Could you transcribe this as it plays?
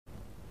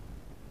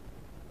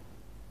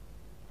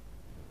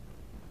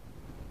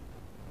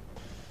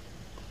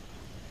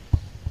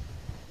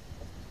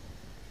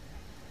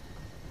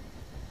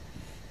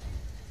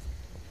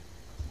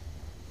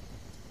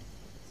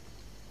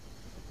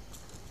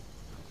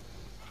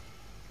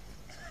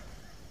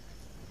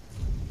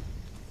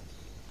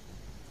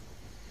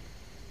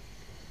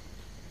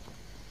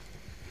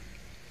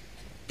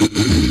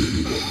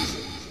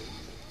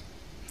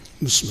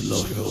بسم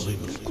الله العظيم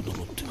القدرة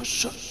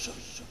والشأن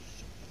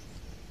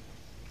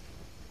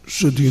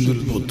شديد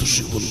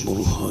البطش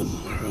والبرهان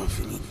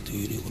حافظ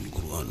الدين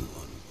والقرآن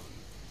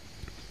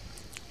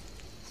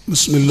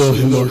بسم الله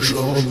ما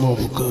شاء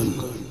الله كان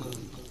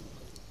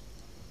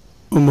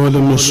وما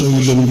لم يشأ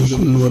لم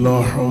يكن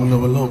ولا حول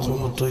ولا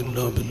قوة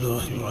إلا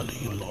بالله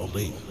العلي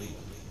العظيم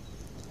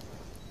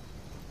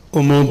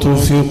وما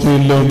توفيقي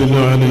إلا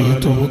بالله عليه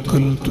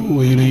توكلت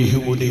وإليه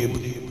أنيب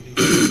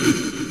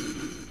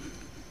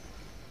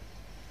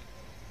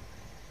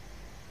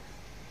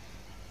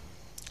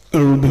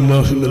أعوذ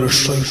بالله من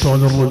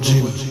الشيطان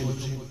الرجيم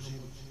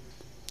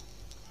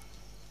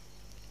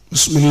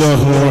بسم الله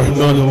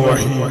الرحمن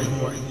الرحيم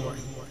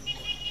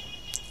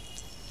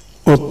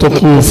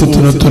واتقوا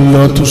فتنة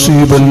لا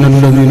تصيبن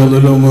الذين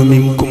ظلموا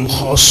منكم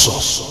خاصة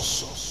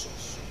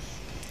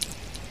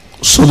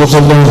صدق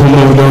الله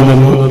مولانا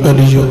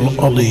العلي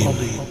العظيم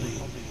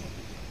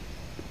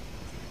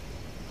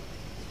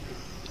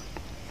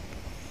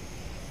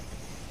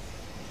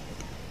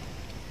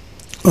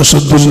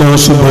أشد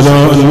الناس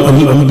بلاء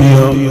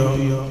الأنبياء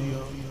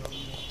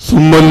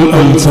ثم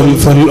الأمثل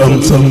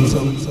فالأمثل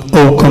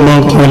أو كما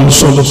قال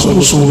صدق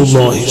رسول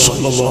الله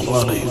صلى الله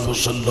عليه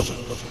وسلم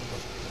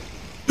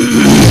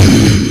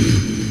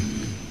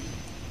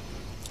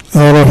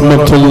يا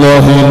رحمة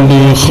الله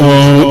إني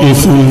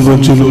خائف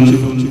وجل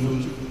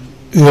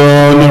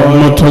يا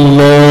نعمة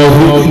الله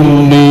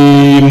إني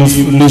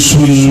مفلس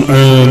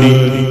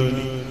عاني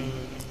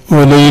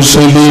وليس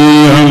لي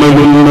عمل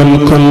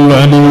ملقى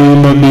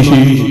العليم به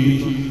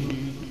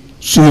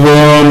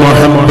سوى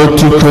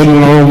محبتك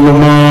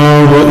العظمى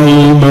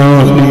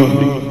وإيماني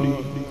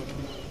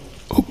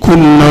وكل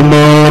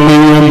ماني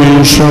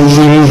من شر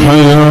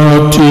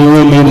الحياة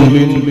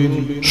ومن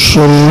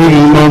شر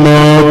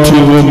الممات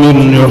ومن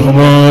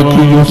إغراق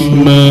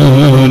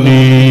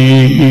يثماني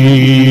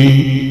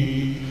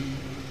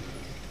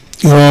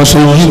يا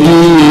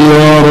سيدي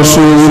يا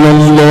رسول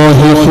الله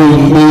خذ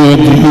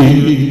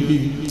بيدي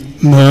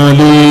ما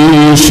لي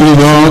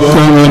سواك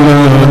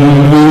ولا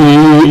لي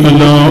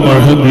على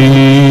عهدي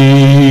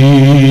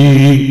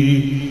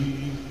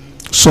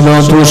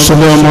الصلاة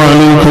والسلام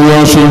عليك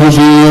يا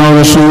سيدي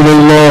يا رسول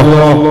الله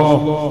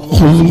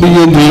خذ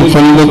بيدي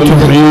قلت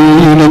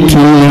حين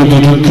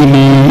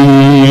تدركني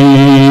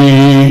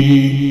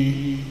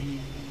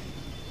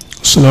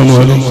السلام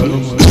عليكم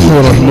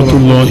ورحمة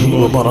الله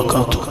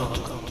وبركاته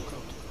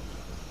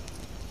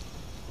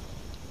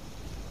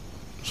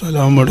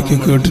سلام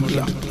عليكم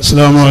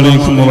السلام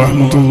عليكم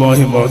ورحمة الله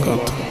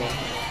وبركاته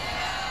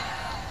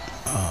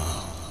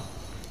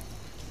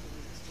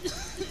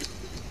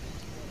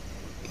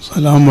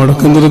സലാം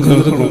മടക്കുന്നത്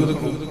കേൾക്കണം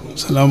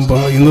സലാം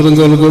പറയുന്നതും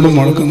കേൾക്കണം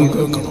മടക്കുന്നതും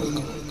കേൾക്കണം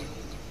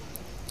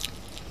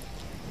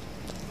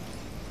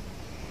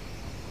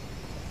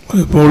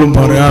എപ്പോഴും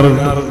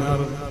പറയാറുണ്ട്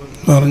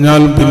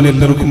പറഞ്ഞാൽ പിന്നെ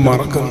എല്ലാവർക്കും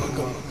മറക്കണം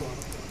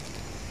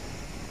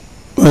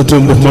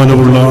ഏറ്റവും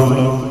ബഹുമാനമുള്ള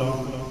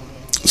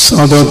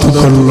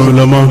സാദാത്തുക്കൾ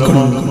ഉലമാക്കൾ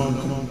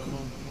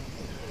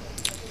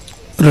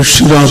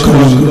രക്ഷിതാക്കൾ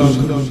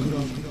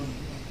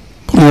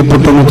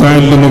പ്രിയപ്പെട്ട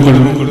മുതഅല്ലിമുകൾ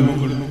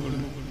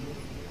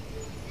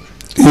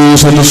ഈ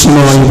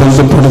സദസ്സുമായി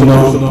ബന്ധപ്പെടുന്ന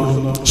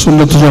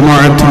സുന്നത്ത്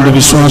ജമാഅത്തിന്റെ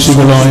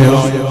വിശ്വാസികളായ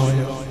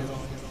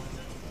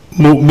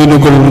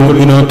മുഅ്മിനുകൾ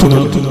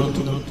മുഅ്മിനാത്തുകൾ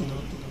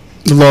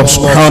അല്ലാഹു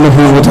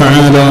സുബ്ഹാനഹു വ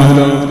തആല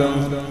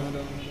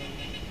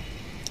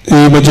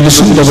ഈ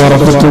മജ്ലിസിന്റെ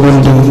ബറക്കത്ത്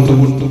കൊണ്ട്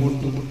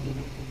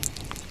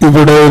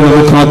ഇവിടെ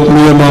നമുക്ക്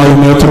ആത്മീയമായി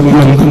നേതൃത്വം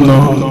നൽകുന്ന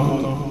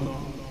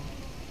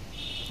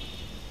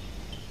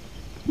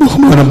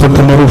ബഹുമാനപ്പെട്ട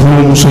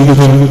മർഹൂം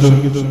സയ്യിദ്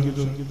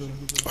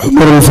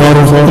ഉമർ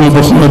ഫാറൂഖ്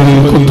അൽ-ബുഖാരി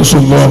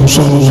ഖദ്ദസല്ലാഹു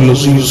സിർറഹുൽ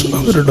അസീസ്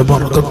അവരുടെ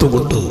ബർക്കത്ത്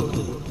കൊണ്ട്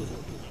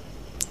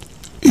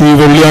ഈ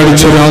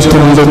വെള്ളിയാഴ്ച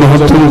രാത്രിയുടെ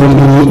മഹത്വം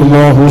കൊണ്ട്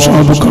അല്ലാഹു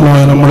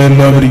സാധുക്കളായ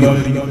നമ്മളെല്ലാവരെയും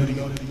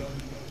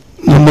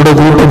നമ്മുടെ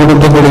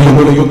കൂട്ടുകുടുംബങ്ങളെയും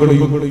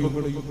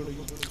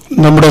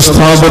നമ്മുടെ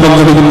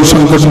സ്ഥാപനങ്ങളെയും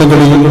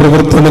സംഘടനകളെയും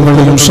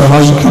പ്രവർത്തനങ്ങളെയും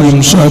സഹായിക്കുകയും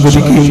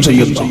സഹകരിക്കുകയും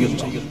ചെയ്യുന്ന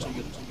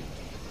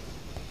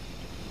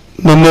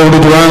നമ്മോട്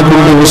ദുആ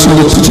കൊണ്ട്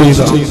വസിയത്ത്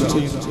ചെയ്ത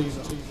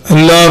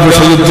എല്ലാ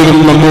വിഷയത്തിലും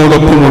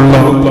നമ്മോടൊപ്പമുള്ള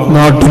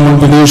നാട്ടിലും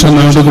വിദേശ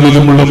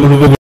നാടുകളിലുമുള്ള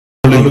മുഴുവൻ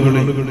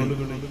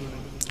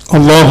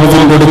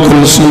അല്ലാഹുവിന്റെ അടുക്കൽ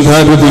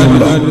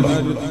സ്വീകാര്യതയുള്ള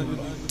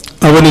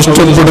അവൻ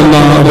ഇഷ്ടപ്പെടുന്ന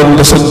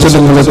അവന്റെ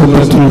സജ്ജനങ്ങളെ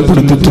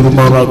ഉൾപ്പെടുത്തി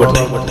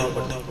തീരുമാറാകട്ടെ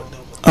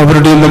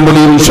അവരുടെയും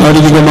നമ്മുടെയും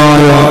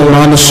ശാരീരികമായ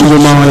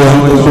മാനസികമായ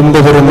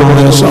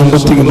കുടുംബപരമായ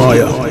സാമ്പത്തികമായ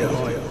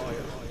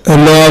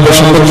എല്ലാ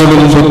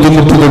വിഷമങ്ങളും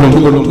ബുദ്ധിമുട്ടുകളും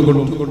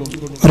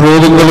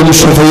രോഗങ്ങളും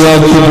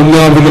ശഫയാക്കി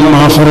ദുനിയാവിലും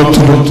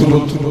ആഖിറത്തിലും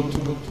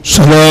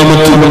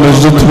സലാമത്തിലും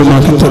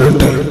ഇസ്സത്തിലുമാക്കി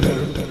തരട്ടെ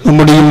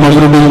നമ്മുടെയും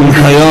അവരുടെയും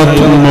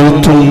ഹയാത്തും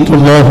മൗത്തും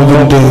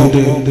അല്ലാഹുവിന്റെ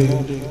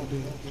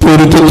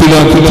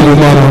പൊരുത്തത്തിലാക്കി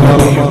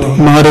തീരുമാറാകട്ടെ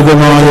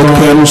മാരകമായ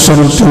ക്യാൻസർ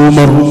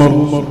ട്യൂമർ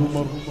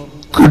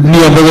കിഡ്നി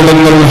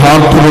അപകടങ്ങൾ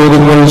ഹാർട്ട്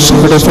രോഗങ്ങൾ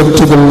സൈഡ്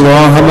എഫക്റ്റുകൾ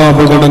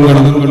വാഹനാപകടങ്ങൾ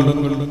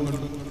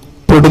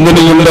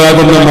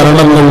പെടുന്നതിലുണ്ടാകുന്ന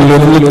മരണങ്ങൾ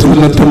എന്നിട്ടും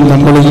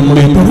നമ്മളെയും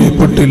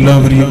പറയപ്പെട്ട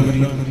എല്ലാവരെയും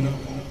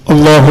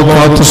അല്ലാഹു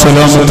കാത്ത്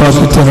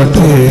സലാമത്താക്കി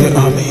തരട്ടെ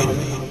ആമീൻ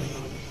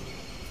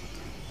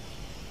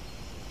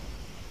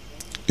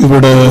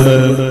ഇവിടെ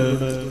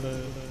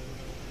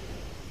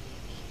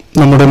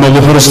നമ്മുടെ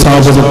മൽഹർ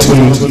സ്ഥാപനത്തിൽ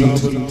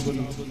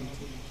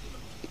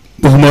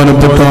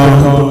ബഹുമാനപ്പെട്ട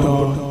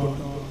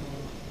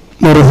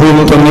മർഹൂം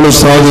തങ്ങൾ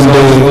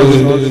ഉസ്താദിന്റെ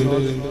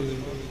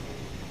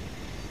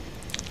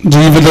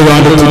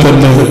ജീവിതകാലത്ത്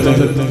തന്നെ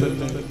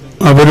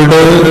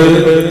അവരുടെ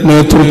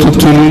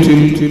നേതൃത്വത്തിൽ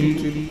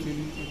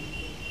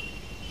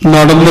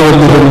നടന്നു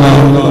വന്നിരുന്ന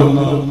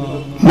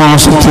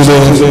മാസത്തിലെ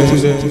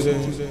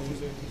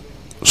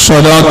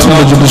സ്വലാത്ത്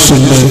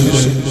മജ്ലിസിന്റെ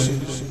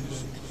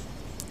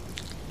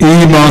ഈ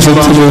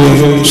മാസത്തിലെ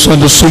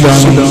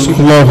സദസ്സിലാണ്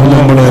അല്ലാഹു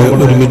നമ്മളെ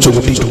ഒരുമിച്ച്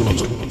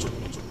കൂട്ടിയിട്ടുള്ളത്.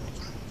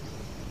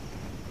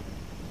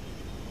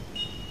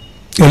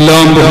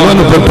 എല്ലാം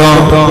ബഹുമാനപ്പെട്ട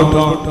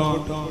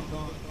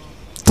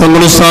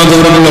തങ്ങൾ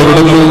സാധനങ്ങൾ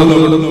അവിടെ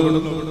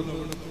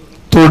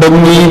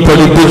തുടങ്ങി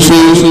പഠിപ്പിച്ച്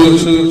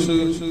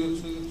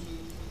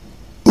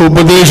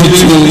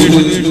ഉപദേശിച്ച്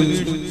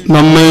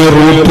നമ്മെ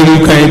റൂട്ടിൽ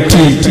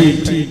കയറ്റി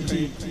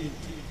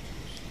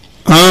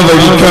ആ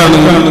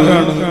വഴിക്കാണ്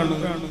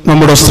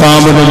നമ്മുടെ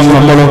സ്ഥാപനം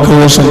നമ്മളൊക്കെ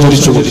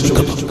സഞ്ചരിച്ചു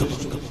കൊണ്ടിരിക്കുന്നത്.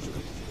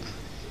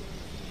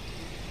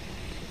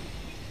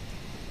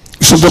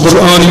 വിശുദ്ധ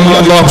ഖുർആനിൽ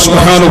അല്ലാഹു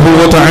സുബ്ഹാനഹു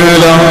വ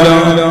തആല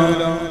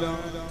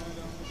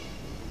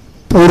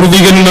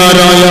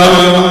പൂർവികന്മാരായ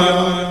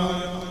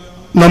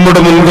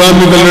നമ്മുടെ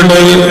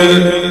മുൻഗാമികളുടെ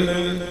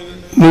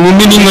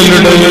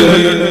മുഅ്മിനീങ്ങളുടെ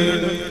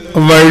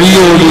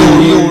വഴിയോട്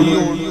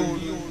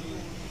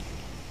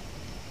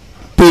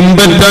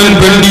പിൻപറ്റാൻ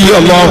വേണ്ടി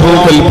അല്ലാഹു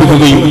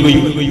കൽപ്പിക്കുകയും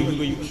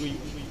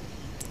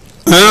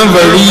ആ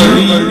വഴി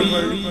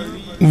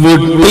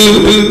വിട്ട്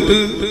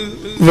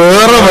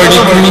വേറെ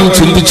വഴിക്ക്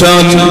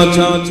ചിന്തിച്ചാൽ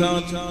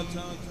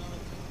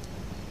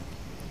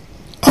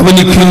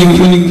അവനിക്ക്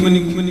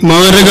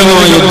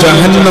മാരകമായ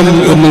ജഹന്നം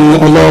എന്ന്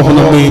അല്ലാഹു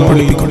നമ്മെ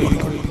പഠിപ്പിക്കുന്നു.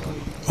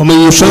 ومن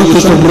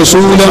يشاقق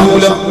الرسول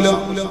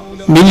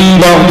من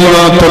بعد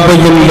ما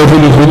تبين له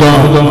الهدى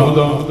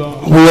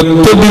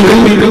ويتبع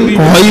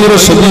غير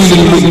سبيل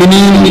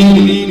المؤمنين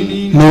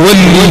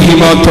نوليه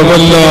ما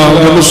تولى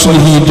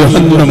ونصله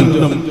جهنم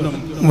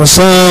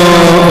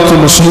وساءت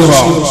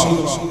مصيرا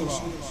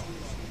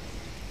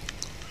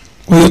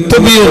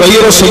ويتبع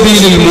غير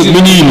سبيل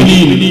المؤمنين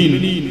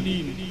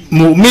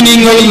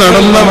മുഅ്മിനീങ്ങൾ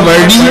നടന്ന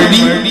വഴി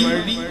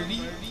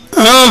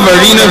ആ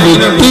വഴിനെ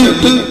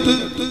വിട്ട്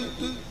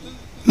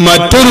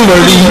മറ്റൊരു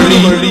വഴി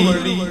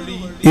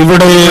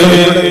ഇവിടെ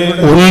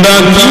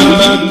ഉണ്ടാക്കി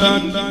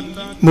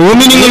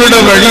മുഅ്മിനീങ്ങളുടെ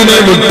വഴിനെ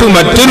വിട്ട്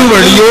മറ്റൊരു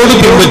വഴിയോട്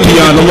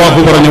പിൻപറ്റിയാൽ അല്ലാഹു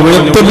പറഞ്ഞു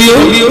വയത്തബിയ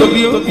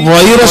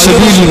ഗൈറ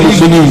സബീലിൽ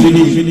മുഅ്മിനീൻ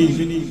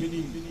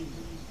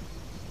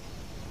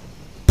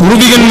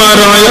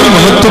പൂർവികന്മാരായ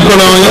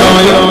മഹത്തുക്കളായ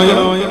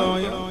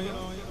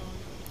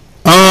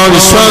ആ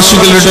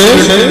വിശ്വാസികളുടെ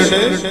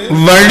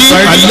വഴി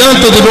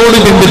അല്ലാത്തതിനോട്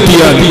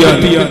പിൻപറ്റിയാൽ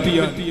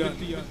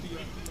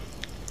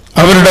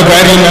അവരുടെ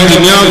കാര്യം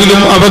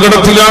ദുനിയാവിലും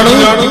അപകടത്തിലാണ്,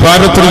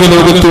 പാരത്രിക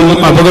ലോകത്തും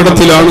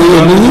അപകടത്തിലാണ്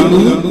എന്ന്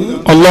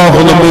അല്ലാഹു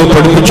നമ്മെ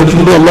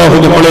പഠിപ്പിച്ചിട്ടുണ്ട്. അല്ലാഹു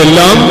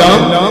നമ്മളെല്ലാം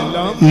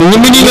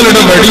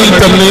മുഅ്മിനീങ്ങളുടെ വഴിയിൽ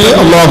തന്നെ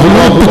അല്ലാഹു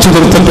ഒപ്പിച്ചു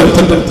നിർത്തട്ടെ.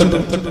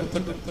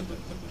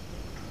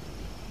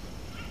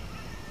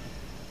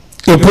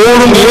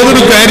 എപ്പോഴും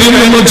ഏതൊരു കാര്യം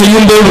നമ്മൾ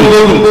ചെയ്യുമ്പോഴും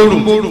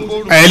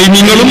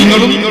ആലിമീങ്ങളും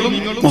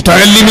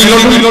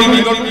മുതഅല്ലിമീങ്ങളും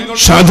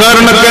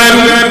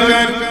സാധാരണക്കാരും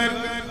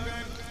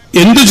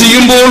എന്തു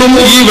ചെയ്യുമ്പോഴും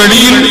ഈ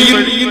വഴിയിൽ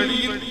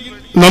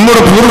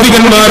നമ്മുടെ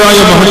പൂർവികന്മാരായ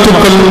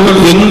മഹത്തുക്കൾ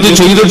എന്ത്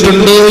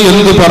ചെയ്തിട്ടുണ്ട്,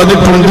 എന്ത്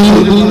പറഞ്ഞിട്ടുണ്ട്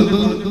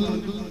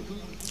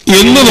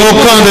എന്ന്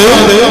നോക്കാതെ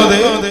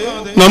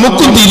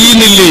നമുക്കും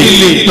തിരിയുന്നില്ലേ,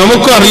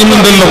 നമുക്കും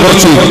അറിയുന്നുണ്ടല്ലോ,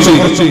 കുറച്ച്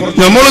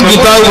നമ്മളും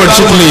കിതാബ്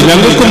പഠിച്ചിട്ടില്ലേ,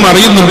 ഞങ്ങൾക്കും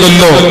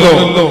അറിയുന്നുണ്ടല്ലോ,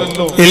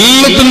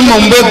 എല്ലാത്തിനും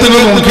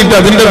മുമ്പേത്തിനും നോക്കിയിട്ട്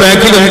അതിന്റെ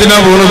ബാക്കിൽ എന്തിനാ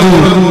പോണത്,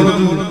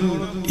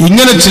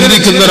 ഇങ്ങനെ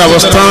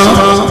ചിന്തിക്കുന്നൊരവസ്ഥ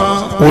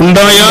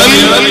ഉണ്ടായാൽ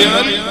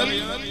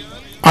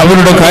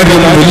അവരുടെ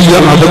കാര്യം വലിയ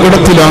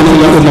അപകടത്തിലാണ്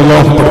എന്ന്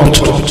അല്ലാഹു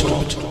പഠിപ്പിച്ചിട്ടുണ്ട്.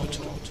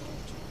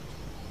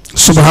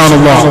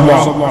 സുബ്ഹാനല്ലാഹ്.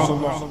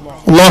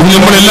 അല്ലാഹു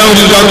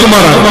നമ്മളെല്ലാവരും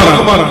കാത്തുമാറാണ്.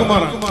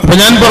 അപ്പൊ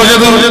ഞാൻ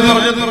പറഞ്ഞത്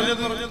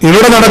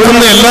ഇവിടെ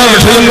നടക്കുന്ന എല്ലാ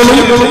വിഷയങ്ങളും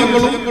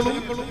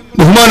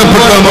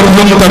ബഹുമാനപ്പെട്ട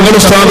മർഹൂം തങ്ങൾ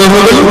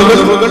ഉസ്താദുകൾ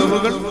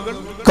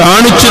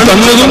കാണിച്ചു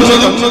തന്നതും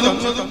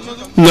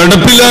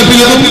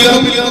നടപ്പിലാക്കിയതും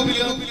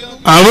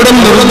അവിടെ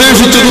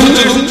നിർദ്ദേശിച്ചതും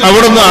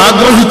അവിടെ നിന്ന്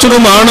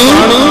ആഗ്രഹിച്ചതുമാണ്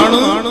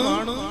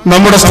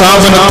നമ്മുടെ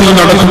സ്ഥാപനത്തിൽ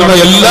നടക്കുന്ന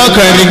എല്ലാ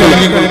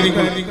കാര്യങ്ങളും.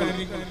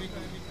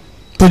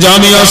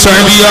 ജാമിയ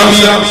സഅദിയ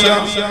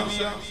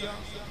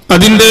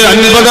അതിന്റെ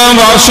 50ാം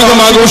വാർഷികം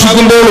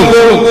ആഘോഷിക്കുമ്പോഴും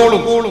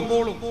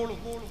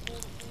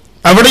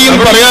അവിടെയും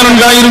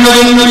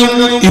പറയാനുണ്ടായിരുന്നതും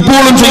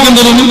ഇപ്പോഴും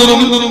ചെയ്യുന്നതും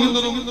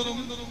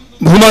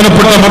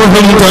ബഹുമാനപ്പെട്ട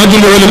മർഹൂം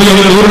താജുൽ ഉലമയും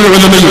നൂറുൽ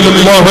ഉലമയും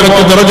അല്ലാഹു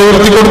അവർക്ക് ദറജ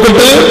ഉയർത്തി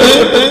കൊടുക്കട്ടെ.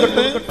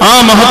 ആ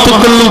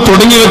മഹത്തുക്കൾ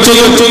തുടങ്ങി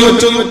വെച്ചതും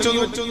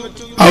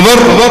അവർ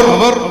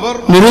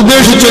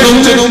നിർദ്ദേശിച്ചതും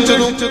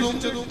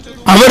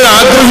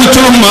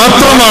അവരാഗ്രഹിച്ചതും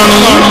മാത്രമാണ്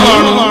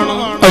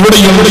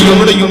അവിടെയും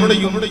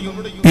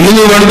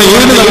ഇന്ന് വേണ്ട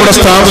ഏത് നമ്മുടെ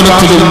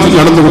സ്ഥാപനത്തിലും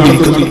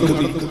നടന്നുകൊണ്ടിരിക്കുന്നത്.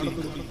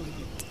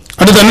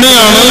 അത്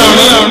തന്നെയാണ്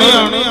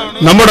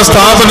നമ്മുടെ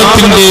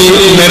സ്ഥാപനത്തിന്റെ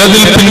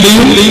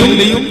നിലനിൽപ്പിന്റെയും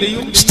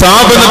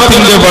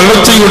സ്ഥാപനത്തിന്റെ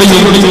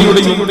വളർച്ചയുടെയും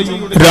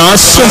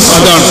രാഷ്ട്രം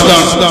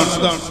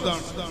അതാണ്.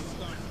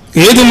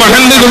 ഏത്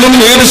മഹല്ലുകളും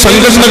ഏത്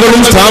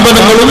സംഘടനകളും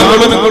സ്ഥാപനങ്ങളും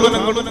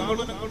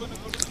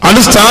അത്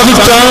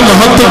സ്ഥാപിച്ച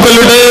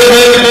മഹത്തുക്കളുടെ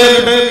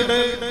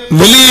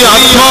വലിയ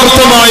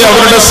ആത്മാർത്ഥമായ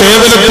അവരുടെ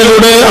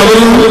സേവനത്തിലൂടെ അവർ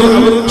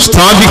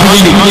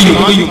സ്ഥാപിക്കുകയും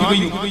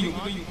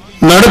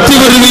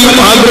നടത്തിവരികയും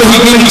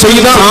ആഗ്രഹിക്കുകയും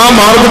ചെയ്ത ആ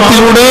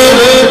മാർഗത്തിലൂടെ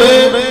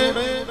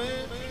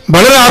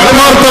വളരെ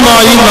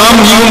ആത്മാർത്ഥമായി നാം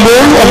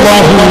നീങ്ങുമ്പോൾ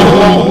അല്ലാഹു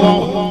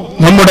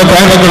നമ്മുടെ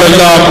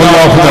കാര്യങ്ങളെല്ലാം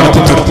അല്ലാഹു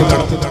നടത്തിത്തരും.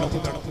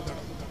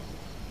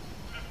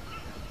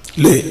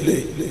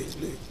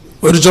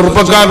 ഒരു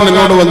ചെറുപ്പക്കാരൻ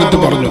എന്നോട് വന്നിട്ട്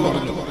പറഞ്ഞു,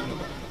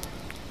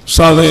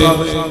 സാധേ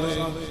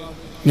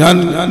ഞാൻ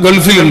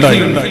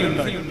ഗൾഫിലുണ്ടായി,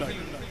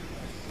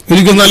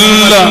 എനിക്ക്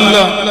നല്ല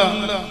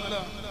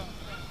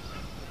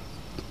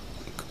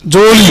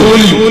ജോലി,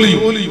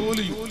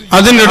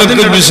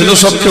 അതിനിടയ്ക്ക്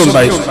ബിസിനസ് ഒക്കെ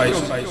ഉണ്ടായി,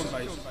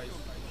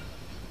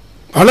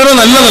 വളരെ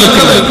നല്ല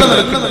നിലക്കാണ്.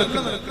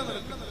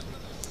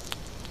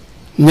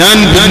 ഞാൻ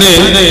പിന്നെ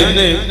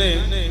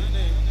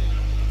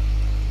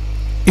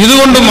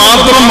ഇതുകൊണ്ട്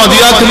മാത്രം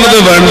മതിയാക്കുന്നത്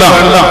വേണ്ട,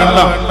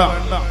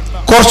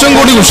 കുറച്ചും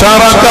കൂടി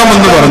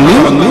ഉഷാറാക്കാമെന്ന് പറഞ്ഞു.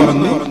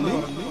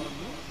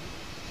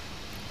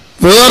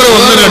 വേറെ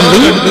ഒന്ന് രണ്ട്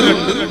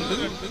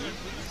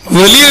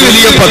വലിയ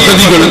വലിയ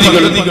പദ്ധതികൾ,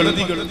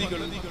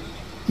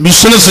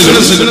 ബിസിനസ്സുകൾ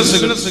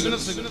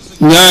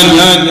ഞാൻ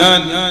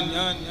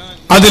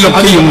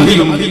അതിലൊക്കെയും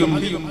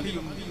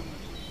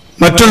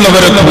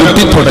മറ്റുള്ളവരെ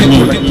കൂട്ടി തുടങ്ങി.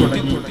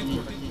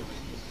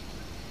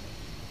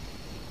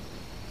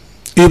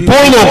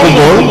 ഇപ്പോൾ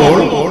നോക്കുമ്പോൾ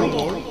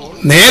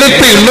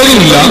നേരത്തെ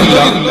ഉള്ളതുമില്ല,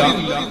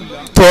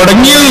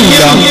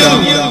 തുടങ്ങിയതുമില്ല,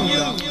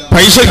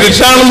 പൈസ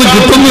കിട്ടാണെന്ന്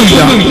കിട്ടുന്നുമില്ല,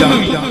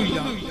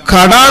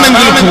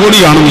 കടാണെങ്കിൽ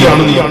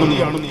കോടിയാണെന്നില്ല.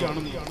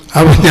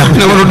 അപ്പൊ ഞാൻ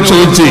അവരോട്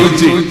ചോദിച്ചു,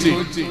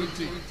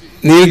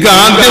 നിനക്ക്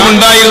ആദ്യം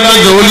ഉണ്ടായിരുന്ന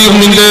ജോലിയും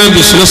നിന്റെ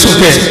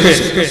ബിസിനസ്സൊക്കെ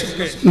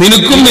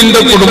നിനക്കും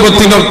നിന്റെ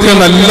കുടുംബത്തിനൊക്കെ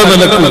നല്ല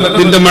നിലക്ക്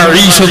നിന്റെ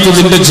മഈശത്ത്,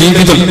 നിന്റെ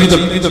ജീവിതം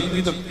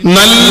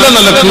നല്ല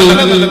നിലക്ക്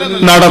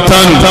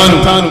നടത്താനും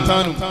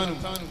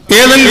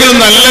ഏതെങ്കിലും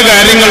നല്ല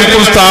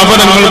കാര്യങ്ങൾക്കും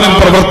സ്ഥാപനങ്ങൾക്കും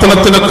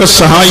പ്രവർത്തനത്തിനൊക്കെ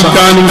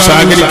സഹായിക്കാനും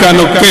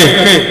സഹകരിക്കാനും ഒക്കെ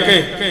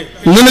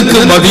നിനക്ക്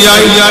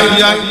മതിയായി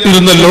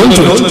ഇരുന്നല്ലോ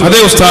ചോദിച്ചു. അതേ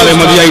ഉസ്താദേ,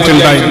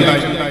 മതിയായിട്ടുണ്ടായിരുന്നു.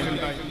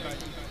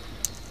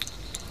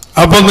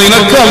 അപ്പൊ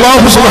നിനക്ക്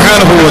അല്ലാഹു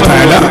സുബ്ഹാനഹു വ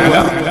തആല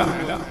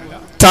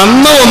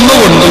തന്ന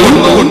ഒന്നുകൊണ്ട്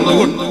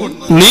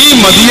നീ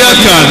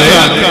മതിയാക്കാതെ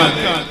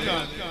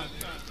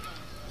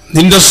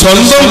നിന്റെ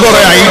സ്വന്തം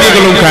കുറെ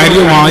ഐഡിയകളും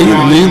കാര്യമായി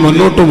നീ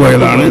മുന്നോട്ട്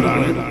പോയതാണ്.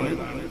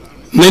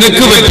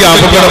 നിനക്ക് പറ്റിയ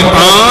അപകടം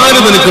ആര്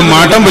നിനക്ക്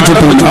മാറ്റം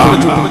വെച്ചിട്ടില്ല,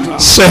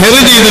 സെഹർ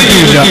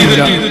ചെയ്തിട്ടില്ല.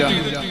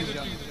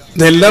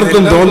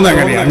 ഇതെല്ലാവർക്കും തോന്നുന്ന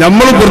അങ്ങനെയാണ്.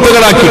 നമ്മൾ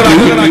പുറത്തുകളാക്കിയിട്ട്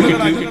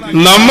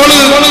നമ്മൾ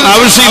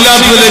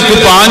ആവശ്യമില്ലാത്തതിലേക്ക്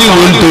പാഞ്ഞു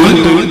വീണിട്ട്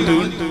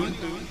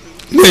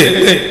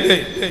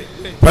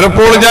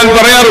പലപ്പോഴും ഞാൻ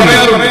പറയാറുണ്ട്,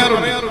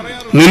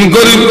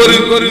 നിനക്കൊരു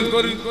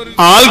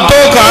ആൾട്ടോ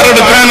കാർ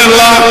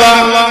എടുക്കാനുള്ള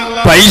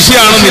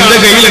പൈസയാണ് നിന്റെ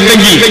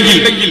കയ്യിലുണ്ടെങ്കിൽ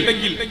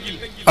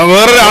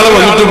വേറൊരാള്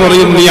വന്നിട്ട്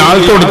പറയും, നീ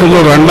ആൾട്ടോ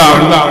എടുക്കുമ്പോൾ വേണ്ട,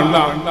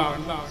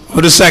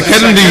 ഒരു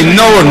സെക്കൻഡ്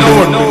ഇന്നോവ ഉണ്ട്,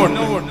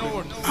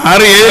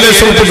 6-7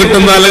 ലക്ഷം ഉറുപ്പ്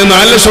കിട്ടുന്ന അല്ലെങ്കിൽ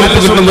 4 ലക്ഷം ഉറുപ്പ്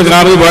കിട്ടുന്ന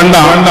കാറ് വേണ്ട,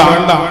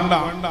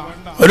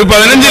 ഒരു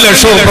 15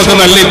 ലക്ഷം ഉറുപ്പൊക്കെ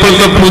നല്ല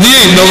ഇപ്പോഴത്തെ പുതിയ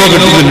ഇന്നോവ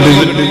കിട്ടുന്നുണ്ട്,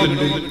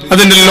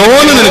 അതിന്റെ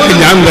ലോണ് നിനക്ക്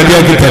ഞാൻ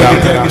റെഡിയാക്കി തരാം.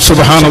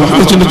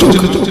 സുബ്ഹാനല്ലാഹ്, ചിന്തിച്ചു.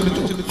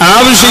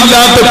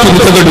 ആവശ്യമില്ലാത്ത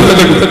കുരുത്തകെടുകൾ.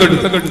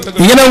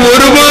 ഇങ്ങനെ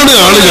ഒരുപാട്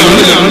ആളുകൾ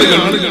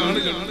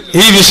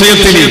ഈ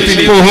വിഷയത്തിൽ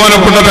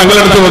ബഹുമാനപ്പെട്ട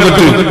തങ്ങളെടുത്ത്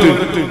വന്നിട്ട്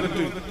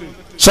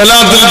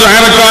സലാത്തിൽ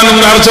തയ്യാറാക്കാനും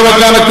നേർച്ച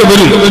വെക്കാനൊക്കെ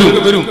വരും.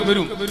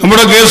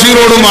 നമ്മുടെ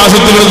കേസിയോട്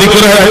മാസത്തിലുള്ള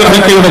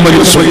ദിക്റുടെ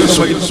മജ്‌ലിസ്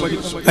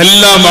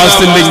എല്ലാ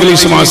മാസത്തിന്റെ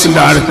ഇംഗ്ലീഷ് മാസത്തിന്റെ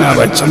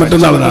ഞായറാഴ്ച,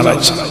 മറ്റന്നാൾ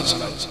ഞായറാഴ്ച.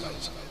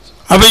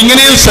 അപ്പൊ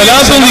ഇങ്ങനെ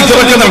സലാത്തും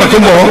ദിക്റൊക്കെ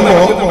നടക്കുമ്പോ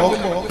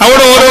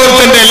അവിടെ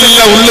ഓരോരുത്തരുടെ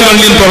എല്ലാ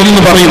ഉള്ളുകള്ളിയും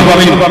തുറന്നു പറയും.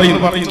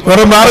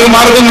 വേറെ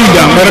മാർഗമൊന്നുമില്ല,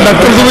 വേറെ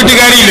ഡോക്ടർക്ക് വീട്ടിൽ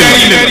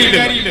കാര്യമില്ല.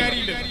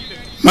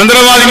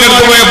 മന്ത്രവാദിന്റെ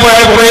അടുത്ത് പോയപ്പോൾ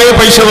കുറെ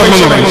പൈസ പറഞ്ഞു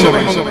തുടങ്ങി.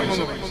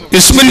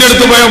 ഇസ്മിന്റെ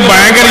അടുത്ത് പോയ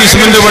ഭയങ്കര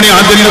ഇസ്മിന്റെ പണി,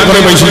 ആദ്യം കുറെ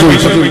പൈസ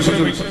ചോദിച്ചു.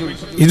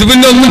 ഇത്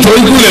പിന്നെ ഒന്നും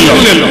ചോദിക്കൂലല്ലോ,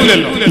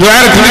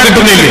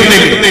 കിട്ടുന്നില്ലേ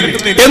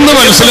എന്ന്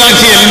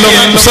മനസ്സിലാക്കി എല്ലാം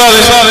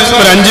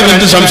ഒരു 5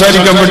 മിനിറ്റ്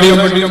സംസാരിക്കാൻ വേണ്ടി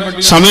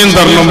സമയം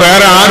തരണം,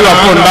 വേറെ ആരും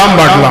അപ്പം ഉണ്ടാകാൻ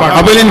പാടില്ല.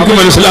 അപ്പൊ എനിക്ക്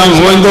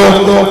മനസ്സിലാകും എന്തോ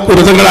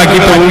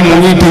കുരുത്തങ്ങളാക്കിയിട്ട്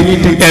മുങ്ങിയിട്ട്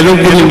ഏതോ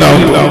കൂടി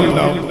ഉണ്ടാവും.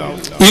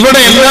 ഇവിടെ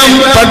എല്ലാം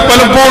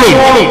പലപ്പോഴും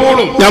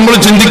നമ്മൾ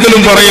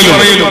ചിന്തിക്കലും പറയലും,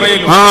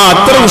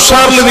 അത്ര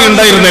ഉഷാറിൽ നീ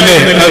ഉണ്ടായിരുന്നല്ലേ,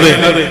 അതെ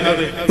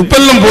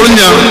ഇപ്പെല്ലാം പൊളിഞ്ഞ,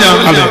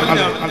 അതെ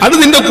അത്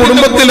നിന്റെ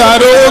കുടുംബത്തിൽ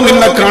ആരോ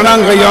നിന്നെ കാണാൻ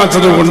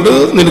കഴിയാത്തത് കൊണ്ട്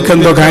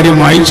നിനക്കെന്തോ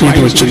കാര്യമായി ചെയ്തു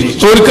വെച്ചു.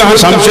 അവർക്ക് ആ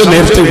സംശയം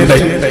നേരത്തെ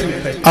ഉണ്ടായി.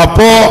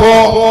 അപ്പോ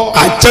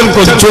അച്ഛൻ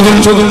കൊതിച്ചതും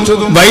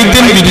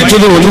വൈദ്യൻ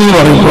വിരിച്ചതും ഒന്നും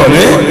പറയും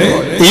പോലെ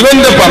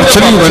ഇവന്റെ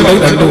പറച്ചിലും ഇവന്റെ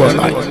 2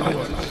 കൊല്ലായി.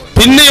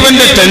 പിന്നെ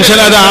ഇവന്റെ ടെൻഷൻ,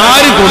 അത്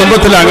ആര്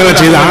കുടുംബത്തിൽ അങ്ങനെ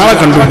ചെയ്ത് ആളെ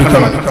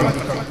കണ്ടുപിടിക്കണം.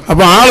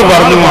 അപ്പൊ ആള്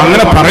പറഞ്ഞു,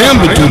 അങ്ങനെ പറയാൻ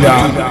പറ്റില്ല,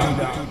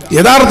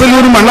 യഥാർത്ഥത്തിൽ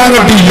ഒരു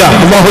മണ്ണാങ്കട്ടിയില്ല,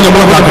 അല്ലാഹു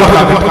നമ്മളെ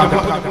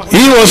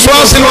ഈ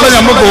വസ്വാസിലൂടെ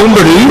നമ്മൾ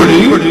പോകുമ്പോഴേ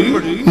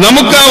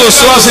നമുക്ക് ആ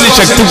വസ്വാസിന്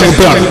ശക്തി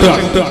കൂട്ടുകയാണ്.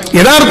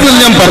 യഥാർത്ഥത്തിൽ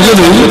ഞാൻ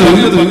പറഞ്ഞത്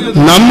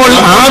നമ്മൾ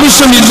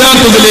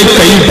ആവശ്യമില്ലാത്തതിലേക്ക്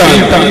കൈയിട്ടാണ്.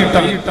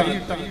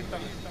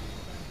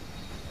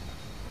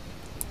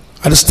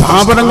 അത്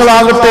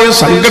സ്ഥാപനങ്ങളാകട്ടെ,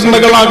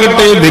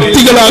 സംഘടനകളാകട്ടെ,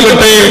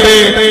 വ്യക്തികളാകട്ടെ,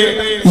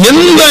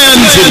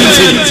 എന്തായാലും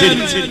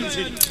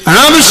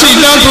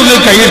ആവശ്യമില്ലാത്തതിൽ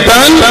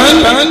കൈയിട്ടാൽ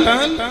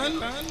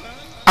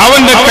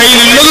അവന്റെ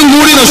കയ്യിലുള്ളതും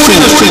കൂടി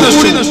നഷ്ടം.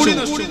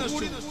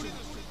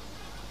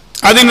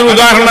 അതിന്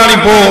ഉദാഹരണമാണ്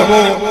ഇപ്പോ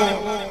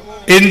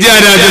ഇന്ത്യ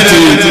രാജ്യത്ത്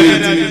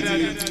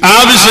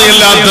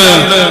ആവശ്യമില്ലാത്ത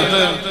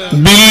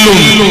ബില്ലും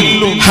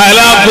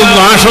ഹലാക്കും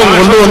നാശവും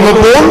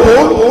കൊണ്ടുവന്നപ്പോൾ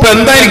ഇപ്പൊ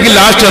എന്തായിരിക്കും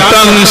ലാസ്റ്റ്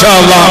എത്താന്ന് ഇൻഷാ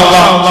അല്ലാഹ്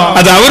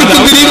അത് അവർക്ക്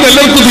തിരിയും,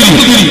 എല്ലാവർക്കും തിരിയും.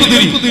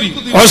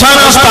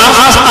 അവസാനം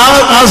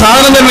ആ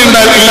സാധനം തന്നെ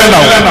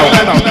ഇല്ലാണ്ടാവും.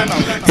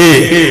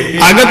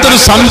 അകത്തൊരു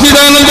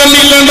സംവിധാനം തന്നെ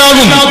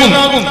ഇല്ലാണ്ടാകും.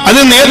 അത്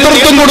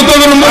നേതൃത്വം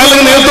കൊടുത്തവരും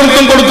അല്ലെങ്കിൽ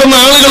നേതൃത്വം കൊടുക്കുന്ന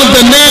ആളുകൾ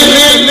തന്നെ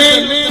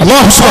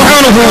അല്ലാഹു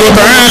സുബ്ഹാനഹു വ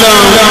തആല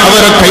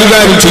അവരെ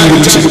കൈകാര്യം ചെയ്യും.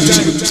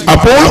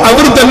 അപ്പോൾ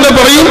അവർ തന്നെ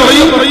പറയും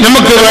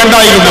നമുക്ക്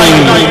വേണ്ടായിരുന്നു,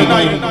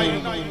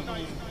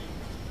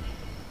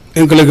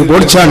 നിങ്ങൾക്ക്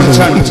പൊടിച്ചാണ്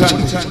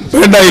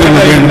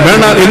വേണ്ടായിരുന്നു,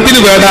 വേണ്ട എന്തിനു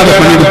വേണ്ടാതെ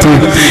പണിയെടുത്തു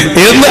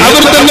എന്ന്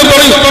അവർ തന്നെ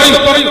പറയും.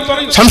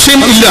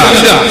 സംശയം ഇല്ല.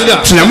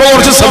 പക്ഷെ നമ്മൾ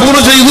കുറച്ച് സബൂർ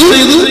ചെയ്തു.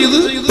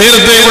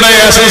 നേരത്തെ ഇവിടെ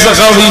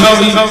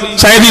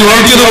സൈദി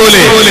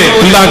ഉണർത്തിയതുപോലെ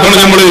എന്താക്കണം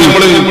നമ്മള്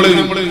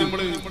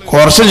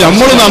കുറച്ച്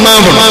നമ്മൾ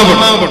നന്നാവണം.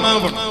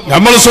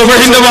 നമ്മൾ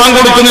സുബഹിന്റെ വാങ്ങ്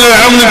കൊടുക്കുന്നതിന്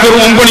 1 മണിക്കൂർ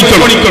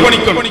മുമ്പണിക്കണം.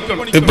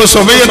 ഇപ്പൊ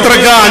സുബഹി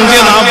എത്രക്ക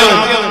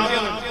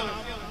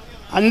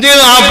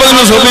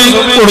 5:40 സുബഹി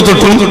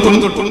കൊടുത്തിട്ടും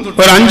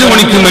ഒരു 5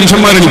 മണിക്ക്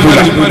മനുഷ്യന്മാരെണിക്കൂല.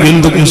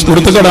 എന്ത്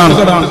കൊടുത്തുകടാണ്.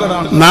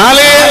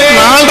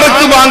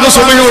 4:30 ബാങ്ക്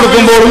സുബഹി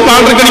കൊടുക്കുമ്പോഴും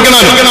 4:30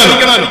 അടിക്കണമല്ലോ.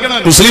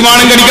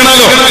 മുസ്ലിമാണെങ്കിൽ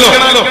അടിക്കണമല്ലോ.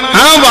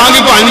 ആ ബാങ്ക്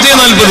ഇപ്പൊ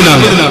 5:40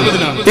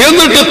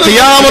 എന്നിട്ട്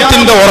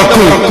ഖിയാമത്തിന്റെ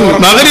ഉറക്ക്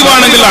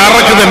മഗ്‌രിബാണെങ്കിൽ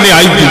 6:00 തന്നെ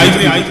ആയിപ്പോയി.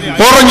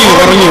 ഉറങ്ങി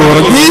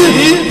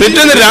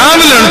പിറ്റേന്ന്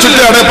രാവിലെ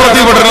അണിച്ചിട്ട്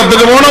അടപ്പുറത്തി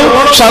പഠനത്തിന് പോകണം,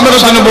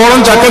 ശബരത്തിന് പോകണം,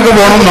 ചക്കക്ക്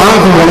പോകണം,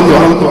 നാളക്ക്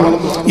പോകണം.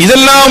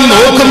 ഇതെല്ലാം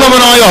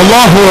നോക്കുന്നവനായ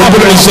അല്ലാഹു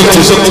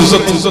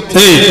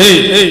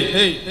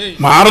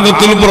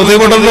മാർഗത്തിൽ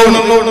പ്രതിപഠനവും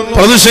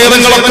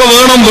പ്രതിഷേധങ്ങളൊക്കെ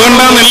വേണം,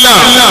 വേണ്ടെന്നല്ല.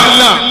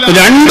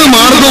 2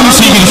 മാർഗവും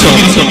സ്വീകരിക്കണം.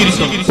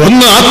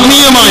 ഒന്ന്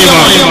ആത്മീയമായ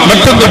മാർഗം,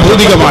 മറ്റൊന്ന്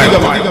ഭൗതികമായ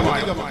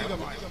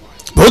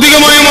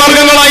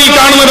മാർഗങ്ങളായി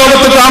കാണുന്ന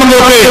ലോകത്ത്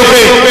കാണുമ്പോൾ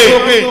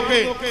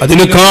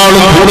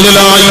അതിനേക്കാളും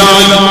കൂടുതലായി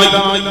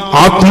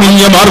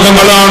ആത്മീയ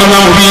മാർഗങ്ങളാണ്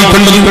നാം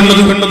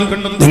ഉപയോഗിക്കേണ്ടത്.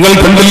 നിങ്ങൾ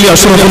കണ്ടില്ലേ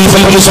അഷ്റഫുൽ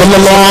ഖൽഖ്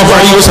സല്ലല്ലാഹു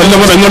അലൈഹി വസല്ലം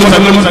തങ്ങൾ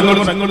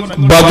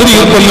ബദർ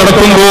യുദ്ധം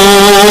നടക്കുമ്പോൾ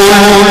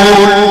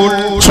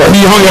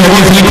സ്വഹീഹായ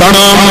ഹദീസിൽ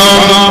കാണാം.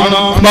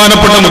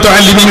 ബഹുമാനപ്പെട്ട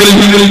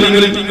മുതഅല്ലിമീങ്ങളിൽ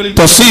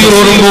തഫ്സീർ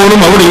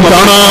ഓതുമ്പോഴും അവിടെ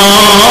കാണാം.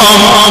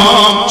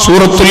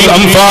 സൂറത്തുൽ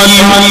അൻഫാൽ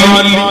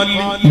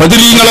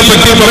ബദരീങ്ങളെ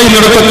പറ്റി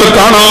പറയുന്നിടത്തൊക്കെ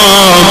കാണാം.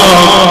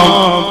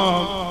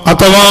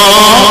 അഥവാ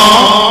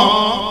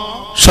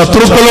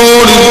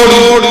ശത്രുക്കളോട്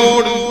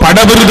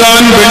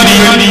പടപൊരുതാൻ വേണ്ടി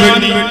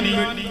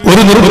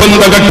ഒരു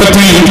നിർബന്ധ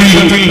ഘട്ടത്തിൽ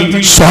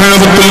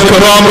സ്വഹാബത്തുൽ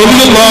കിറാം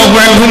റളിയല്ലാഹു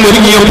അൻഹും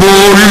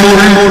ഒരുങ്ങിയപ്പോൾ,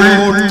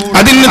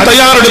 അതിന്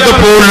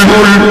തയ്യാറെടുത്തപ്പോൾ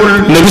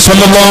നബി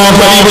സല്ലല്ലാഹു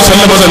അലൈഹി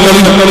വസല്ലം തങ്ങൾ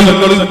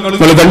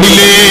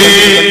കണ്ടില്ലേ,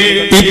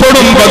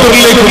 ഇപ്പോഴും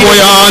ബദറിലേക്ക്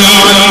പോയാൽ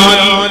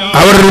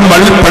അവർ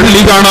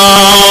പള്ളി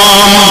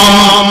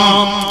കാണാം.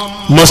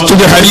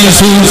 മസ്ജിദ്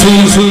ഹരീസ്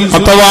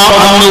അഥവാ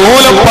അന്ന്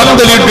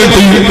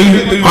ഓലപ്പന്തലിട്ടിട്ട്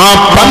ആ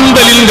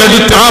പന്തലിന്റെ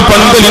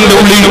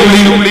ഉള്ളിൽ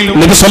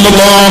നബി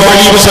സല്ലല്ലാഹു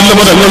അലൈഹി വസല്ലം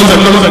തങ്ങൾ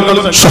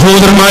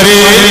സഹോദരന്മാരെ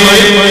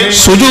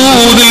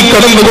സുജൂദിൽ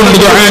കടന്നുകൊണ്ട്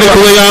ദുആ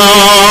ചെയ്യുകയാണ്.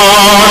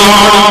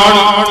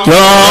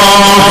 യാ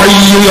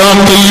ഹയ്യു യാ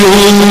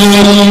ഖയ്യൂം,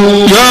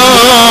 യാ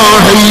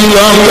ഹയ്യു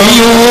യാ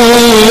ഖയ്യൂം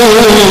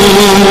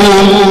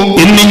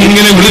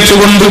എന്നിങ്ങനെ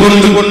വിളിച്ചുകൊണ്ട്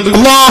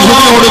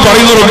അല്ലാഹുവിനോട്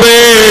പറയുന്നു, റബ്ബേ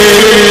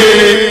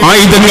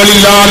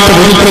ആയുധങ്ങളില്ലാത്ത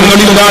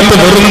ഒരുക്കങ്ങളില്ലാത്ത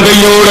വെറും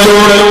കൈയോടെ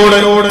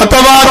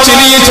അഥവാ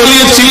ചെറിയ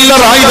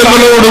ചില്ലറ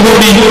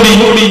ആയുധങ്ങളോടുകൂടി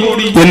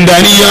എന്റെ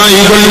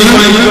അനുയായികൾ,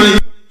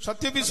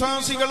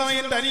 സത്യവിശ്വാസികളായ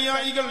എന്റെ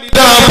അനുയായികൾ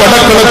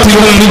പടക്കളത്തിൽ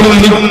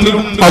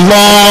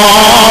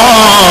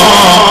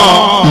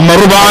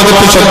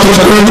മറുഭാഗത്ത്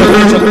ശത്രുക്കൾ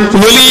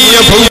വലിയ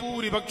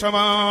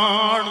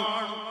ഭൂരിപക്ഷമാണ്.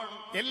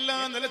 എല്ലാ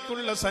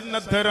നിലക്കുള്ള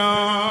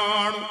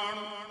സന്നദ്ധരാണ്,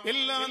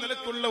 എല്ലാ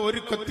നിലക്കുള്ള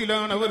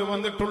ഒരുക്കത്തിലാണ് അവർ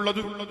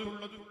വന്നിട്ടുള്ളത്.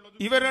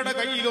 ഇവരുടെ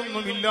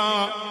കയ്യിലൊന്നുമില്ല.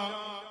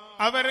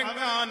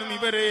 അവരെങ്ങാനും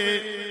ഇവരെ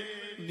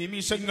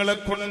നിമിഷങ്ങളെ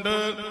കൊണ്ട്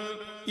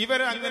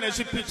ഇവരെ അങ്ങനെ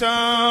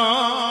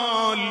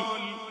നശിപ്പിച്ചാൽ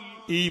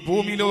ഈ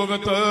ഭൂമി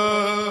ലോകത്ത്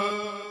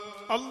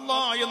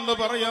അല്ലാഹ് എന്ന്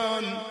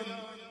പറയാൻ,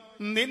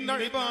 നിന്റെ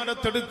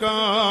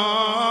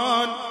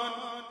ഇബാദത്തെടുക്കാൻ,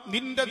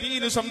 നിന്റെ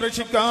ദീന്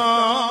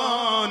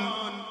സംരക്ഷിക്കാൻ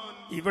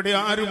ഇവിടെ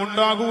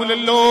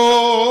ആരുമുണ്ടാകൂലല്ലോ.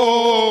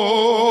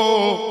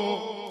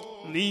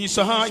 നീ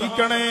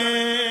സഹായിക്കണേ.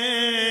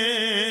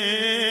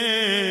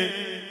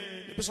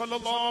 നബി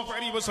സല്ലല്ലാഹു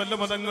അലൈഹി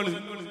വസല്ലം തങ്ങൾ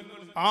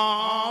ആ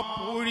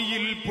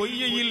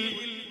പൊയ്യയിൽ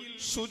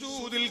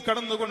സുജൂദിൽ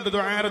കടന്നുകൊണ്ട്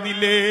ദുആ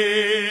ചെയ്തില്ലേ?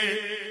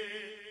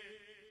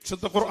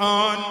 വിശുദ്ധ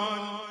ഖുർആൻ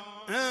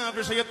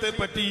വിഷയത്തെ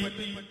പറ്റി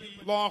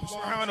അല്ലാഹു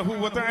സുബ്ഹാനഹു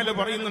വ തആല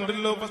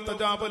പറയുന്നുണ്ടല്ലോ,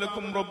 ഫസ്തജാബ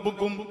ലക്കും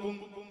റബ്ബുക്കും,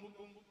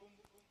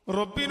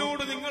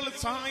 റബ്ബിനോട് നിങ്ങൾ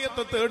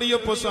സഹായത്തെ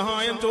തേടിയപ്പോ,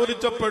 സഹായം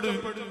ചോദിച്ചപ്പോൾ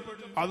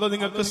അത്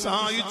നിങ്ങൾക്ക്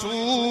സഹായിച്ചു.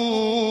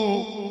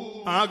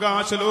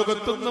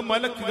 ആകാശലോകത്തുനിന്ന്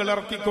മലക്കുകൾ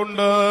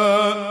ഇറക്കിക്കൊണ്ട്.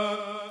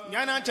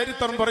 ഞാൻ ആ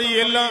ചരിത്രം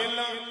പറയുകയല്ല,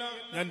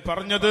 ഞാൻ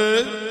പറഞ്ഞത്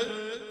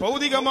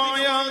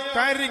ഭൗതികമായ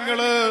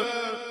കാര്യങ്ങള്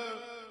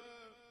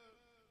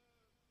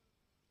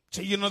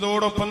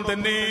ചെയ്യുന്നതോടൊപ്പം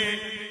തന്നെ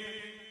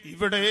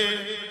ഇവിടെ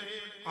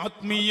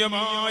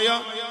ആത്മീയമായ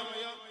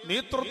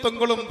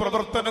നേതൃത്വങ്ങളും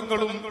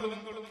പ്രവർത്തനങ്ങളും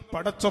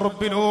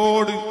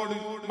പടച്ചുറപ്പിനോട്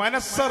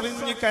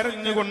മനസ്സറിഞ്ഞ്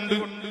കരഞ്ഞുകൊണ്ട്,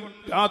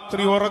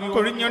 രാത്രി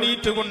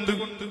ഉറക്കൊഴിഞ്ഞണീറ്റുകൊണ്ട്,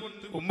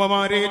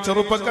 ഉമ്മമാരെ,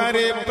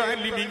 ചെറുപ്പക്കാരെ,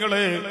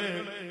 മുതഅല്ലിമീങ്ങളെ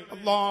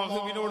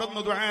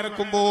അല്ലാഹുവിനോടൊന്ന്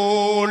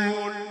ദുആരക്കുമ്പോൾ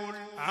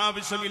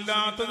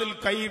ആവശ്യമില്ലാത്തതിൽ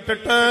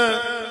കൈയിട്ടിട്ട്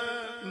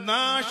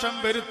നാശം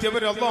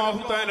വരുത്തിയവർ അല്ലാഹു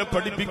തആല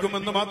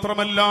പഠിപ്പിക്കുമെന്ന്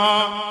മാത്രമല്ല,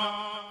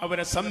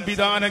 അവരെ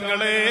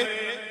സംവിധാനങ്ങളെ,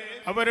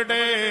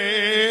 അവരുടെ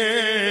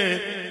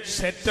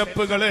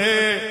സെറ്റപ്പുകളെ,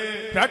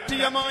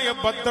 രാഷ്ട്രീയമായ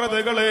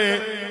ഭദ്രതകളെ,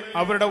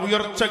 അവരുടെ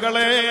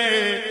ഉയർച്ചകളെ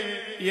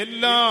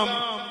എല്ലാം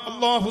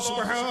അല്ലാഹു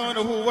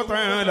സുബ്ഹാനഹു വ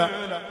തആല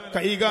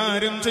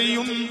കൈകാര്യം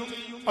ചെയ്യും.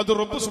 അത്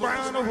റബ്ബ്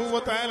സുബ്ഹാനഹു വ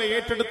തആല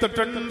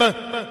ഏറ്റെടുത്തിട്ടുണ്ട്.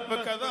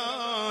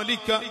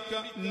 വകദാലിക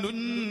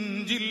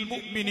നുൻജിൽ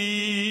മുഅ്മിനീൻ.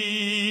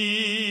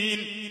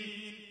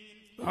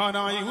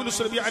 മഹാനായ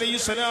യൂനുസ് നബി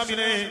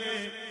അലൈഹിസ്സലാമിനെ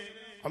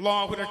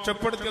അല്ലാഹു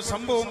രക്ഷപ്പെടുത്തിയ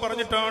സംഭവം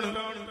പറഞ്ഞിട്ടാണ്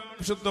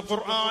വിശുദ്ധ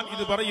ഖുർആൻ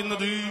ഇത്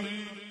പറയുന്നത്.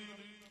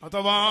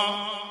 അഥവാ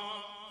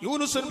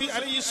യൂനുസ് നബി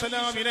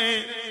അലൈഹിസ്സലാമിനെ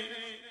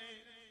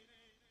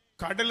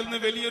കടലിൽ നിന്ന്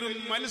വലിയൊരു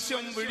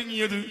മത്സ്യം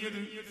വിഴുങ്ങിയത്,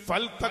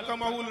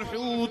 ഫൽതഖമഉൽ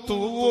ഹൂതു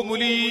വഹുവ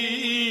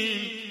മുലീം.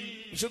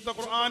 വിശുദ്ധ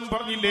ഖുർആൻ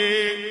പറഞ്ഞില്ലേ,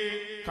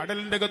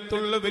 കടലിന്റെ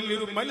അകത്തുള്ള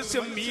വലിയൊരു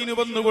മത്സ്യം, മീന്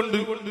വന്നുകൊണ്ട്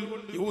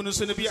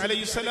യൂനുസ് നബി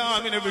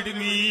അലൈഹിസ്സലാമിനെ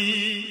വിഴുങ്ങി.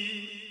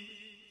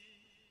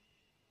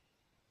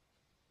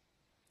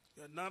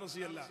 NRC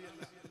അല്ല,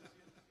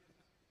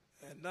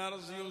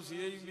 NRCയോ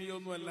CIB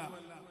ഒന്നും അല്ല,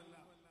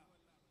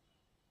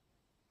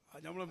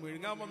 അത് നമ്മളെ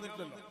വിഴുങ്ങാൻ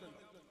വന്നിട്ടല്ലോ.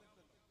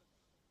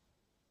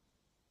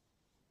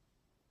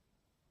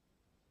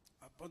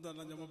 അപ്പം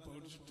തന്നെ നമ്മൾ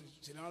പേടിച്ചിട്ട്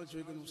ചില ആൾ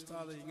ചോദിക്കുന്നു,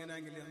 ഉസ്താദ്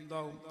ഇങ്ങനെയെങ്കിൽ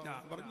എന്താവും?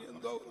 ഞാൻ പറഞ്ഞു,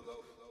 എന്താവും,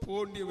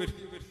 പോകേണ്ടി വരും.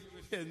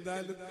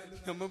 എന്തായാലും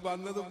നമ്മൾ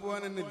വന്നത്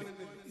പോകാൻ തന്നെയില്ലേ,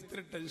 ഇത്ര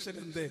ടെൻഷൻ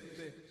എന്തേ?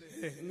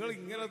 നിങ്ങൾ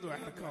ഇങ്ങനെ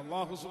ദ്വാരക്ക.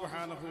 അല്ലാഹു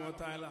സുബ്ഹാനഹു വ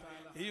തആല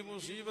ഈ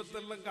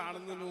മുസീബത്തെല്ലാം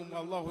കാണുന്നതിന് മുമ്പ്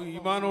അല്ലാഹു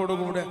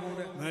ഈമാനോടുകൂടെ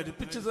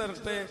മരിപ്പിച്ചു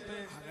തരട്ടെ.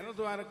 അങ്ങനെ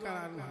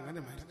ദ്വാരക്കാരും അങ്ങനെ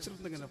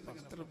മരിച്ചിരുന്നിങ്ങനെ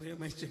 10 പേര്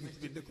മരിച്ചെങ്കിൽ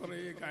പിന്നെ കുറെ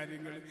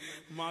കാര്യങ്ങൾ,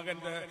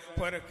 മകന്റെ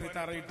പുരക്ക്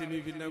തറയിട്ടിനി,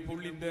 പിന്നെ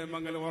പുള്ളിന്റെ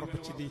മംഗല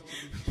ഉറപ്പിച്ചിനി,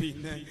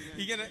 പിന്നെ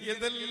ഇങ്ങനെ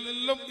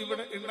ഇതെല്ലാം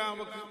ഇവിടെ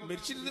ഉണ്ടാവുക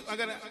മരിച്ചിരുന്ന്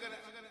അങ്ങനെ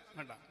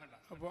വേണ്ട.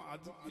 അപ്പൊ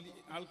അത്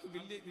ആൾക്ക്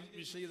വലിയ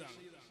വിഷയതാണ്.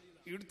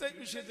 ഇവിടുത്തെ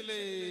വിഷയത്തിലെ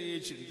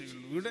ചിന്തകൾ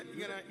ഇവിടെ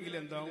ഇങ്ങനെയെങ്കിൽ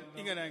എന്താവും,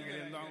 ഇങ്ങനെയെങ്കിൽ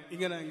എന്താവും,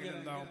 ഇങ്ങനെയെങ്കിൽ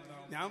എന്താവും.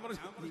 ഞാൻ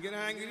പറഞ്ഞു,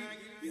 ഇങ്ങനെയെങ്കിൽ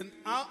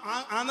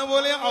ആന്ന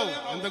പോലെ ആവും,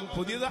 എന്തെങ്കിലും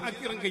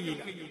പുതിയതാക്കിയിറങ്ങി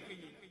കഴിയില്ല.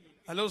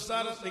 ഹലോ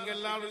ഉസ്താദ്, നിങ്ങൾ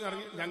എല്ലാവരും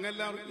ഇറങ്ങി,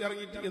 ഞങ്ങളെല്ലാവരും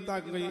ഇറങ്ങിയിട്ട്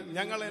എന്താക്കും കഴിയും?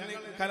 ഞങ്ങൾ എന്നെ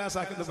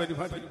കലാസാക്കുന്ന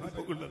പരിപാടി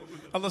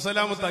അല്ലാഹു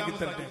സലാമത്താക്കി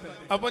തരട്ടെ.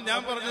 അപ്പൊ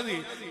ഞാൻ പറഞ്ഞത്,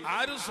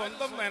 ആരും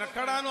സ്വന്തം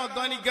മെനക്കെടാനും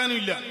അധ്വാനിക്കാനും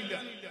ഇല്ല.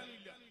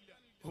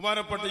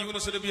 ബഹുമാനപ്പെട്ട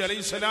യൂനുസ് നബി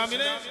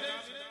അലൈഹിസ്സലാമിനെ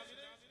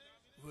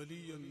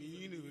വലിയ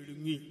മീന്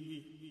വിഴുങ്ങി.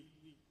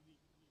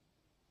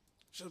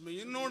 പക്ഷെ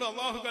മീനിനോട്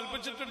അള്ളാഹു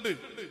കൽപ്പിച്ചിട്ടുണ്ട്,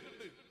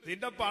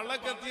 നിന്റെ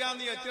പള്ളക്കെത്തിയാ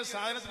നീ എത്തിയ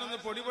സാധനത്തിനൊന്ന്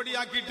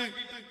പൊടിപൊടിയാക്കിയിട്ട്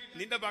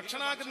നിന്റെ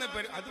ഭക്ഷണാക്കുന്ന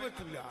അത്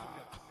പറ്റില്ല,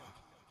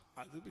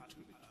 അത്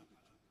പറ്റില്ല.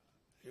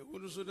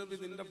 യൂനുസ് നബി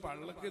നിന്റെ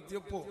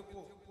പള്ളക്കെത്തിയപ്പോ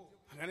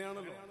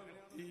അങ്ങനെയാണല്ലോ,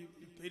 ഈ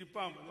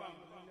പെരുപ്പാമ്പ്,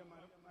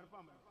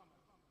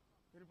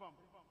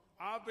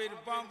 ആ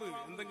പെരുപ്പാമ്പ്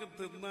എന്തെങ്കിലും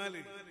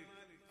തിന്നാല്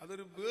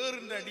അതൊരു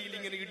വേറിന്റെ അടിയിൽ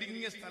ഇങ്ങനെ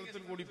ഇടുങ്ങിയ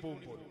സ്ഥലത്തിൽ കൂടി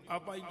പോകുമ്പോൾ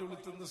അപ്പൊ അതിന്റെ ഉള്ളിൽ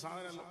തിന്ന്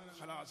സാധനം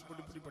ഹലാസ്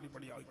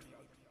പടിയാക്കി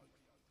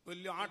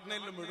വലിയ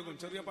ആട്ടിനെല്ലാം മെഴുകും,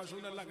 ചെറിയ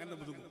പശുവിനെല്ലാം അങ്ങനെ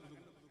മുതുങ്ങും.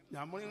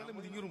 ഞമ്മളിങ്ങനെ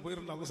മുതിങ്ങിയും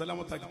പോയിട്ടുണ്ടാവും,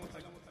 സലാമത്താക്കി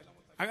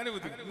അങ്ങനെ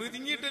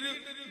മുതിങ്ങിയിട്ടൊരു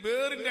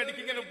വേറിന്റെ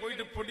അടിക്ക് ഇങ്ങനെ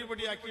പോയിട്ട്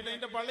പൊടിയാക്കിയിട്ട്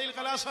അതിന്റെ പള്ളയിൽ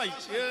കലാസായി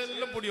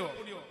എല്ലാം പൊടിയോ.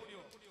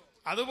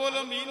 അതുപോലെ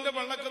മീനിന്റെ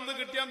വെള്ളക്കൊന്ന്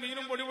കിട്ടിയാൽ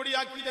മീനും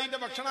പൊടിയാക്കിയിട്ട് അതിന്റെ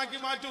ഭക്ഷണാക്കി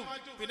മാറ്റും,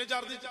 പിന്നെ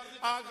ഛർദ്ദി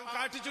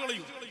കാട്ടിച്ചു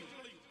കളയും.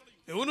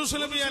 യൂനുസ്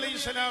നബി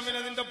അലൈഹിസ്സലാമിനെ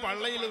നിന്റെ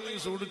പള്ളയിൽ നീ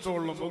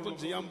സൂക്ഷിച്ചോളണം, ഒന്നും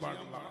ചെയ്യാൻ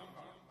പാടില്ല.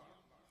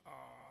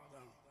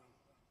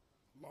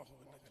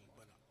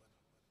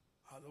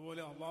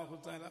 അതുപോലെ അല്ലാഹു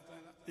തആല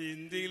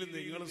ഇന്ത്യയിൽ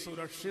നിങ്ങൾ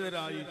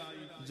സുരക്ഷിതരായി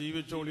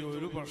ജീവിച്ചോളി,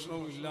 ഒരു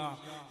പ്രശ്നവുമില്ല.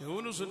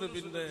 യൂനുസ്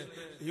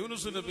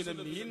നബിന്റെ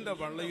മീനിന്റെ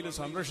പള്ളയിൽ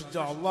സംരക്ഷിച്ച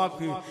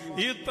അള്ളാഹ്ക്ക്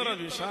ഇത്ര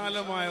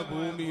വിശാലമായ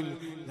ഭൂമിയിൽ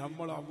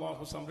നമ്മൾ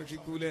അള്ളാഹു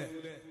സംരക്ഷിക്കൂലേ?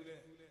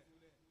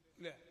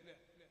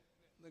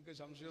 എന്നൊക്കെ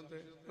സംശയത്തെ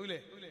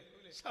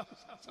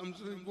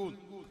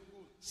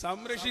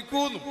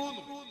സംരക്ഷിക്കൂന്നു.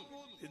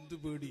 എന്ത്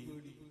പേടി?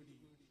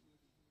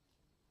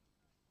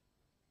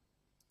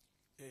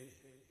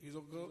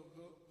 ഇതൊക്കെ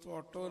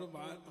തൊട്ടൊരു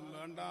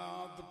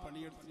വേണ്ടാത്ത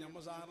പണിയെടുത്ത് നമ്മ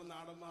സാറ്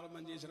നാടന്മാർ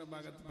മഞ്ചേശ്വരം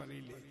ഭാഗത്ത്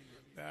പണിയില്ലേ,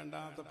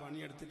 വേണ്ടാത്ത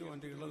പണിയെടുത്തിട്ട്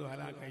വണ്ടി ഉള്ളത്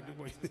ഹലാക്കായിട്ട്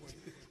പോയി.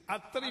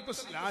 അത്ര ഇപ്പൊ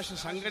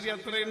സംഗതി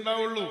അത്രേ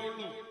ഉണ്ടാവുള്ളൂ.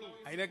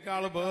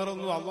 അതിനേക്കാൾ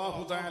വേറൊന്നും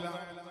അല്ലാഹു തആല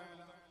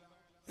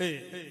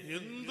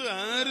എന്ത്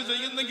ആര്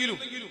ചെയ്യുന്നെങ്കിലും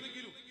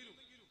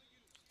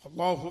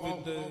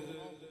അല്ലാഹുവിന്റെ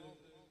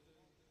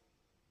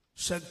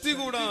ശക്തി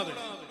കൂടാതെ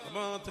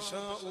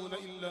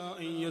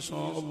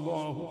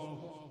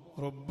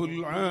റബ്ബുൽ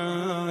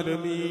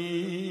ആലമീൻ.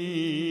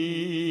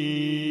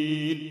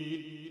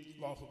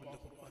 അല്ലാഹുവിന്റെ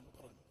ഖുർആൻ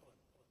പറഞ്ഞു,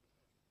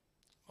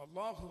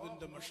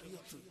 അല്ലാഹുവിന്റെ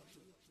മശിയത്ത്,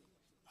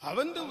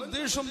 അവന്റെ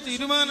ഉദ്ദേശം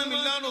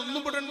തീരുമാനമില്ലാതെ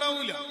ഒന്നും ഇവിടെ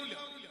ഉണ്ടാവില്ല.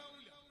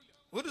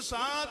 ഒരു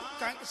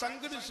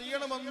സംഗതി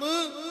ചെയ്യണമെന്ന്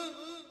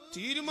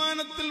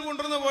തീരുമാനത്തിൽ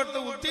കൊണ്ടുവന്ന പോട്ട്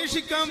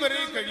ഉദ്ദേശിക്കാൻ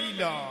വരെ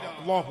കഴിയില്ല.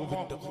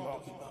 അല്ലാഹുവിന്റെ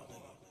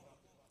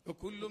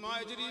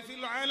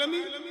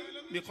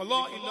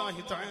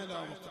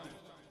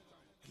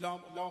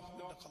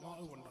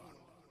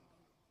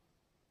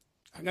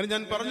അങ്ങനെ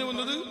ഞാൻ പറഞ്ഞു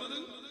വന്നത്,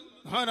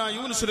 മഹാനായ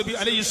യൂനുസ് നബി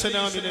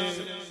അലൈഹിസ്സലാമിനെ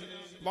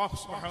അല്ലാഹു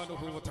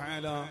സുബ്ഹാനഹു വ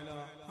തആല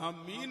ആ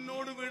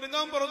മീനിനോട്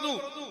വിഴുങ്ങാൻ പറഞ്ഞു.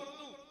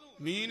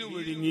 മീന്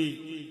വിഴുങ്ങി.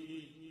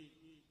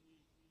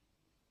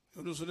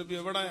 യൂനുസ് നബി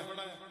എവിടെ?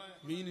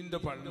 മീനിന്റെ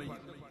പള്ളയിൽ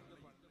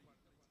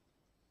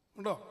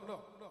ഉണ്ടോ?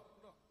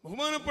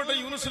 ബഹുമാനപ്പെട്ട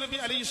യൂനുസ് നബി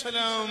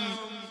അലൈഹിസ്സലാം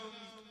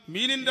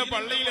മീനിന്റെ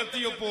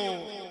പള്ളയിലെത്തിയപ്പോ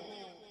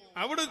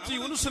അവിടുത്തെ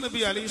യൂനുസ് നബി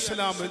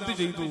അലൈഹിസ്സലാം എന്ത്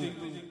ചെയ്തു?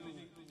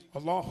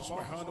 അല്ലാഹു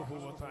സുബ്ഹാനഹു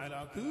വ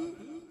തആലക്ക്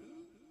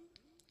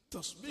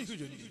തസ്ബീഹ്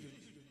ചൊല്ലി.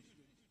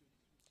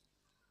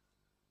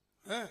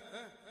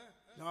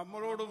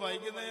 നമ്മളോട്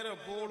വൈകുന്നേരം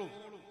എപ്പോഴും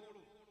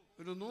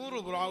ഒരു 100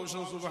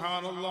 പ്രാവശ്യം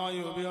സുബ്ഹാനല്ലാഹി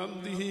വ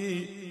ബിഹംദിഹി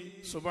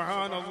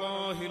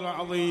സുബ്ഹാനല്ലാഹിൽ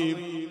അസീം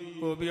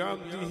വ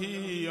ബിഹംദിഹി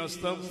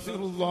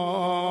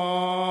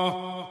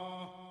അസ്തഗ്ഫിറുല്ലാഹ്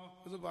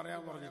ഇത്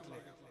പറയാൻ പറഞ്ഞിട്ടില്ല.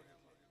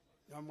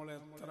 നമ്മൾ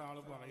എത്ര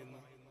ആള് പറയുന്നു?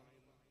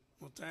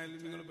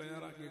 മുത്താലിമികൾ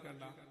ബേറാക്കി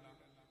കണ്ട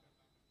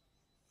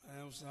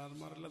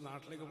ഉസ്താദ്മാരെല്ലാം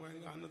നാട്ടിലേക്ക്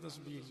പോയെങ്കിൽ അന്ന്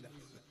തസ്ബീഹില്ല.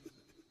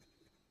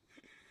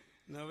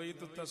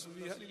 നവൈത്തു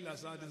തസ്ബീഹ ലിൽ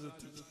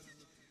അസാദിസത്തി.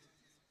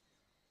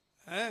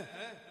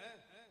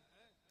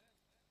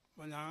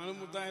 അപ്പൊ ഞാനും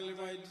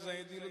മുത്താലിമായിട്ട്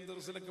സൈദിയിലും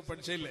ദർസിലൊക്കെ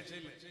പഠിച്ചില്ലേ?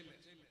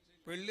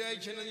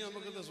 വെള്ളിയാഴ്ച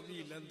നമുക്ക്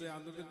തസ്ബീഹില്ല. എന്ത്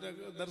അതിന്റെ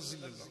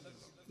ദർസില്ലല്ലോ,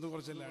 ഇത്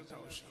കുറച്ചല്ല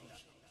ആവശ്യമില്ല.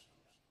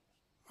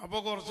 അപ്പൊ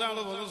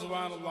കുറച്ചാള് വന്നു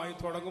സുബ്ഹാനല്ലാഹി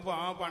തുടങ്ങുമ്പോ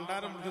ആ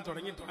പണ്ടാരം പിടിച്ച്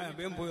തുടങ്ങിയിട്ട്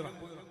വേഗം പോയിറാം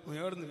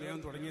വേർന്ന് വേഗം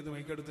തുടങ്ങിയത്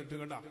മൈക്കെടുത്തിട്ട്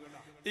കണ്ട.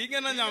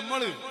 ഇങ്ങനെ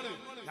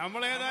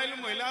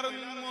നമ്മളേതായാലും എല്ലാവരും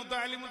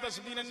താലിമും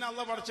തസ്ബീഹ് തന്നെ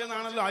അള്ളാഹ്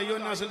പഠിച്ചെന്നാണല്ലോ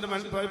അയ്യോന്നാസിന്റെ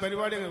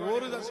പരിപാടി.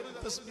 ഒരു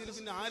തസ്ബീഹ്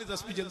പിന്നെ ആര്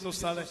തസ്ബീഹ് ചെന്ന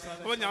ഉസ്താദെ?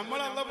 അപ്പൊ നമ്മൾ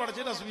അള്ളാഹ് പഠിച്ച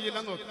തസ്ബീഹ്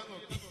എല്ലാം നോക്കി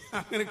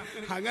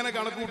അങ്ങനെ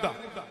കണക്കൂട്ടാം.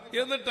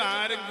 എന്നിട്ട്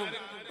ആരെങ്കിലും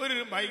ഒരു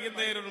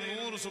വൈകുന്നേരം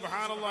 100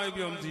 സുബ്ഹാനല്ലാഹി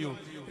ബിഹംദിഹി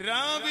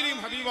രാവിലെയും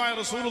ഹബീബായ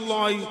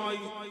റസൂലുള്ളാഹി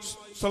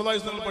സ്വല്ലല്ലാഹു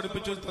അലൈഹി വസല്ലം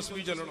പഠിപ്പിച്ചു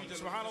തസ്ബീഹ് ചൊല്ലണം.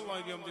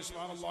 സുബ്ഹാനല്ലാഹി ബിഹംദിഹി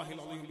സുബ്ഹാനല്ലാഹിൽ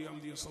അസീം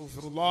ബിഹംദിഹി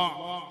അസ്തഗ്ഫിറുല്ലാഹ്.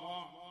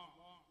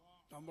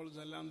 നമ്മൾ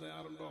ചെല്ലാൻ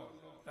തയ്യാറുണ്ടോ?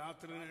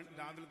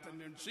 രാവിലെ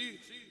തന്നെ എണിച്ച്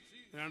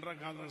 2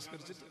 റക്അത്ത്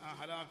നമസ്കരിച്ചിട്ട് ആ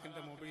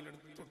ഹലാക്കിന്റെ മൊബൈൽ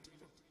എടുത്ത് തൊട്ട്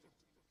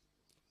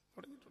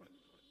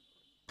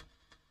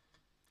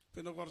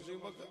പിന്നെ കുറച്ച്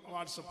കഴിയുമ്പോൾ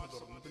വാട്സപ്പ്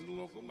തുറന്നു, പിന്നെ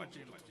നോക്കും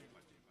മറ്റേ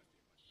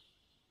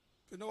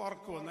പിന്നെ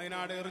ഉറക്ക് വന്നു,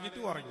 അതിനാടെ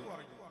എറിഞ്ഞിട്ട് ഉറങ്ങി.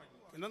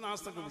 പിന്നെ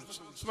നാസ്തക്ക് വിളിച്ചു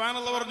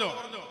സുബ്ഹാനല്ലാഹ് പറഞ്ഞോ,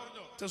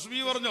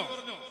 തസ്ബീഹ് പറഞ്ഞോ.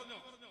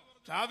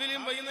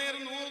 രാവിലെയും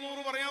വൈകുന്നേരം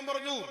 100 പറയാൻ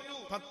പറഞ്ഞു,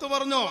 10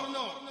 പറഞ്ഞോ.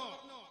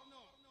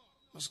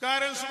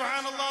 നമസ്കാരം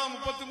സുബ്ഹാനല്ലാഹ്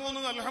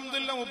 33,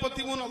 അൽഹംദുലില്ലാഹ്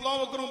 33, അല്ലാഹു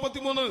അക്ബർ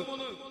 33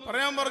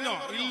 പറയാൻ പറഞ്ഞോ?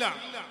 ഇല്ല.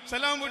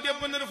 സലാം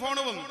വീട്ടിയപ്പോ ഒരു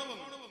ഫോണ് വന്നു,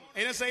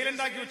 അതിനെ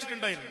സൈലന്റ് ആക്കി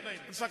വെച്ചിട്ടുണ്ടായിരുന്നു.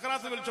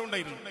 സക്രാത്ത്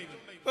വിളിച്ചോണ്ടായിരുന്നു.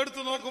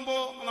 എടുത്തു നോക്കുമ്പോ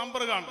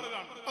നമ്പർ കാണും,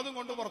 അതും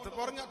കൊണ്ട് പുറത്ത്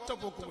പറഞ്ഞ ഒറ്റ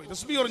പോക്ക് പോയി.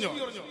 തസ്ബീഹ് പറഞ്ഞോ.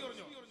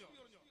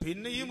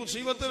 പിന്നെ ഈ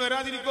മുസീബത്ത്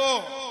വരാതിരിക്കോ?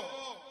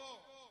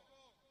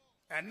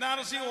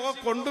 NRC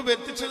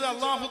കൊണ്ടുവരുത്തിച്ചത്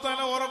അല്ലാഹു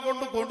തആല ഓറെ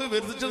കൊണ്ട്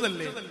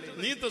വരുത്തിച്ചതല്ലേ.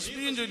 നീ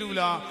തസ്ബീഹും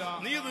ചൊല്ലൂല,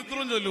 നീ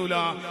ദിക്റും ചൊല്ലൂല,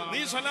 നീ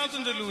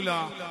സലാത്തും ചൊല്ലൂല,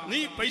 നീ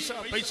പൈസ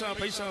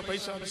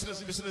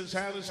ബിസിനസ്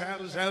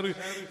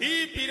ഈ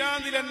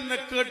പിരാന്തിൽ എന്നെ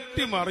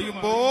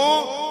കെട്ടിമറിയുമ്പോ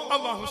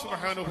അല്ലാഹു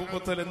സുബ്ഹാനഹു വ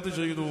തആല എന്ത്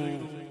ചെയ്തു?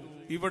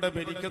 ഇവിടെ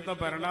ഭരിക്കുന്ന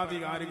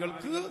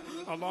ഭരണാധികാരികൾക്ക്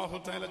അല്ലാഹു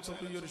തആല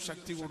ചെറിയൊരു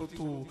ശക്തി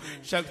കൊടുത്തു.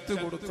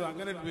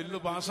 അങ്ങനെ ഒരു ബില്ല്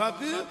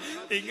പാസാക്ക്,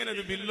 ഇങ്ങനെ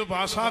ഒരു ബില്ല്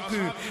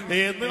പാസാക്ക്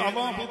എന്ന്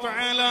അല്ലാഹു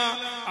തആല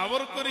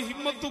അവർക്കൊരു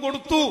ഹിമ്മത്ത്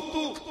കൊടുത്തു.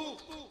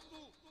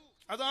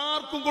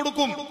 അതാർക്കും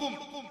കൊടുക്കും.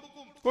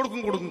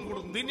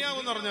 ദുനിയാവ്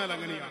എന്ന് പറഞ്ഞാൽ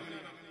അങ്ങനെയാണ്.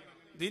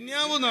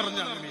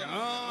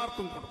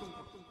 ആർക്കും കൊടുക്കും.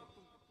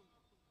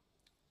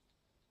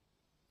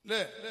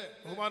 അല്ലേ?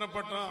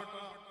 ബഹുമാനപ്പെട്ട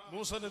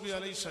മൂസ നബി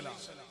അലൈഹിസ്സലാം,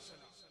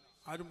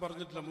 ആരും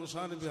പറഞ്ഞിട്ടില്ല.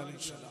 മൂസാ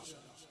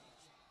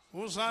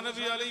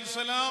നബി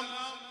അലൈഹിസ്സലാം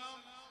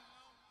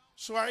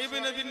ശുഐബ്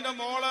നബിന്റെ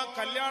മോളെ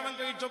കല്യാണം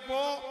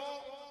കഴിച്ചപ്പോ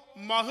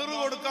മഹർ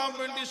കൊടുക്കാൻ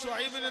വേണ്ടി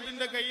ശുഐബ്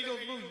നബിന്റെ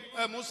കയ്യിലൊന്നും,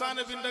 മൂസാ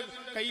നബിന്റെ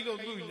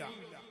കയ്യിലൊന്നുമില്ല.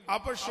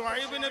 അപ്പൊ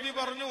ശുഐബ് നബി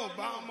പറഞ്ഞു,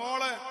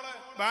 മോളെ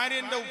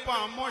ഭാര്യന്റെ ഉപ്പ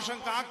അമ്മോഷൻ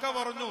കാക്ക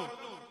പറഞ്ഞു,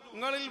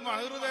 നിങ്ങളിൽ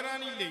മഹർ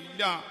തരാനില്ലേ?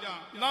 ഇല്ല.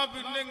 എന്നാ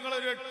പിന്നെ നിങ്ങൾ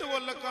ഒരു 8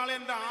 കൊല്ലക്കാളെ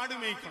എന്റെ ആട്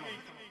മേയ്ക്കണം.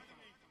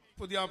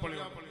 പുതിയ പള്ളി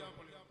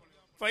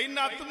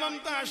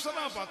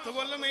 10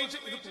 കൊല്ലം മേയിച്ച്.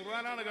 ഇത്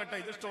ഖുർആനാണ് കേട്ടോ,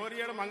 ഇത്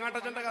സ്റ്റോറിയുടെ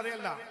മങ്ങാട്ടച്ചന്റെ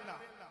കഥയല്ല.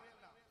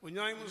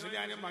 കുഞ്ഞായി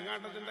മുസ്ലിയാനും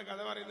മങ്ങാട്ടച്ചന്റെ കഥ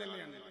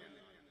പറയുന്നില്ലാണ്.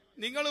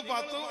 നിങ്ങൾ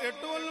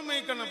 8 കൊല്ലം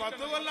മേയ്ക്കണം.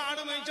 10 കൊല്ലം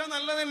ആട് മേയിച്ചാൽ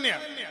നല്ല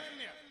തന്നെയാണ്.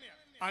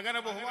 അങ്ങനെ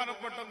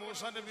ബഹുമാനപ്പെട്ട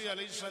മൂസാ നബി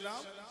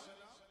അലൈഹിസ്സലാം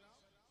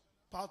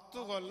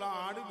 10 കൊല്ലം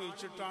ആട്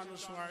മേയിച്ചിട്ടാണ്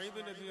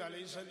ശുഐബ് നബി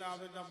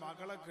അലൈഹിസ്സലാമിന്റെ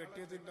മകളെ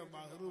കെട്ടിയതിന്റെ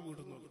മഹ്റ്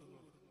വിടുന്നത്.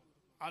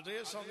 അതേ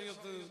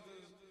സമയത്ത്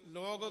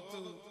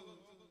ലോകത്ത്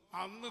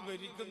അന്ന്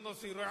ഭരിക്കുന്ന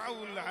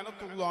ഫിറഔൻ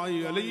ലഅനത്തുല്ലാഹി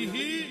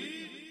അലൈഹി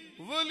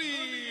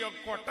വലിയ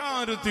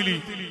കൊട്ടാരത്തിൽ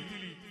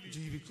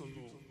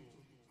ജീവിക്കുന്നു.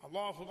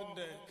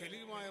 അല്ലാഹുവിന്റെ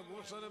കലീമായ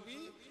മൂസ നബി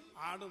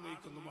ആട്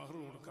മേയ്ക്കുന്നു മഹ്റ്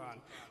കൊടുക്കാൻ.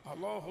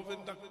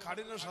 അല്ലാഹുവിന്റെ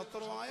കഠിന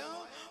ശത്രുവായ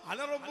അന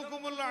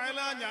റബ്ബുക്കുമുൽ അഅല,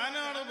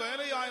 ഞാനാണ്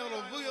വേലയായ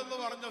റബ്ബ് എന്ന്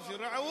പറഞ്ഞ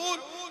ഫിറഔൻ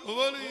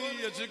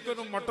വലിയ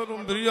ചിക്കനും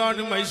മട്ടനും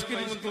ബിരിയാണിയും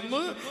ഐസ്ക്രീമും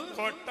തിന്ന്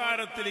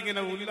കൊട്ടാരത്തിൽ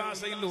ഇങ്ങനെ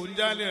ഉല്ലാസയിൽ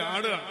ഊഞ്ചാല്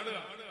ആടുകയാണ്.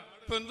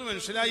 ഇപ്പൊ എന്ത്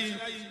മനസ്സിലായി?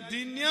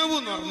 ദുനിയാവ്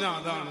എന്ന് പറഞ്ഞാൽ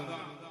അതാണ്.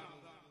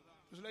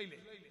 മനസ്സിലായില്ലേ?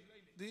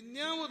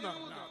 ദുനിയാവ് എന്ന്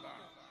പറഞ്ഞാൽ അതാണ്.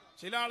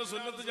 ചില ആള്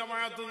സുന്നത്ത്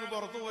ജമാഅത്ത് നിന്ന്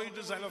പുറത്തു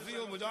പോയിട്ട്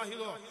സലഫിയോ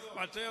മുജാഹിദോ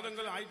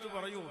മറ്റേതെങ്കിലും ആയിട്ട്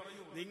പറയൂ,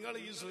 നിങ്ങൾ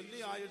ഈ സുന്നി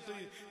ആയിട്ട്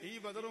ഈ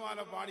ബദർമാല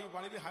പാടി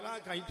വളരെ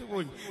ഹലാക്കായിട്ട്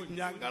പോയി.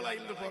 ഞങ്ങൾ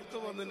അതിൽ പുറത്തു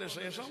വന്നതിന്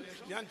ശേഷം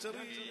ഞാൻ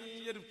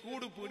ചെറിയൊരു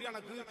കൂട് പൊടി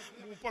കണക്ക്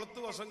 30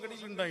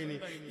 വസങ്കടിയിലുണ്ടായിനി.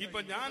 ഇപ്പൊ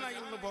ഞാൻ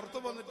അതിൽ നിന്ന് പുറത്തു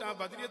വന്നിട്ട് ആ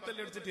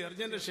ബദരിയത്തെല്ലാം എടുത്തിട്ട്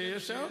എറിഞ്ഞതിന്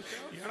ശേഷം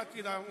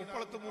ഇടക്കിതാ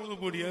 33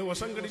 പൊടിയാ,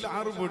 വസങ്കടിയിൽ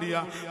 6 പൊടിയാ,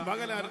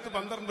 മകലാരത്ത്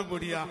 12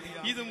 പൊടിയാ.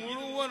 ഇത്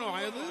മുഴുവനും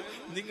ആയത്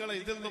നിങ്ങൾ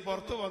ഇതിൽ നിന്ന്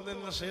പുറത്തു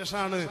വന്നതിന്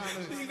ശേഷമാണ്.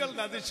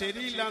 നിങ്ങളുടെ അത്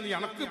ശരിയില്ല.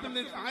 എനക്ക്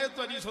പിന്നെ ആയത്ത്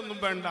ഹദീസൊന്നും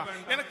വേണ്ട,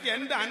 എനിക്ക്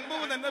എന്റെ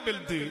അനുഭവം തന്നെ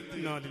വലുത്.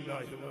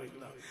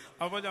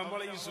 അപ്പൊ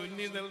നമ്മളെ ഈ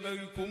സുന്നി ഈ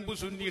കുമ്പ്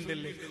സുന്നി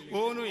ഉണ്ടല്ലേ,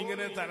 ഓനും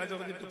ഇങ്ങനെ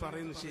തലചൊറഞ്ഞിട്ട്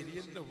പറയുന്നു,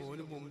 ശരിയല്ല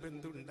ഓനും മുമ്പ്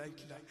എന്തും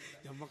ഉണ്ടായിട്ടില്ല,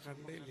 നമ്മ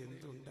കണ്ടേൽ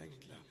എന്തും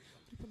ഉണ്ടായിട്ടില്ല,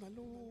 ഇപ്പൊ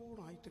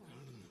നല്ലോണമായിട്ട്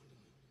കാണുന്നു.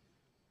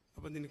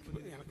 അപ്പൊ നിനക്ക്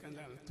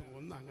എനക്കെന്താ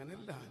തോന്നുന്നു?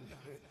 അങ്ങനല്ല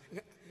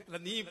അല്ല,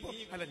 നീ ഇപ്പൊ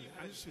അല്ല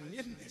ഞാൻ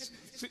സുന്യന്നെ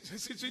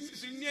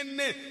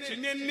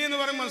എന്ന്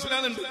പറയാൻ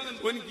മനസ്സിലാകുന്നുണ്ട്.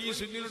 എനിക്ക് ഈ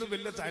സുന്നിയോട്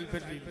വലിയ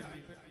താല്പര്യമില്ല.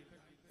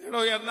 എടോ,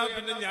 എന്നാ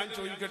പിന്നെ ഞാൻ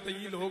ചോദിക്കട്ടെ,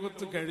 ഈ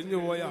ലോകത്ത്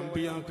കഴിഞ്ഞുപോയ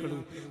അമ്പിയാക്കള്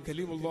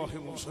കലീമുല്ലാഹി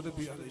മൂസ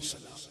നബി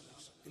അലൈഹിസ്സലാം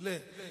ഇല്ലേ,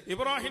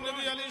 ഇബ്രാഹിം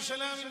നബി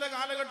അലൈഹിസ്സലാമിന്റെ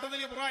കാലഘട്ടത്തിൽ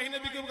ഇബ്രാഹിം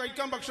നബിക്ക്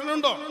കഴിക്കാൻ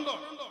ഭക്ഷണമുണ്ടോ?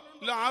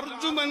 ഇല്ല.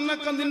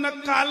 അർജുമന്നൊക്കെ നിന്നെ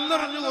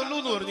കല്ലെറിഞ്ഞു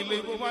കൊല്ലൂന്ന് പറഞ്ഞില്ലേ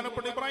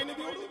ബഹുമാനപ്പെട്ട ഇബ്രാഹിം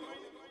നബിയോട്?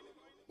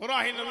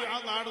 ഇബ്രാഹിം നബി ആ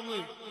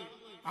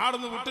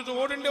ആടുന്ന് വിട്ടിട്ട്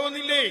ഓടേണ്ടി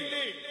വന്നില്ലേ?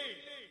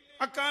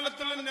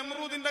 അക്കാലത്തുള്ള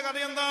നമ്രൂദിന്റെ കഥ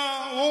എന്താ?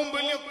 ഓം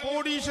വലിയ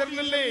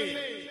കോടീശ്വരനല്ലേ,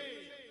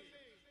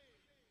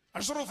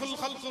 അഷ്റഫുൽ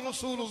ഖൽഖ്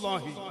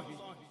റസൂലുള്ളാഹി.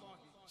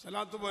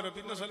 സലാത്ത് പോരാ,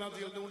 പിന്നെ സലാത്ത്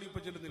എഴുതുകൂടി ഇപ്പൊ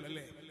ചെല്ലുന്നില്ല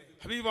അല്ലേ?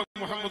 ഹബീബ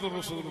മുഹമ്മദ്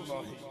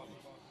റസൂലുള്ളാഹി.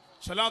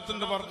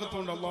 സലാത്തിന്റെ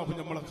ബർക്കത്തുകൊണ്ട് അള്ളാഹു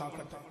നമ്മളെ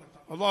കാക്കട്ടെ.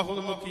 അള്ളാഹു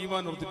നമുക്ക്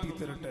ഈമാൻ വർദ്ധിപ്പിച്ച്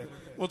തരട്ടെ.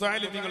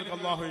 മുതഅല്ലിമീങ്ങൾക്ക്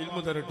അള്ളാഹു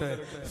ഇൽമു തരട്ടെ,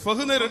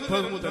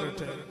 ഫഹ്മു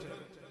തരട്ടെ.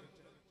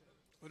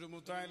 ഒരു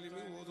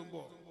മുതഅല്ലിമി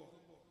ഓതുമ്പോ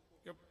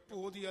എപ്പോ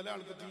ഓതിയാലും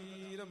ആൾക്ക്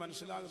തീരെ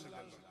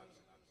മനസ്സിലാകുന്നില്ലല്ലോ,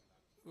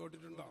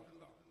 കേട്ടിട്ടുണ്ടാവും.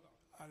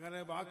 അങ്ങനെ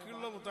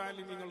ബാക്കിയുള്ള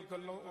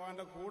മുതഅല്ലിമീങ്ങൾക്കെല്ലാം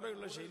അവന്റെ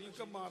കൂടെയുള്ള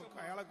ശരീക്കന്മാർക്ക്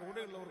അയാളെ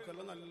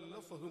കൂടെയുള്ളവർക്കെല്ലാം നല്ല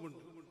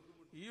ഫഹ്മുണ്ട്.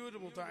 ഈ ഒരു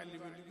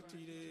മുതഅല്ലിമിക്ക്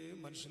തീരെ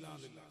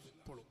മനസ്സിലാകുന്നില്ല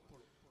ഇപ്പോഴും.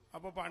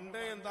 അപ്പൊ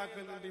പണ്ടേ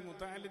എന്താക്കുന്നുണ്ട്, ഈ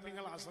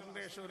മുതഅല്ലിമീങ്ങൾ അസറിന്റെ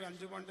ശേഷം ഒരു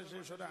 5 മണിന്റെ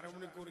ശേഷം ഒരു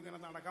അരമണിക്കൂർ ഇങ്ങനെ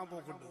നടക്കാൻ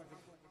പോക്കുണ്ട്.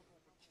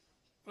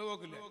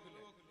 പോക്കില്ലേ?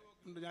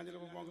 ഉണ്ട്. ഞാൻ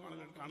ചിലപ്പോൾ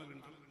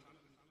കാണലുണ്ട്.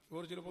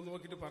 ഓർ ചിലപ്പോൾ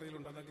നോക്കിയിട്ട്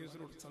പറയലുണ്ട്, അതാ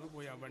കേസിനോട് സ്ഥലം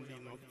പോയി ആ വണ്ടി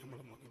നോക്കി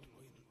നമ്മളെ നോക്കിയിട്ട്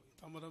പോയി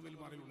തമ്മിൽ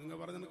പറയൂ. നിങ്ങൾ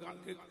പറഞ്ഞത്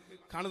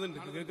കാണുന്നുണ്ട്,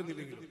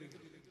 കേൾക്കുന്നില്ലെങ്കിൽ.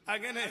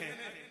 അങ്ങനെ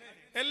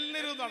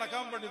എല്ലാവരും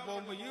നടക്കാൻ വേണ്ടി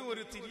പോകുമ്പോ ഈ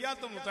ഒരു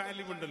തിരിയാത്ത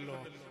മുതഅല്ലിം ഉണ്ടല്ലോ,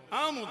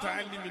 ആ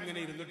മുതഅല്ലിം ഇങ്ങനെ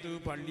ഇരുന്നിട്ട്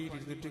പള്ളിയിൽ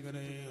ഇരുന്നിട്ട്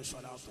ഇങ്ങനെ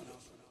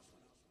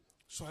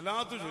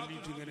സ്വലാത്ത്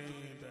ചൊല്ലിയിട്ട് ഇങ്ങനെ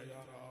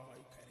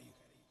തയ്യാറായി കരയും.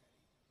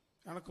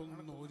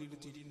 കണക്കൊന്നും ഓതിയിട്ട്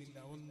തിരിയുന്നില്ല,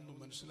 ഒന്നും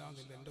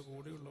മനസ്സിലാകുന്നില്ല. എന്റെ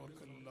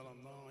കൂടെയുള്ളവർക്കെല്ലാം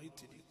നന്നായി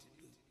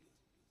തിരിയുന്നുണ്ട്.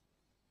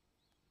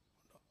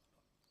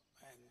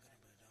 ഭയങ്കര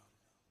ബേജാറ്.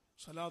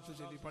 സ്വലാത്ത്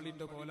ചൊല്ലി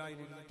പള്ളിന്റെ കോലായിൽ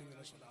ഇരുന്നിട്ട്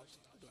ഇങ്ങനെ സ്വലാത്ത്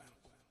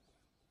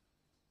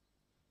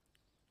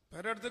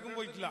പേരടുത്തേക്കും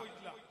പോയിട്ടില്ല,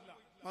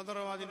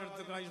 മദറവാദിന്റെ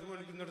അടുത്തേക്ക് ആയിഷ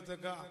പഠിക്കുന്ന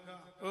അടുത്തേക്ക്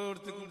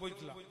എടുത്തേക്കും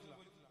പോയിട്ടില്ല,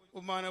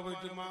 ഉമ്മാനെ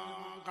പോയിട്ട്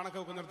കണക്ക്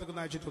വെക്കുന്നിടത്തേക്ക്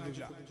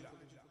അയച്ചിട്ടൊന്നുമില്ല.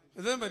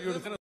 ഇതേ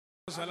പരിപാടി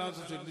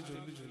സലാത്ത് ചൊല്ലി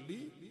ചൊല്ലി ചൊല്ലി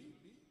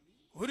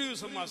ഒരു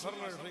ദിവസം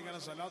അസറിന് ഇങ്ങനെ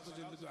സലാത്ത്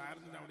ചൊല്ലി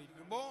ആയിരുന്നു അവിടെ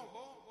ഇരിക്കുമ്പോ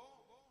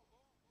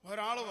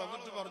ഒരാള്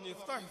വന്നിട്ട് പറഞ്ഞു,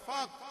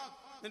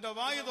 നിന്റെ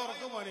വായ്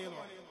തുറക്കും മനയെന്ന്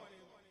പറഞ്ഞു.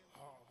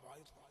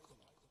 വായ് തുറക്കും.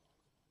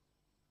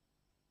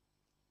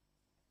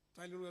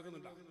 തല്ലൂർ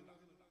കേൾക്കുന്നുണ്ടോ?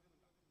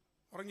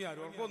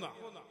 ഉറങ്ങിയാരും ഉറക്കുന്ന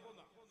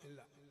ഇല്ല.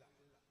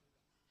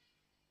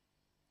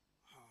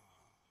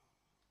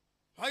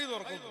 വായ്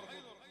തുറക്കുന്നു.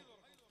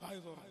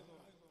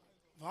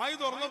 വായ്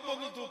തുറന്നപ്പോ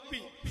ഒന്ന്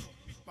തുപ്പി.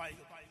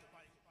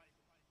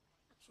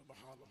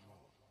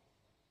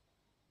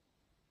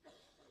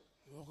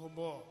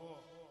 നോക്കുമ്പോ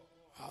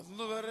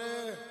അന്ന് വരെ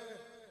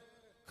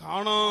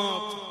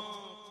കാണാത്ത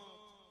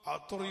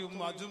അത്രയും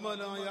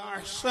അജ്മലായ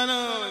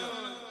അഹ്സനായ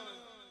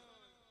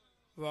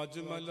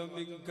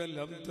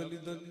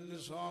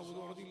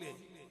പറഞ്ഞില്ലേ,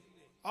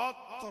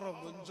 അത്ര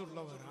മഞ്ചുള്ള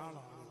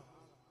ഒരാളാണ്.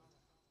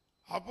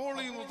 അപ്പോൾ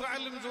ഈ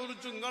മുതഅല്ലിം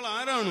ചോദിച്ചു, നിങ്ങൾ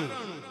ആരാണ്?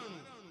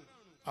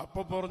 അപ്പൊ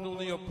പറഞ്ഞു,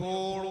 നീ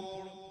എപ്പോഴും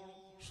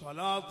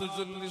സ്വലാത്ത്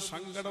ചൊല്ലി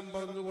സങ്കടം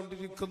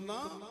പറഞ്ഞുകൊണ്ടിരിക്കുന്ന,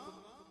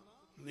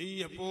 നീ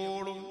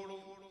എപ്പോഴും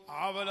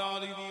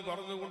ആവലാതി നീ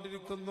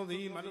പറഞ്ഞുകൊണ്ടിരിക്കുന്ന, നീ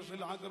മനസ്സിൽ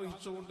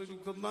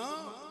ആഗ്രഹിച്ചുകൊണ്ടിരിക്കുന്ന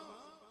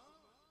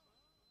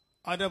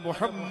അന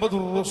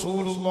മുഹമ്മദുർ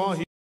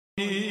റസൂലുള്ളാഹി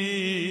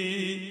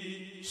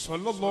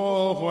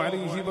സ്വല്ലല്ലാഹു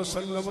അലൈഹി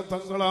വസല്ലം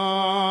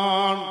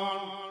തങ്ങളാണ്.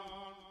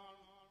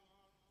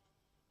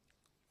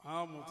 ആ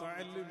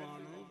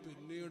മുതഅല്ലിമാണ്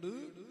പിന്നീട്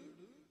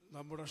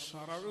നമ്മുടെ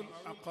ശറഉൽ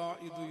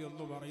അഖായിദ്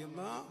എന്ന്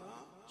പറയുന്ന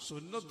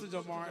സുന്നത്ത്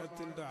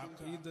ജമാഅത്തിന്റെ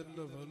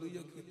അഖീദന്റെ വലിയ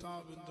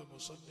കിതാബിന്റെ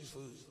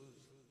മുസന്നിഫ്.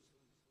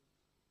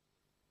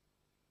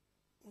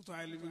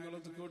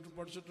 മുതഅല്ലിമീങ്ങളത് കേട്ട്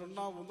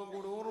പഠിച്ചിട്ടുണ്ടാവും, ഒന്നും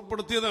കൂടി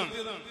ഓർമ്മപ്പെടുത്തിയതാണ്.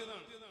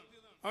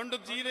 അതുകൊണ്ട്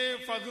തീരെ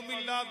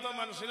ഫഹ്മില്ലാത്ത,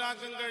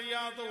 മനസ്സിലാക്കാൻ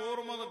കഴിയാത്ത,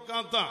 ഓർമ്മ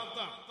നിൽക്കാത്ത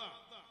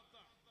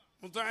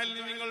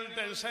മുതഅല്ലിമീങ്ങൾ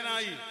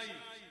ടെൻഷനായി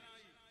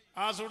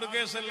ആ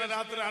സുട്കേസെല്ലാം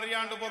രാത്രി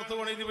അറിയാണ്ട് പുറത്തു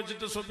കൊണ്ടെഴുതി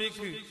വെച്ചിട്ട്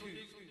സുബഹിക്ക്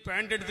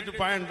പാൻറ് എടുത്തിട്ട്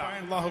പായണ്ട.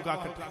 അല്ലാഹു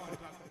കാക്കട്ടെ.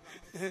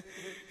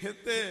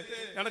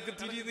 എനക്ക്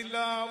തിരിയുന്നില്ല,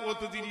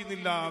 ഒത്ത്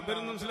തിരിയുന്നില്ല,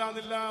 പേരും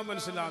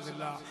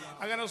മനസ്സിലാകുന്നില്ല.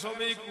 അങ്ങനെ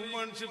സുബഹിക്ക്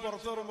ഉമ്മണിച്ച്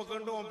പുറത്തോറുമ്പോ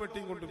കണ്ടു ഓൻ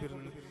പെട്ടിയും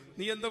കൊണ്ടുവരുന്നു.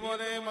 നീ എന്താ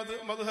പോലെ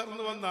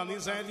മദ്ഹർന്ന് വന്നാ, നീ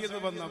സാരി എന്ന്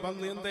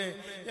വന്ന് എന്തേ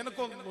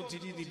എനക്കൊന്നും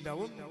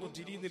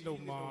തിരിയുന്നില്ല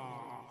ഉമ്മ.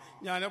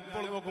 ഞാൻ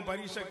എപ്പോൾ നോക്കും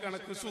പരീക്ഷ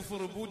കണക്ക്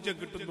 0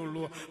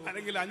 കിട്ടുന്നുള്ളൂ,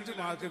 അല്ലെങ്കിൽ 5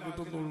 മാർക്ക്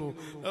കിട്ടുന്നുള്ളൂ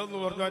എന്ന്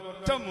പറഞ്ഞു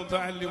ഒറ്റ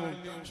മുതഅല്ലിമും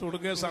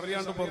സുട്കേസ്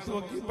അറിയാണ്ട് പുറത്തു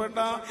വെക്കും വേണ്ട,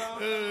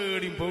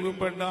 ഏടിയും പോകും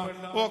വേണ്ട.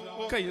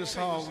 ഒക്കെ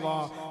ഇൻഷാ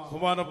അല്ലാഹ്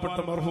ബഹുമാനപ്പെട്ട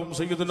മർഹൂം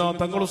സയ്യിദുനാ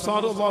തങ്ങൾ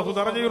ഉസ്താദ് അല്ലാഹു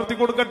ദറജ ഉയർത്തി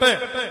കൊടുക്കട്ടെ,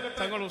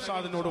 തങ്ങൾ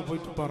ഉസ്താദിനോട്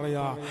പോയിട്ട്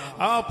പറയാ.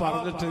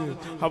 പറഞ്ഞിട്ട്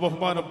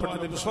ബഹുമാനപ്പെട്ട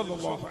നബി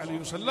സല്ലല്ലാഹു അലൈഹി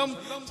വസല്ലം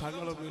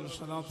തങ്ങളുടെ മേൽ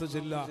സ്വലാത്ത്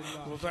ചൊല്ല.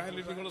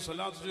 മുതഅല്ലിമീങ്ങൾ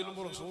സ്വലാത്ത്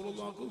ചൊല്ലുമ്പോൾ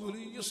റസൂലുള്ളാഹിക്ക്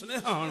വലിയ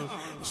സ്നേഹമാണ്.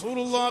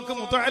 റസൂലുള്ളാഹിക്ക്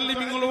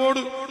മുതഅല്ലിമീങ്ങളോട്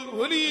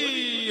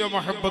വലിയ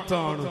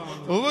മഹബ്ബത്താണ്,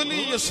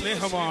 വലിയ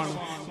സ്നേഹമാണ്.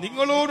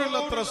 നിങ്ങളോടുള്ള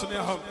അത്ര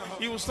സ്നേഹം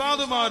ഈ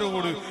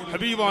ഉസ്താദുമാരോട്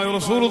ഹബീബായ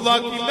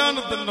റസൂലുള്ളാഹിക്ക്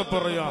ഇല്ലാന്ന് തന്നെ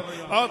പറയാ.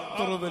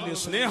 അത്ര വലിയ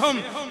സ്നേഹം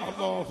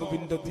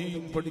അല്ലാഹുവിന്റെ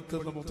ദീൻ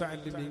പഠിക്കുന്ന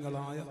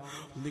മുതഅല്ലിമീങ്ങളായ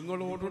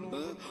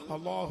നിങ്ങളോടുണ്ട്.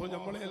 അല്ലാഹു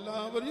നമ്മളെ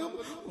എല്ലാവരെയും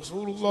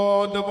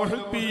റസൂലുള്ളാഹിന്റെ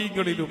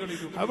മുഹബ്ബീങ്ങളിലും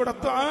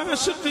അവിടുത്തെ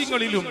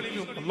ആശിഖീങ്ങളിലും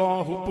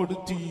അല്ലാഹു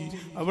പെടുത്തി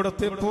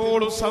അവിടുത്തെ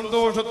എപ്പോഴും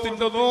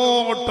സന്തോഷത്തിന്റെ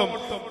നോട്ടം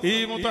ഈ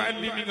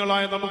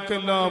മുതഅല്ലിമീങ്ങളായ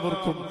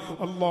നമുക്കെല്ലാവർക്കും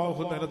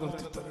അല്ലാഹു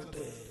നിലനിർത്തി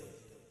തരട്ടെ.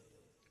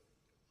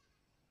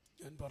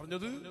 ഞാൻ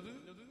പറഞ്ഞത്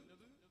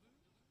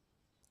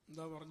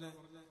എന്താ പറഞ്ഞ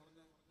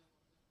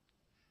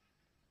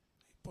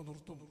ഇപ്പൊ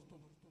നിർത്തും.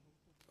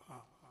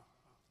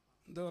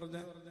 എന്താ പറഞ്ഞ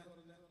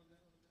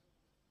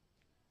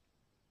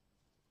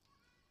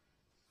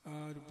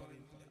ആരും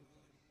പറയില്ല.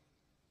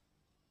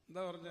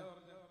 എന്താ പറഞ്ഞ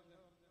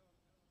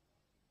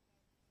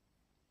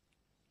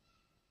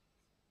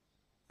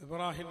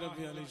ഇബ്രാഹിം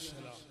നബി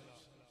അലൈഹിസ്സലാം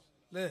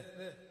അല്ലേ?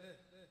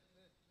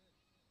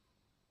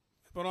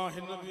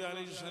 ഇബ്രാഹിം നബി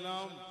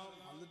അലൈഹിസ്സലാം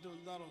എന്നിട്ട്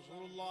എന്താ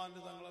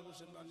റസൂലുള്ളാഹിന്റെ തങ്ങളെ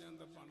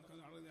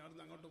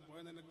അങ്ങോട്ട്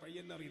പോയെന്ന് എന്നെ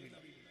പയ്യെന്നെ അറിയില്ല.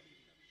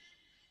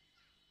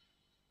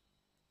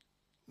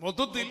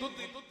 മൊത്തത്തിൽ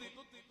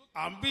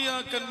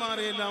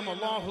അമ്പിയാക്കന്മാരെല്ലാം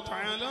അല്ലാഹു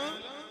തആല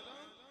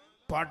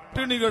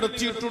പട്ടിണി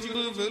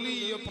കിടത്തിയിട്ടുണ്ട്,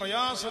 വലിയ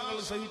പ്രയാസങ്ങൾ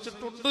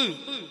സഹിച്ചിട്ടുണ്ട്.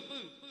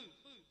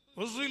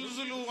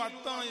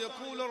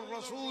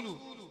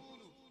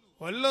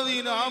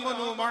 വല്ലദീന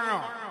ആമനൂ മഅ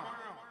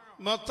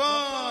മതാ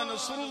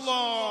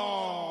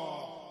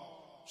നസ്റുല്ലാഹ്.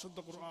 ശുദ്ധ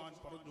ഖുർആൻ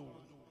പറഞ്ഞു,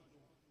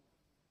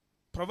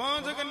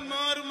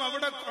 പ്രവാചകന്മാരും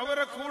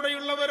അവരെ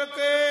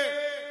കൂടെയുള്ളവരൊക്കെ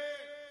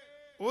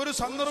ഒരു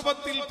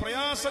സന്ദർഭത്തിൽ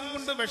പ്രയാസം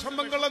കൊണ്ട്,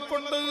 വിഷമങ്ങളെ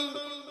കൊണ്ട്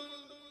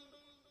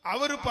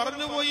അവര്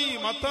പറഞ്ഞുപോയി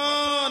മതാ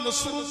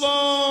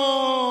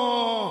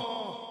നസ്റുല്ലാഹ്,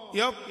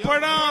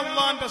 എപ്പോഴാ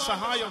അള്ളാന്റെ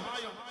സഹായം?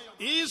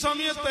 ഈ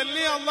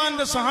സമയത്തല്ലേ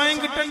അള്ളാന്റെ സഹായം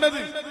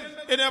കിട്ടേണ്ടത്?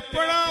 ഇനി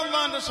എപ്പോഴാ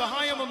അള്ളാന്റെ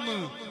സഹായമെന്ന്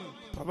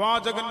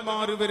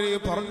പ്രവാചകന്മാര് വരെ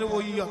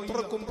പറഞ്ഞുപോയി.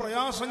 അത്രക്കും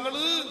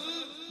പ്രയാസങ്ങള്,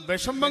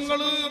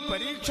 വിഷമങ്ങള്,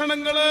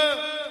 പരീക്ഷണങ്ങള്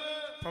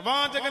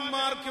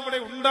പ്രവാചകന്മാർക്ക് ഇവിടെ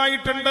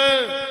ഉണ്ടായിട്ടുണ്ട്.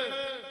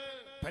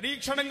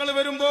 പരീക്ഷണങ്ങൾ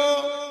വരുമ്പോ,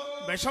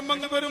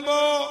 വിഷമങ്ങൾ വരുമ്പോ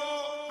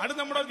അത്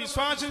നമ്മുടെ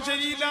വിശ്വാസം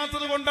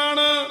ശരിയില്ലാത്തത്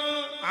കൊണ്ടാണ്,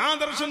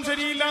 ആദർശം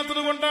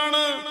ശരിയില്ലാത്തത്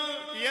കൊണ്ടാണ്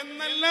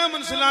എന്നെല്ലാം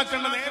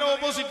മനസ്സിലാക്കേണ്ട. നേരെ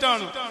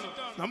ഓപ്പോസിറ്റാണ്.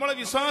 നമ്മളെ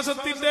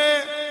വിശ്വാസത്തിന്റെ,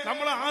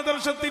 നമ്മളെ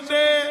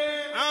ആദർശത്തിന്റെ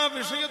ആ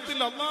വിഷയത്തിൽ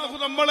അല്ലാഹു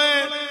നമ്മളെ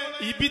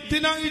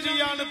ഇബ്തിനായി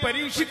ചെയ്യാണ്,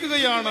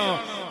 പരീക്ഷിക്കുകയാണ്.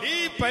 ഈ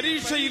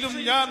പരീക്ഷയിലും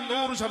ഞാൻ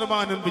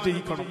 100%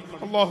 വിജയിക്കണം.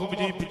 അല്ലാഹു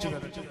വിജയിപ്പിച്ചു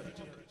തരട്ടെ.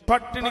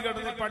 പട്ടിണി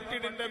കിടന്ന്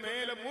പട്ടിണിന്റെ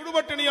മേലെ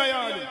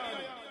മുഴുപട്ടിണിയായാലും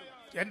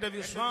എന്റെ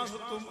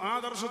വിശ്വാസത്തും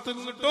ആദർശത്തിൽ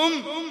നിന്നിട്ടും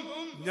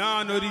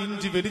ഞാൻ 1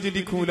 ഇഞ്ച്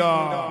വ്യതിചലിക്കൂല.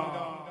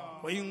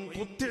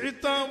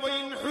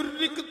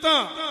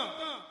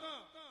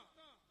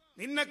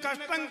 നിന്നെ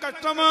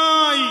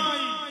കഷ്ടമായി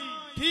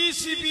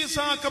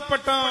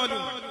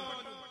പീസാക്കപ്പെട്ടാലും,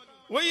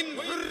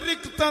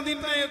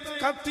 നിന്നെ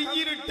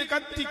കത്തിയിരിട്ട്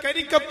കത്തി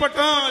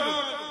കരിക്കപ്പെട്ടാലും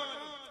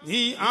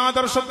നീ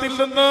ആദർശത്തിൽ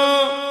നിന്ന്,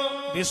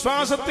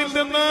 വിശ്വാസത്തിൽ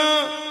നിന്ന്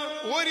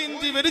 1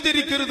 ഇഞ്ച്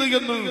വ്യതിചലിക്കരുത്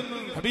എന്ന്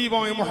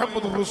ഹബീബായ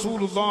മുഹമ്മദ്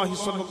റസൂലുള്ളാഹി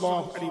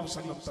സ്വല്ലല്ലാഹു അലൈഹി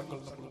വസല്ലം തങ്ങൾ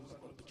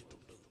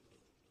പഠിപ്പിച്ചിട്ടുണ്ട്.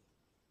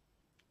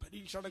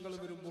 പരീക്ഷണങ്ങൾ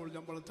വരുമ്പോൾ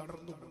നമ്മൾ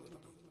തളർന്നു പോകരുത്.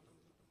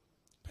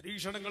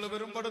 പരീക്ഷണങ്ങൾ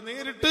വരുമ്പോൾ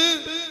നേരിട്ട്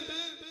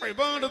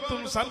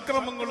ഇബാദത്തും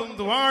സൽക്രമങ്ങളും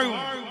ദുആയും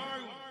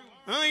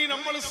ആയി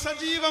നമ്മൾ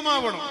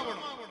സജീവമാവണം.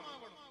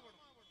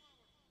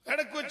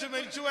 ഇടയ്ക്ക് വെച്ച്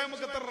മരിച്ചുപോയ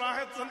നമുക്ക് എത്ര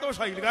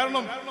സന്തോഷമായില്ല.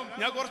 കാരണം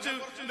ഞാൻ കുറച്ച്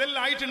ഇതെല്ലാം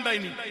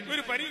ആയിട്ടുണ്ടായിനി.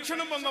 ഒരു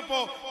പരീക്ഷണം വന്നപ്പോ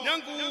ഞാൻ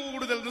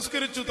കൂടുതൽ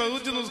നിസ്കരിച്ചു,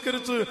 തഹജ്ജുദ്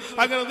നിസ്കരിച്ച്,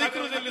 അങ്ങനെ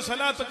ദിക്ർ ചൊല്ലി,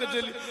 സലാത്തൊക്കെ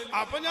ചൊല്ലി.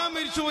 അപ്പൊ ഞാൻ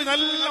മരിച്ചുപോയി,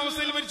 നല്ല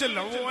അവസ്ഥയിൽ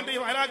മരിച്ചല്ലോ. ഓന്റെ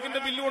ഹലാക്കിന്റെ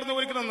ബില്ല് കൊടുത്ത്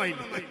ഒരിക്കലും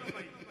നന്നായില്ല.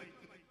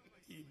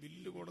 ഈ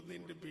ബില്ല്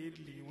കൊടുത്തതിന്റെ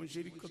പേരിൽ ഓൻ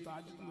ശരിക്കും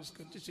താജ്ജുദ്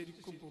നിസ്കരിച്ച്,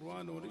 ശരിക്കും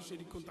ഖുർആനോട്,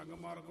 ശരിക്കും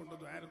തങ്ങന്മാരെ കൊണ്ട്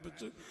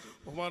ദ്വാരപ്പിച്ച്,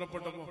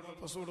 ബഹുമാനപ്പെട്ടപ്പോൾ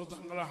റസൂൽ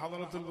തങ്ങളെ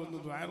ഹദറത്തിൽ വന്ന്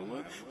ദ്വാരന്ന്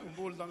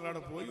മുമ്പോൾ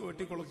തങ്ങളവിടെ പോയി,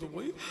 വെട്ടിക്കുളത്ത്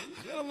പോയി.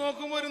 അങ്ങനെ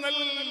നോക്കുമ്പോൾ ഒരു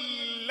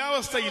നല്ല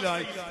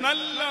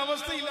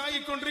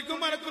അവസ്ഥയിലായിക്കൊണ്ടിരിക്കും.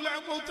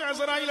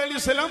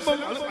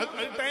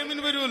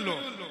 ടൈമിന് വരുമല്ലോ,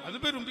 അത്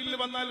വരും. ബില്ല്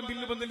വന്നാലും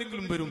ബില്ല്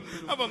വന്നില്ലെങ്കിലും വരും.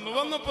 അപ്പൊ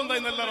വന്നപ്പോ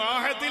എന്തായി, നല്ല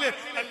റാഹത്തില്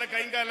നല്ല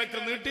കൈകാലൊക്കെ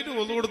നീട്ടിട്ട്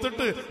ഒതു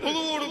കൊടുത്തിട്ട്,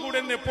 ഒതുവോടുകൂടി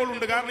തന്നെ എപ്പോഴും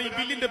ഉണ്ട്. കാരണം ഈ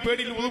ബില്ലിന്റെ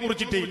പേടിയിൽ ഒതു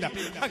മുറിച്ചിട്ടേ ഇല്ല.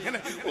 അങ്ങനെ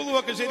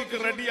ഒതുവൊക്കെ ശരിക്കും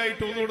റെഡി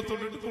ആയിട്ട് ഒതു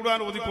കൊടുത്തിട്ട് ഖുർആൻ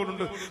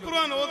ഓതിക്കൊണ്ടുണ്ട്.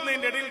 ഖുർആൻ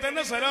ഓതുന്നതിന്റെ ഇടയിൽ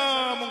തന്നെ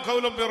സലാമുൻ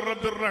ഖൗലൻ മിർ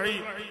റബ്ബിർ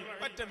റഹീം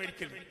പറ്റ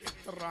മരിക്കൽ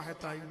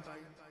റാഹത്തായി.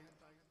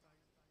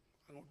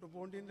 അങ്ങോട്ട്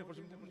പോകേണ്ടതിന്റെ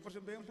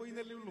കുറച്ച് വേഗം പോയി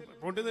എന്നല്ലേ ഉള്ളൂ.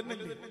 പോകേണ്ടത്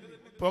തന്നെയല്ലേ,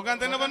 പോകാൻ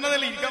തന്നെ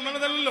വന്നതല്ലേ, ഇരിക്കാൻ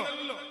വന്നതല്ലോ.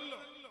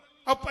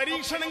 ആ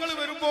പരീക്ഷണങ്ങൾ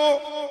വരുമ്പോ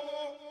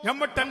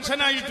നമ്മ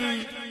ടെൻഷനായിട്ട്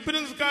പിന്നെ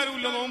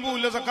നിസ്കാരമില്ല,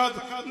 നോമ്പുമില്ല, സക്കാത്ത്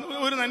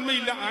ഒരു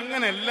നന്മയില്ല.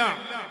 അങ്ങനെയല്ല,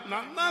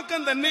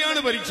 നന്നാക്കാൻ തന്നെയാണ്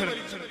പരീക്ഷണം.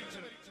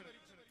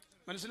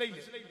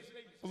 മനസ്സിലായില്ലേ?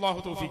 അല്ലാഹു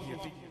തൗഫീഖ്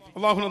ചെയ്യട്ടെ,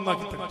 അല്ലാഹു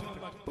നന്നാക്കി തരട്ടെ.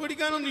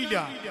 പേടിക്കാനൊന്നുമില്ല.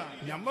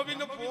 നമ്മ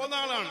പിന്നെ പോന്ന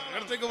ആളാണ്.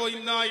 അടുത്തേക്ക് പോയി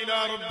ഇന്നാ ഇലാ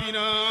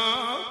റബ്ബിനാ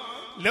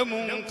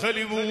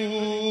ലമുൻഖലിബൂൻ.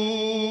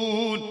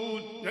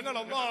 ഞങ്ങൾ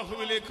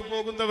അല്ലാഹുവിലേക്ക്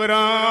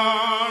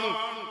പോകുന്നവരാണ്.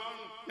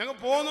 ഞങ്ങൾ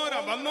പോന്നവരാ,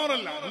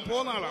 വന്നവരല്ല.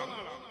 പോന്ന ആളാണ്,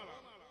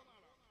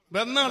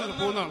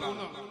 പോകുന്ന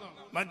ആളാണ്.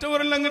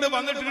 മറ്റവരെല്ലാം ഇങ്ങോട്ട്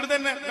വന്നിട്ട് ഇങ്ങോട്ട്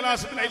തന്നെ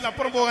ക്ലാസ്സിൽ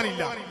അപ്പുറം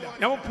പോകാനില്ല.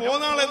 നമ്മൾ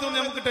പോന്ന ആളെതുകൊണ്ട്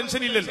നമുക്ക്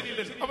ടെൻഷൻ ഇല്ലല്ലോ.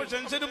 അപ്പൊ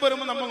ടെൻഷൻ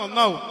വരുമ്പോ നമ്മൾ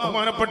നന്നാവും.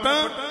 ബഹുമാനപ്പെട്ട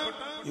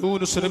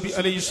യൂനുസ് നബി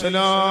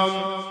അലൈഹിസ്സലാം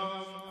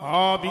ആ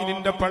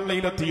മീനിന്റെ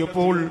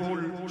പള്ളയിലെത്തിയപ്പോൾ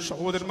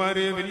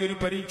സഹോദരന്മാരെ വലിയൊരു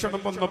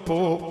പരീക്ഷണം വന്നപ്പോ,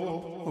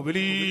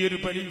 വലിയൊരു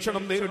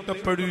പരീക്ഷണം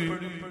നേരിട്ടപ്പോഴ്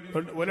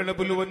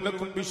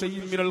വലനബുലുവന്നകും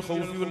ബിശൈഇൻ മിനൽ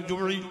ഖൗഫി വൽ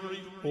ജുഇ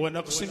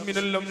വനഖ്സിൻ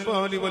മിനൽ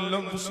അംവാലി വൽ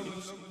അൻഫുസി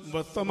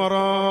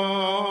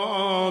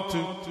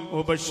വസ്സമറാത്ത്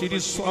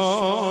വബശ്ശിരിസ്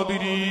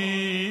സ്വാബിരീൻ.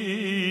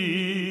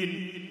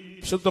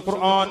 വിശുദ്ധ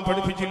ഖുർആൻ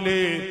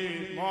പഠിപ്പിച്ചില്ലേ?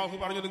 അല്ലാഹു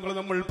പറഞ്ഞു, നിങ്ങൾ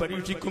നമ്മൾ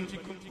പരീക്ഷിക്കും,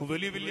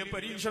 വലിയ വലിയ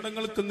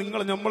പരീക്ഷണങ്ങൾക്ക്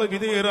നമ്മളെ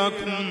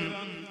വിധേയരാക്കും.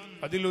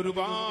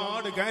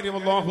 അതിലൊരുപാട് കാര്യം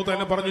അല്ലാഹു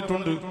തന്നെ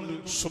പറഞ്ഞിട്ടുണ്ട്.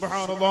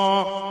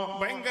 സുബ്ഹാനല്ലാഹ്,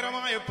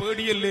 ഭയങ്കരമായ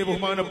പേടിയല്ലേ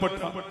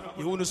ബഹുമാനപ്പെട്ട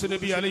യൂനുസ്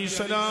നബി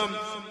അലൈഹിസ്സലാം.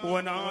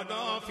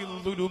 വനാദാ ഫിൽ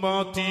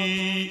ദുലുമാതി,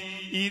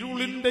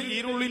 ഇരുളിൽ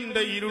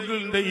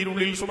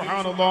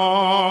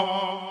സുബ്ഹാനല്ലാഹ്,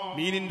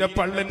 മീനിന്റെ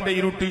പള്ളന്റെ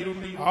ഇരുട്ട്,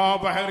 ആ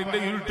ബഹറിന്റെ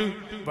ഇരുട്ട്,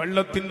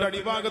 വെള്ളത്തിന്റെ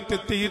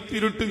അടിഭാഗത്തെത്തി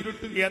ഇരുട്ട്.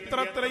 എത്ര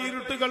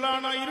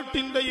ഇരുട്ടുകളാണ് ആ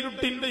ഇരുട്ടിൽ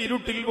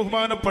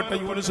ബഹുമാനപ്പെട്ട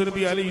യൂനുസ്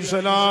നബി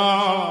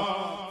അലൈഹിസ്സലാം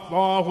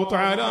അല്ലാഹു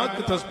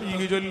തആലാക്ക്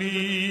തസ്ബീഹ് ചൊല്ലി,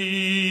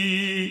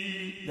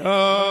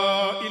 ലാ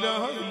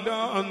ഇലാഹ ഇല്ലാ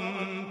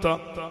അൻത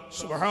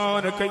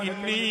സുബ്ഹാനക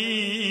ഇന്നി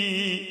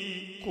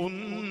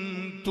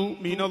കുന്തു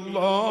മിനൽ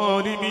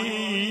ളാലിമീൻ.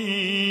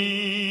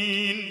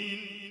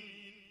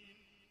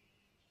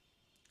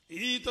 ഈ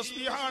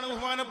തസ്ബീഹാണ്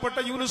ബഹുമാനപ്പെട്ട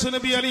യൂനുസ്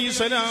നബി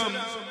അലൈഹിസ്സലാം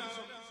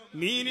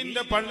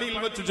മീനിന്റെ പള്ളിയിൽ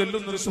വെച്ച്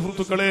ചൊല്ലുന്ന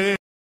സുഹൃത്തുക്കളെ.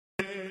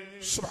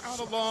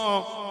 സുബ്ഹാനല്ലാഹ്,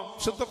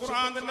 വിശുദ്ധ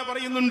ഖുർആൻ തന്നെ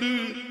പറയുന്നുണ്ട്,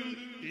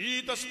 ഈ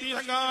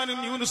തസ്ബീഹഗാനം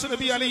യൂനുസ്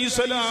നബി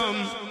അലൈഹിസ്സലാം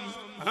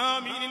ആ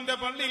മീനിന്റെ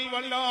പള്ളിയിൽ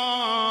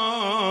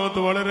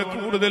വളരെ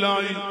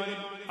കൂടുതലായി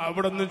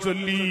അവിടുന്ന്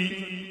ചൊല്ലി.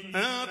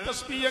 ആ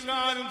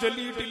തസ്ബീഹഗാനം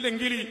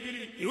ചൊല്ലിയിട്ടില്ലെങ്കിൽ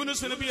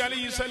യൂനുസ് നബി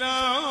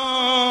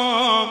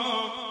അലൈഹിസ്സലാം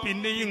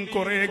പിന്നെയും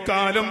കുറെ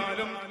കാലം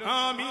ആ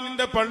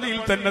മീനിന്റെ പള്ളിയിൽ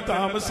തന്നെ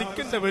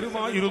താമസിക്കേണ്ടി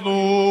വരുമായിരുന്നു.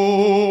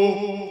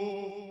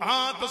 ആ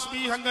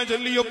തസ്ബീഹ് അങ്ങ്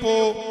ചൊല്ലിയപ്പോ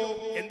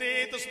എന്തേ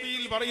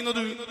തസ്ബീഹിൽ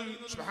പറയുന്നത്?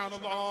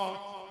 സുബ്ഹാനല്ലാഹ്,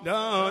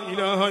 ലാ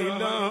ഇലാഹ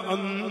ഇല്ലാ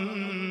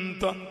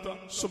അൻത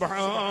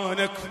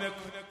സുബ്ഹാനക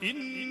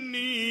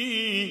ഇന്നി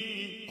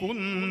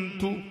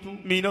കുന്തു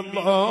മിനൽ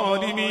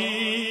ളാലിമീൻ.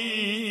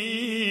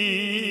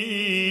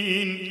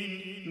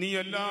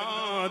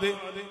 നീയല്ലാതെ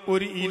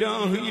ഒരു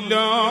ഇലാഹ് ഇല്ല.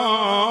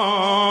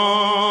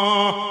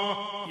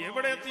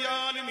 എവിടെ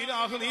എത്തിയാലും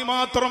ഇലാഹ് നീ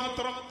മാത്രം.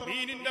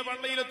 മീനിന്റെ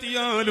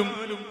പള്ളയിലെത്തിയാലും,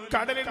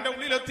 കടലിന്റെ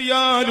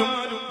ഉള്ളിലെത്തിയാലും,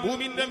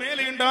 ഭൂമിന്റെ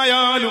മേലെ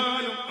ഉണ്ടായാലും,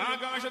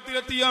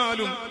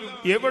 ആകാശത്തിലെത്തിയാലും,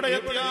 എവിടെ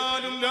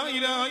എത്തിയാലും ലാ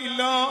ഇലാഹ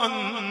ഇല്ലാ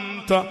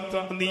അൻത,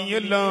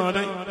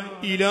 നീയല്ലാതെ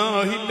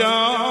ഇലാഹില്ല.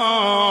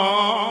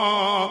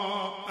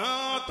 ആ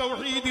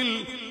തൗഹീദിൽ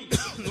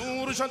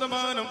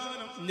 100%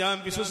 ഞാൻ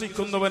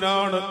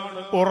വിശ്വസിക്കുന്നവനാണ്,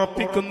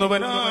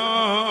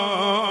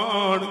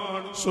 ഉറപ്പിക്കുന്നവനാണ്.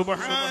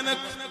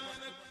 സുബ്ഹാനക,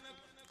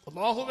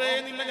 അല്ലാഹുവേ,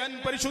 നിന്നെ ഞാൻ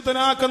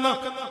പരിശുദ്ധനാക്കുന്ന,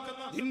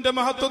 നിന്റെ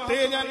മഹത്വത്തെ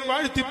ഞാൻ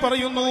വാഴ്ത്തി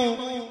പറയുന്നു.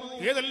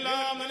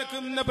 ഏതെല്ലാം നിനക്ക്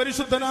നിന്നെ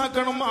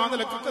പരിശുദ്ധനാക്കണം, ആ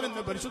നിലക്കൊക്കെ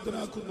നിന്നെ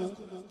പരിശുദ്ധനാക്കുന്നു.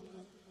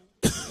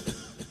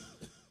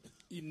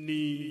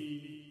 ഇന്നീ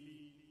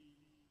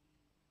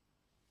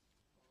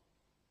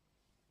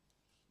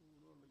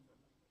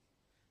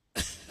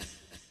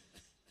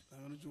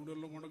അങ്ങനെ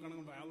ചൂടുവെള്ളം കൊണ്ടൊക്കെ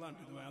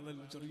വേദന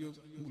ചെറിയ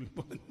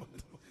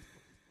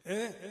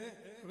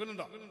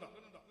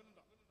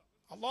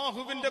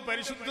അള്ളാഹുവിന്റെ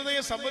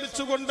പരിശുദ്ധതയെ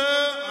സംവദിച്ചുകൊണ്ട്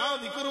ആ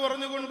ദിക്ർ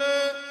പറഞ്ഞുകൊണ്ട്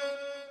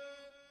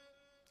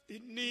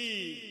ഇന്നി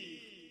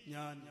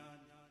ഞാൻ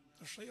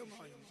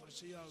നിശ്ചയമായും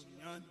തീർച്ചയായും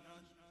ഞാൻ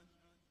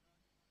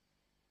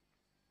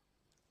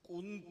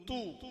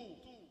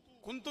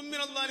കുന്തും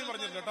മിനല്ലാഹി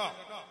പറഞ്ഞില്ല കേട്ടോ.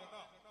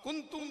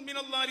 കുന്തും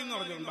മിനല്ലാഹി എന്ന്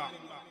പറഞ്ഞിട്ടുണ്ടാ.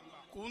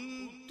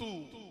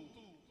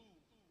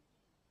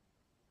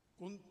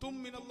 കുന്തും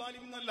മിനല്ലാഹി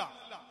എന്നല്ല,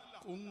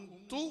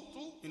 കുന്തു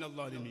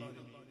മിനല്ലാഹി.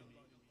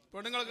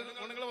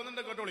 പെണ്ണുങ്ങൾ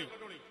വന്നിട്ട് കേട്ടോളി,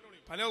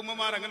 പല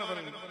ഉമ്മമാർ അങ്ങനെ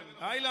പറയുന്നു.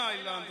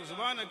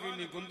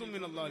 കുന്തും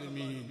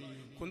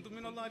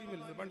മിനല്ലാഹി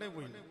പണ്ടേ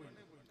പോയി.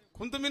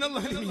 കുന്തും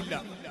മിനല്ലാഹി ഇല്ല.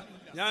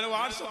 ഞാൻ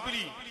വാട്സപ്പിൽ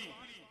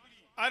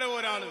ആരോ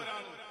ഒരാള്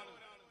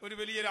ഒരു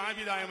വലിയൊരു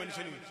ആബിദായ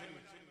മനുഷ്യന്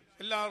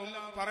എല്ലാവരും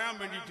പറയാൻ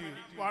വേണ്ടിയിട്ട്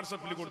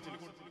വാട്സപ്പിൽ കൊടുത്തു.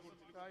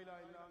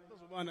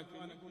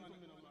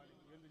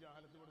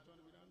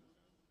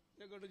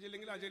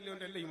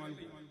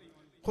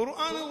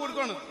 ഖുർആൻ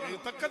കൊടുക്കാണ്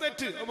തക്ക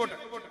തെറ്റ് പോട്ടെ.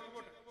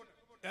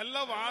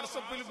 എല്ലാ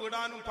വാട്സപ്പിൽ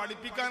വിടാനും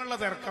പഠിപ്പിക്കാനുള്ള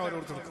തിരക്കാ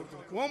ഓരോരുത്തർക്കും.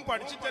 ഓൻ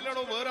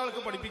പഠിച്ചിട്ടല്ലോ വേറെ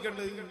ആൾക്ക്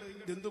പഠിപ്പിക്കേണ്ടത്.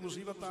 ഇതെന്ത്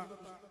മുസീബത്താ.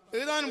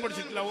 എഴുതാനും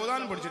പഠിച്ചിട്ടില്ല,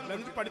 ഓതാനും പഠിച്ചിട്ടില്ല,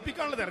 എന്നിട്ട്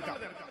പഠിപ്പിക്കാനുള്ള തിരക്കാ.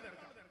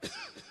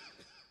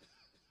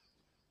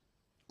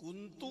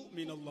 കുന്തു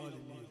മിനല്ലാഹി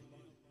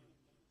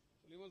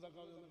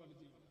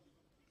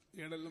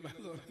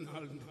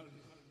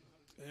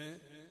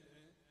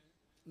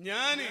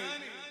ഞാന്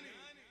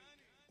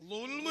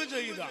ദുൽമ്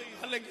ചെയ്ത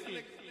അല്ലെങ്കിൽ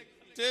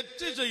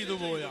തെറ്റ് ചെയ്തു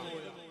പോയ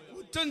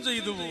കുറ്റം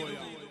ചെയ്തു പോയ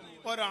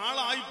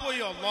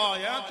ഒരാളായിപ്പോയി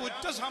അല്ലാഹ്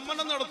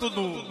കുറ്റസമ്മതം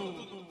നടത്തുന്നു.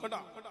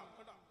 കേട്ടാ,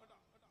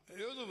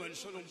 ഏത്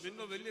മനുഷ്യനും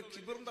പിന്നെ വലിയ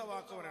കിബിറിന്റെ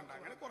വാക്ക് പറയണ്ട.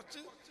 അങ്ങനെ കുറച്ച്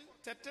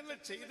തെറ്റല്ല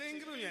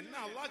ചെയ്തെങ്കിലും എന്നെ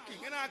അള്ളാഹ്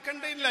ഇങ്ങനെ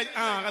ആക്കണ്ടേയില്ല.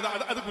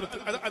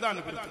 അതാണ്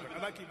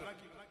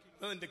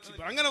അതെന്റെ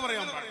കിബിർ. അങ്ങനെ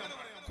പറയാൻ പാടില്ല.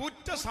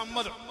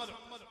 കുറ്റസമ്മതം,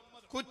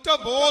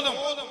 കുറ്റബോധം,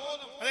 അത്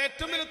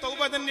ഏറ്റവും വലിയ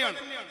തൗബ തന്നെയാണ്.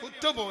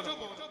 കുറ്റബോധം,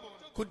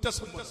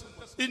 കുറ്റസമ്മതം.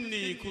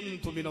 ഇന്നി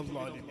കുന്തു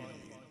മിനല്ലാഹി,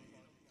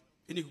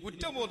 എനിക്ക്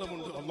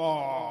കുറ്റബോധമുണ്ട്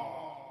അല്ലാഹ്,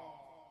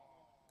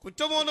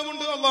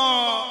 കുറ്റബോധമുണ്ട്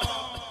അല്ലാഹ്.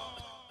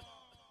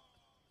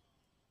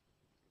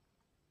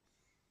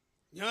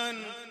 ഞാൻ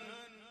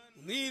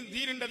നീ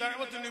ദീനിന്റെ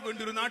ദഅവത്തിന്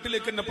വേണ്ടി ഒരു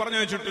നാട്ടിലേക്ക് എന്നെ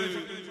പറഞ്ഞയച്ചിട്ട്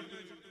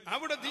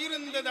അവിടെ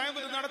ദീനിന്റെ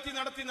ദഅവത്ത്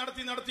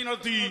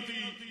നടത്തി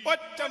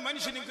ഒറ്റ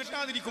മനുഷ്യനും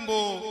കിട്ടാതിരിക്കുമ്പോ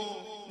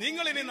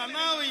നിങ്ങൾ ഇനി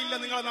നന്നാവുകയില്ല,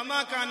 നിങ്ങളെ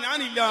നന്നാക്കാൻ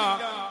ഞാനില്ല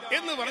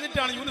എന്ന്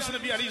പറഞ്ഞിട്ടാണ് യൂനുസ്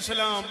നബി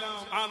അലൈഹിസ്സലാം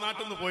ആ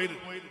നാട്ടിൽ നിന്ന് പോയത്.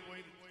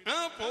 ആ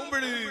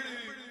പോകുമ്പോഴ്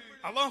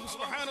അല്ലാഹു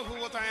സുബ്ഹാനഹു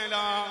വ തആല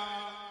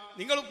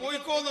നിങ്ങൾ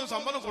പോയിക്കോന്ന്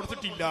സമ്മതം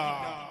കൊടുത്തിട്ടില്ല.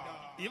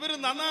 ഇവര്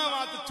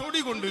നന്നാവാത്ത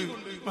ചൊടി കൊണ്ട്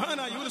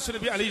മഹാനായ യൂനുസ്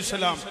നബി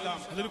അലൈഹിസ്സലാം,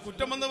 അതൊരു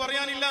കുറ്റമെന്ന്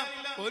പറയാനില്ല.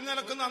 ഒരു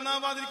നിലക്ക്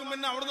നന്നാവാതിരിക്കുമ്പോ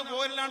അവിടുന്ന്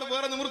പോയല്ലാണ്ട്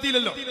വേറെ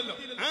നിവൃത്തിയില്ലല്ലോ.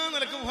 ആ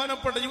നിലക്ക്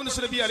ബഹുമാനപ്പെട്ട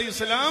യൂനുസ് നബി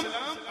അലൈഹിസ്സലാം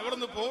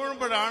അവിടുന്ന്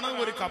പോകുമ്പോഴാണ്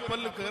ഒരു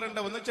കപ്പലിൽ കയറേണ്ട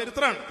വന്ന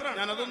ചരിത്രമാണ്.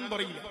 ഞാൻ അതൊന്നും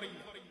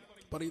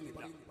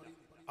പറയുന്നില്ല.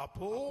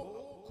 അപ്പോ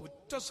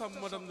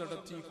കുറ്റസമ്മതം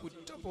നടത്തി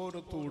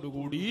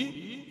കുറ്റബോധത്തോടുകൂടി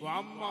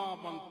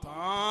വമ്മാമൻ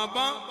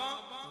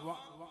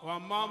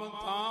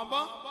താബ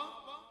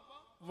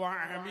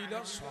വഅമില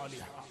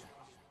സ്വാലിഹാ,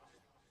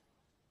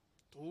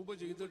 തൗബ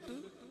ചെയ്തിട്ട്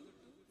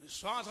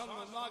വിശ്വാസം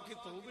നന്നാക്കി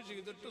തൗബ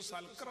ചെയ്തിട്ട്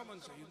സൽക്രമം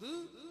ചെയ്ത്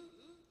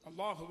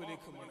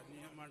അല്ലാഹുവിലേക്ക്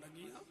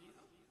മടങ്ങിയ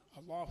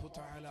അല്ലാഹു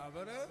തആല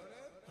അവരെ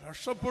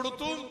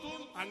രക്ഷപ്പെടുത്തും.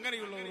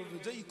 അങ്ങനെയുള്ളവർ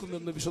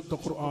വിജയിക്കുമെന്ന് വിശുദ്ധ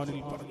ഖുർആനിൽ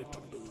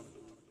പറഞ്ഞിട്ടുണ്ട്.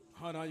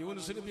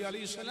 യൂനുസ് നബി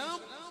അലൈഹിസ്സലാം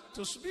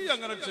തസ്ബീഹ്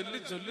അങ്ങനെ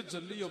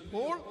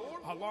ചൊല്ലിയപ്പോൾ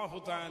അല്ലാഹു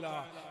തആല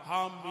ആ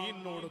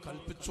മീനിനോട്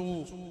കൽപ്പിച്ചു,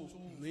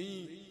 നീ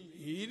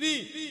ഇനി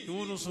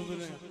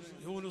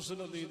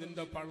യൂനുസിനെ നീ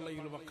നിന്റെ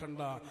പള്ളയിൽ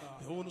വെക്കണ്ട.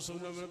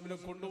 യൂനുസിനെ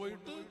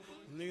കൊണ്ടുപോയിട്ട്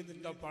നീ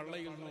നിന്റെ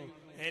പള്ളയിൽ നിന്ന്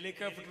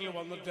ഹെലികോപ്റ്ററിൽ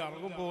വന്നിട്ട്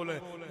ഇറങ്ങും പോലെ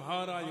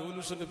മഹാനായ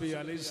യൂനുസ് നബി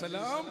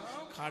അലൈഹിസ്സലാം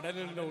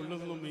കടലിന്റെ ഉള്ളിൽ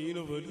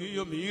നിന്ന് വലിയ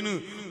മീന്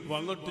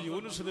വന്നിട്ട്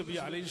യൂനുസ് നബി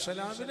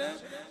അലൈഹിസ്സലാമിനെ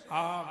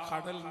ആ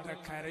കടലിന്റെ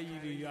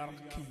കരയിൽ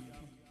ഇറക്കി.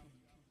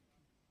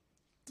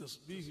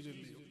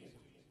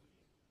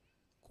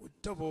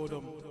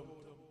 കുറ്റബോധം,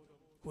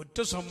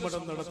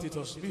 കുറ്റസമ്മതം നടത്തി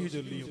തസ്ബീഹ്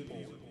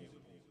ചൊല്ലിയപ്പോൾ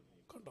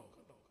കണ്ടോ.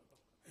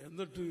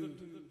 എന്നിട്ട്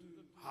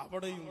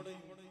അവിടെയും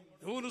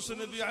യൂനുസ്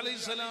നബി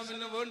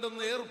അലൈഹിസ്സലാമിന്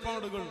വേണ്ടുന്ന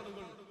ഏർപ്പാടുകൾ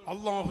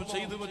അള്ളാഹു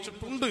ചെയ്തു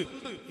വെച്ചിട്ടുണ്ട്.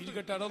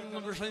 ഇരിക്കട്ടെ,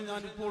 അതൊന്നും വിഷയം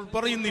ഞാനിപ്പോൾ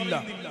പറയുന്നില്ല.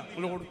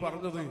 നിങ്ങളോട്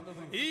പറഞ്ഞത്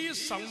ഈ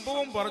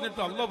സംഭവം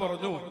പറഞ്ഞിട്ട് അള്ളാഹ്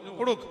പറഞ്ഞു,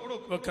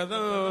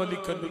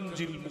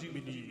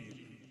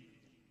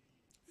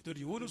 ഇതൊരു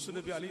യൂനുസ്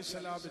നബി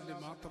അലൈഹിസ്സലാമിന്റെ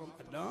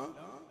മാത്രമല്ല,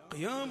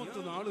 ഖിയാമത്ത്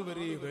നാൾ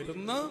വരെ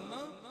വരുന്ന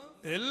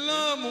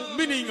എല്ലാ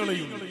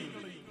മുഅ്മിനീങ്ങളെയും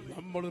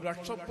നമ്മൾ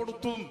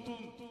രക്ഷപ്പെടുത്തും.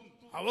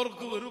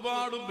 അവർക്ക്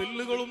ഒരുപാട്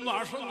ബില്ലുകളും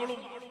നാശങ്ങളും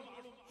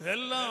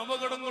എല്ലാ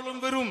അപകടങ്ങളും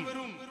വരും.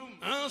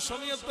 ആ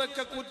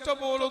സമയത്തൊക്കെ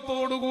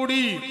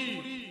കുറ്റബോധത്തോടുകൂടി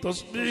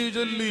തസ്ബീഹ്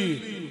ചൊല്ലി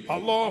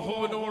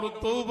അല്ലാഹുവിനോട്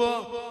തൗബ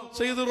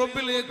ചെയ്ത്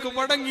റബ്ബിലേക്ക്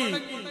മടങ്ങി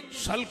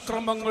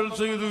സൽക്രമങ്ങൾ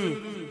ചെയ്ത്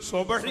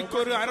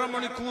സുബ്ഹിക്കൊരു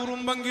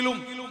അരമണിക്കൂറുമെങ്കിലും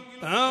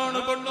ആണ്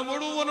പെണ്ണ്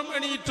മുഴുവനും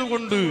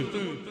എണീറ്റുകൊണ്ട്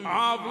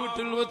ആ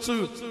വീട്ടിൽ വെച്ച്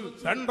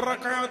 2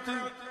 റക്അത്ത്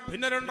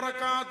പിന്നെ 2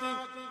 റക്അത്ത്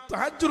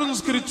തഹജ്ജുദ്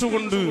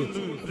നിസ്കരിച്ചുകൊണ്ട്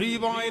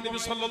ഹബീബായ നബി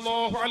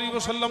സല്ലല്ലാഹു അലൈഹി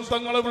വസല്ലം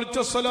തങ്ങളെ വിളിച്ച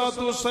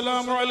സ്വലാത്തു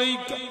വസ്സലാമു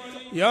അലൈക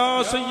യാ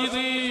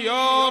സയ്യിദി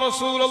യാ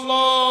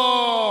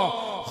റസൂലല്ലാഹ്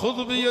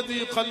ഖുദ് ബിയദി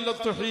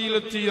ഖല്ലത്ത്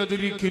ഹീലത്തി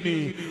യദ്രിക്നി.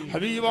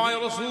 ഹബീബായ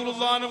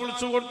റസൂലുള്ളാഹിനെ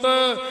വിളിച്ചുകൊണ്ട്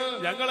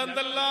ഞങ്ങൾ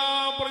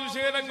എന്തെല്ലാം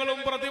പ്രതിഷേധങ്ങളും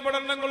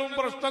പ്രതിപഠനങ്ങളും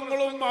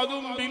പ്രശ്നങ്ങളും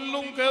അതും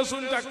ബില്ലും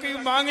കേസും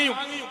ചക്കയും വാങ്ങിയും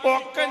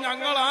ഒക്കെ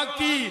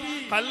ഞങ്ങളാക്കി.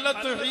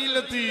 ഖല്ലത്ത്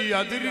ഹീലത്തി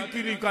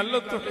യദ്രിക്നി,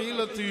 ഖല്ലത്ത്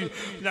ഹീലത്തി,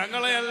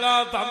 ഞങ്ങളെ എല്ലാ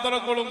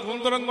തന്ത്രങ്ങളും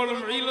കുന്തരങ്ങളും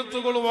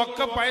ഹീലത്തുകളും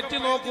ഒക്കെ പയറ്റി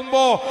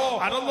നോക്കുമ്പോ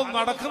അതൊന്നും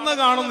നടക്കുന്ന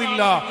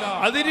കാണുന്നില്ല.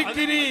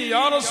 അതിരിക്കിനി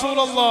യാ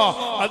റസൂലല്ലാഹ്,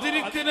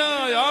 അതിരിക്കിന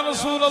യാ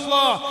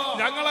റസൂലല്ലാഹ്,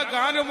 ഞങ്ങളെ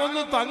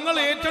കാര്യമൊന്ന് തങ്ങൾ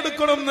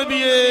ഏറ്റെടുക്കണം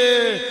നബിയേ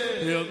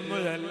എന്ന്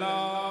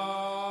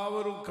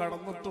എല്ലാവരും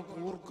കടന്നിട്ട്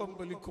കൂർക്കം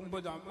വലിക്കുമ്പോ,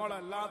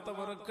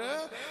 നമ്മളല്ലാത്തവരൊക്കെ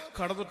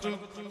കടന്നിട്ട്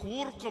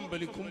കൂർക്കം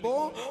വലിക്കുമ്പോ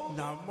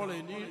നമ്മൾ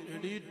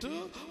എണീറ്റ്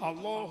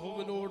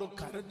അല്ലാഹുവിനോട്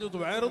കരഞ്ഞു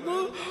വേർന്ന്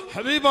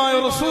ഹബീബായ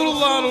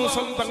റസൂലുള്ളാഹി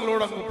സ്വല്ലല്ലാഹു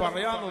തങ്ങളോട് അങ്ങ്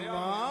പറയാൻ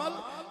വന്നാൽ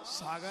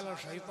സകല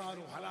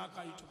ശൈത്താനും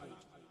ഹലാക്കായിട്ട് പോകും.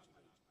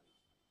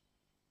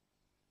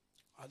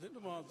 അതിന്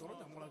മാത്രം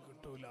നമ്മളെ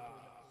കിട്ടൂല.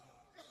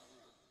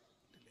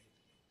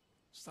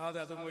 ഉസ്താദ്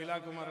അത്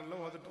മൊയിലാക്കുമാരല്ലോ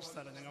ഓതിട്ട്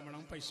ഉസ്താദ് ഞങ്ങൾ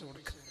വേണം പൈസ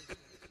കൊടുക്കുക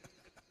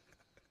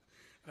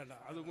വേണ്ട.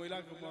 അത്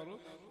മൊയിലാക്കുമാറും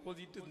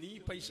ഓതിയിട്ട് നീ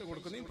പൈസ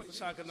കൊടുക്കും, നീ പൈസ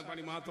ആക്കുന്ന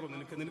പണി മാത്രം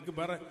നിനക്ക്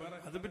വേറെ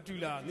അത്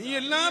പറ്റൂല. നീ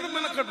എല്ലാവരും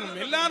മെനക്കെട്ടണം,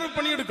 എല്ലാവരും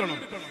പണിയെടുക്കണം,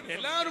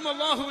 എല്ലാവരും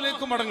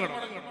അല്ലാഹുവിലേക്ക് മടങ്ങണം,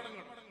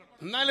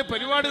 എന്നാലേ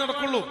പരിപാടി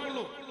നടക്കുള്ളൂ.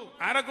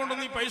 ആരെ കൊണ്ട്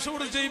നീ പൈസ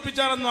കൊടുത്ത്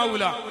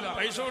ചെയ്യിപ്പിച്ചാലൊന്നാവൂല.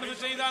 പൈസ കൊടുത്ത്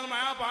ചെയ്താൽ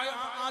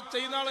ആ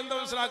ചെയ്യുന്ന ആൾ എന്താ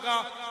മനസ്സിലാക്കുക,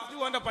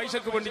 ഓന്റെ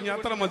പൈസക്ക് വേണ്ടി ഞാൻ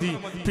അത്ര മതി,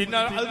 പിന്നെ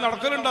അത്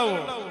നടക്കലുണ്ടാവോ,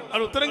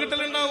 അത് ഉത്തരം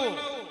കിട്ടലുണ്ടാവോ?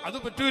 അത്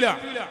പറ്റൂല.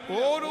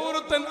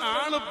 ഓരോരുത്തൻ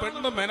ആള്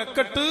പെണ്ണ്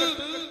മെനക്കെട്ട്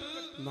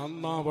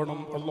നന്നാവണം.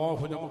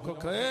 അല്ലാഹു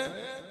നമുക്കൊക്കെ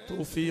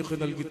തൗഫീഖ്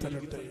നൽകി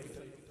തരട്ടെ.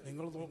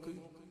 നിങ്ങൾ നോക്ക്,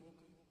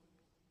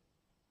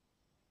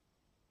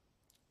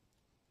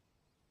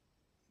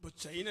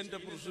 ചൈനന്റെ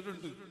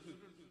പ്രസിഡന്റ്,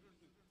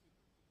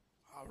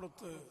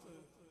 അവിടുത്തെ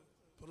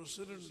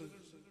പ്രസിഡന്റ്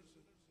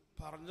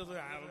പറഞ്ഞത്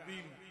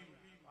അറബിയിൽ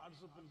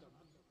വാട്സപ്പിൽ,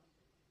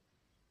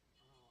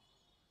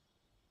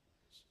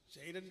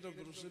 ചൈനന്റെ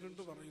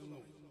പ്രസിഡന്റ്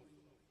പറയുന്നു,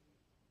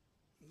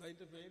 എന്താ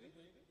അതിന്റെ പേര്,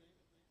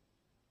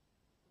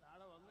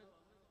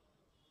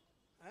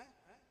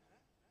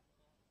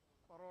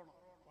 കൊറോണ,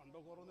 പണ്ടോ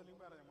കൊറോണ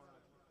പറയാം,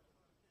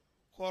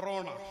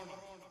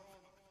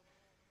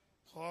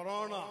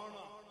 കൊറോണ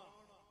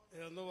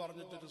എന്ന്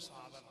പറഞ്ഞിട്ടൊരു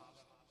സാധനം.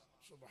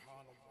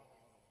 സുബ്ഹാനല്ലാഹ്,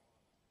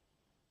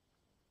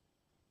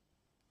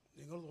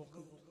 നിങ്ങൾ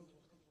നോക്ക്.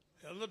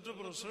 എന്നിട്ട്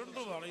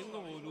പ്രസിഡന്റ് പറയുന്ന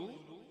പോലും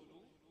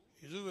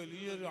ഇത്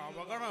വലിയൊരു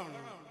അപകടമാണ്,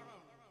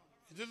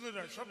 ഇതിൽ നിന്ന്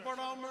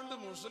രക്ഷപ്പെടാൻ വേണ്ടി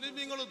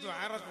മുസ്ലിമീങ്ങൾ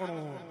ദ്വാരക്കണോ.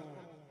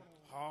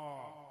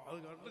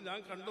 അത് ഞാൻ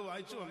കണ്ടു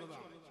വായിച്ചു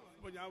വന്നതാണ്.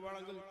 ഇപ്പൊ ഞാൻ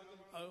വേണമെങ്കിൽ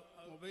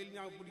മൊബൈൽ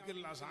ഞാൻ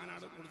പിടിക്കലില്ല,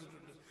 സാധനം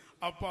കൊടുത്തിട്ടുണ്ട്.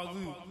 അപ്പൊ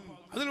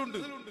അതിലുണ്ട്.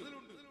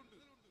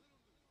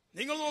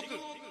 നിങ്ങൾ നോക്ക്,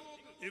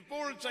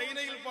 ഇപ്പോൾ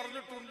ചൈനയിൽ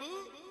പറഞ്ഞിട്ടുണ്ട്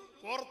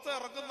പുറത്ത്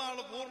ഇറങ്ങുന്ന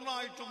ആള്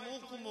പൂർണ്ണമായിട്ട്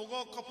മൂക്കും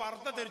മുഖമൊക്കെ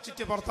പർദ്ദ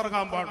ധരിച്ചിട്ട്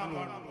പുറത്തിറങ്ങാൻ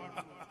പാടുള്ളൂ.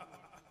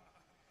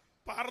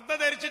 പർദ്ദ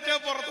ധരിച്ചിട്ടേ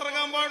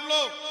പുറത്തിറങ്ങാൻ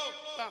പാടുള്ളൂ.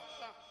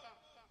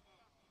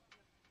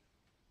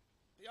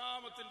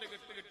 യാമത്തിന്റെ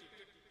കെട്ട് കെട്ടി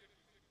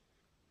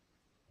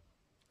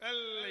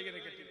എല്ലാം ഇങ്ങനെ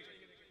കെട്ടി,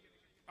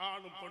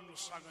 ആണും പെണ്ണും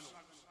സകലും.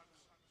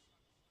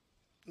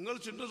 നിങ്ങൾ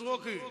ചിന്തിച്ചു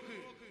നോക്ക്,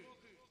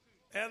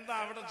 എന്താ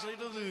അവിടെ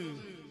ചെയ്തത്?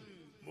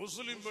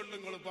 മുസ്ലിം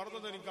പെണ്ണുങ്ങൾ പർദ്ദ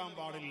ധരിക്കാൻ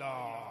പാടില്ല.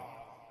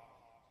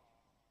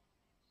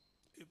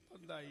 ഇപ്പൊ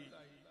എന്തായി?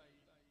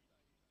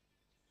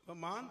 ഇപ്പൊ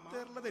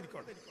മാന്തേറില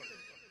ധരിക്കോട്ടെ,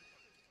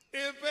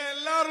 ഇപ്പൊ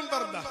എല്ലാരും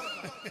പർദ്ദ.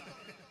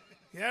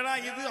 ഏടാ,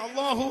 ഇത്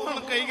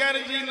അല്ലാഹുവാണ്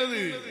കൈകാര്യം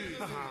ചെയ്യുന്നത്.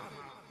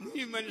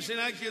 നീ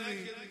മനസ്സിലാക്കിയത്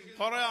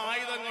കുറെ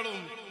ആയുധങ്ങളും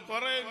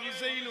കുറെ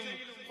മിസൈലും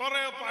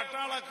കുറെ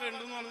പട്ടാളൊക്കെ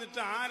ഉണ്ടെന്ന്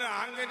പറഞ്ഞിട്ട് ആരെ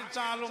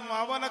അഹങ്കരിച്ചാലും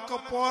അവനൊക്കെ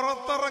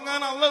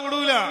പുറത്തിറങ്ങാൻ അല്ല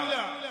വിടൂല.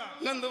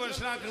 എന്ത്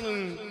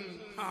മനസ്സിലാക്കുന്നത്?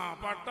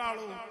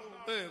 പട്ടാളവും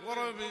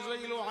കുറെ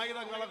മിസൈലും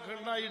ആയുധങ്ങളൊക്കെ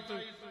ഉണ്ടായിട്ട്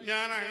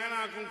ഞാൻ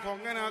അങ്ങനാക്കും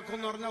കൊങ്ങനാക്കും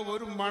എന്ന് പറഞ്ഞാൽ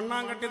ഒരു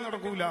മണ്ണാങ്കട്ടി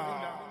നടക്കൂല.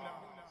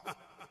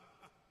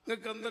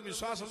 നിങ്ങൾക്ക് എന്താ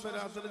വിശ്വാസം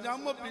വരാത്തത്?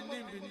 ഞമ്മ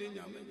പിന്നെയും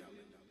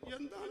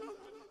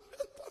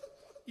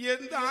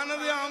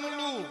എന്താണത്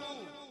ആണുള്ളൂ.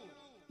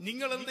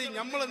 നിങ്ങളെന്ത്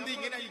നമ്മളെന്ത്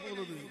ഇങ്ങനെ ആയി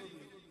പോകുന്നത്?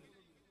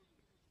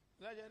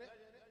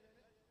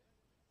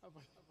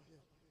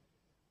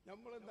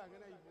 നമ്മളെന്താ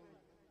അങ്ങനെ ആയി പോകുന്നത്?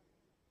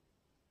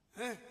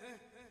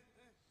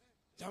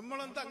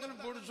 നമ്മളെന്താ അങ്ങനെ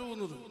പൊടിച്ചു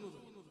പോകുന്നത്?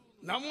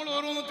 നമ്മൾ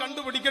ഓരോന്നും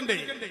കണ്ടുപിടിക്കണ്ടേ?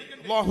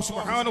 അല്ലാഹു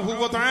സുബ്ഹാനഹു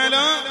വ തആല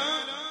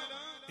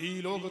ഈ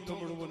ലോകത്ത്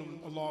മുഴുവനും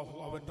അല്ലാഹു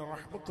അവന്റെ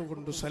റഹ്മത്ത്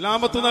കൊണ്ട്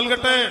സലാമത്ത്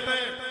നൽകട്ടെ.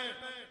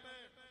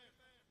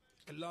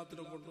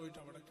 എല്ലാത്തിനും കൊണ്ടുപോയിട്ട്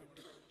അവിടെ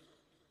കെട്ടി.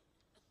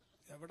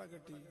 എവിടെ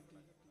കെട്ടി?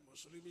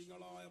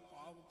 മുസ്ലിമീങ്ങളായ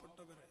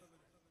പാവപ്പെട്ടവരെ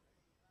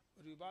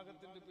ഒരു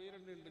വിഭാഗത്തിന്റെ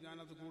പേരുണ്ട്,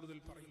 ഞാനത് കൂടുതൽ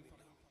പറയുന്നില്ല.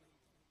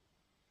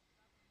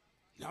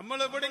 നമ്മൾ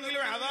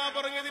എവിടെങ്കിലും അതാ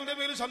പറഞ്ഞതിന്റെ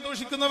പേരിൽ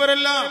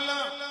സന്തോഷിക്കുന്നവരല്ല.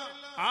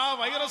 ആ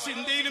വൈറസ്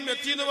ഇന്ത്യയിലും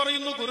എത്തിയെന്ന്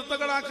പറയുന്നു,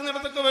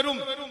 കുരുത്തകളാക്കുന്നിടത്തൊക്കെ വരും.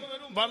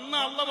 വന്ന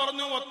അല്ലാഹു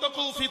പറഞ്ഞു,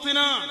 വത്തഖൂ ഫിത്ന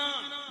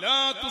ലാ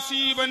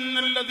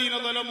തുസീബന്നല്ലദീന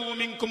ളലമൂ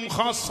മിൻകും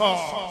ഖാസ്സ.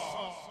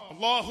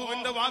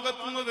 അല്ലാഹുവിന്റെ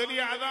ഭാഗത്തുനിന്ന്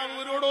വലിയ അദാബ്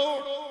വരോടോ,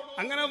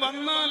 അങ്ങനെ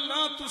വന്നാൽ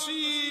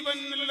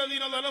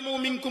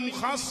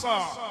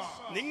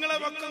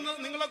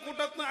നിങ്ങളെ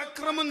കൂട്ടത്തിന്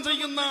അക്രമം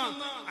ചെയ്യുന്ന,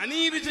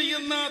 അനീതി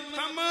ചെയ്യുന്ന,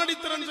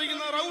 തമാടിത്തരം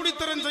ചെയ്യുന്ന,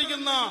 റൗഡിത്തരം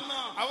ചെയ്യുന്ന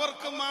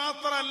അവർക്ക്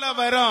മാത്രമല്ല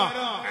വരാ.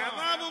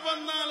 അദാബ്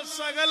വന്നാൽ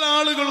സകല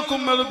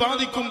ആളുകൾക്കും അത്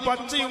ബാധിക്കും.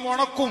 പച്ചയും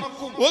ഉണക്കും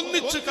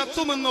ഒന്നിച്ച്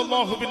കത്തുമെന്ന്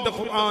അല്ലാഹുവിന്റെ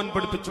ഖുർആൻ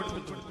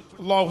പഠിപ്പിച്ചിട്ടുണ്ട്.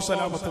 അല്ലാഹു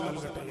സലാമത്ത്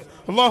നൽകട്ടെ,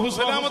 അല്ലാഹു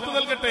സലാമത്ത്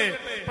നൽകട്ടെ.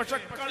 പക്ഷെ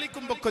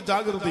കളിക്കുമ്പൊക്കെ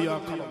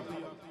ജാഗ്രതയാക്കണം,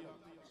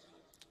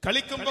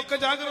 കളിക്കുമ്പൊക്കെ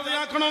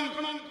ജാഗ്രതയാക്കണം.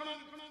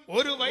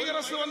 ഒരു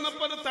വൈറസ്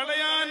വന്നപ്പോൾ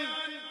തടയാൻ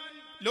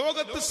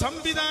ലോകത്ത്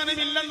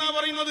സംവിധാനമില്ലെന്നാ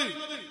പറയുന്നത്.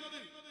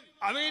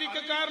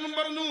 അമേരിക്കക്കാരനും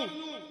പറഞ്ഞു,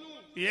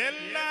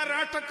 എല്ലാ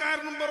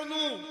രാഷ്ട്രക്കാരനും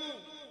പറഞ്ഞു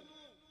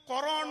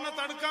കൊറോണ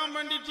തടുക്കാൻ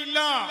വേണ്ടിയിട്ടില്ല,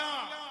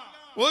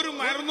 ഒരു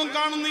മരുന്നും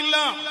കാണുന്നില്ല,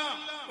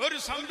 ഒരു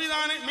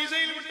സംവിധാനം.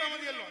 മിസൈൽ വിട്ടാൽ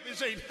മതിയല്ലോ.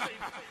 മിസൈൽ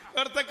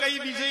അടുത്ത കൈ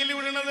മിസൈൽ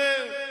വിടണത്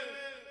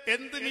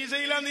എന്ത്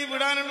മിസൈലാ നീ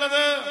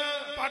വിടാനുള്ളത്?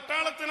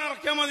 പട്ടാളത്തിന്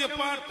ഇറക്കിയാൽ മതി.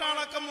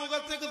 പട്ടാളൊക്കെ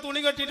മുഖത്തേക്ക് തുണി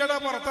കെട്ടിട്ടാ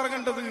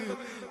പുറത്തിറങ്ങേണ്ടത്.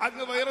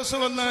 അങ്ങ് വൈറസ്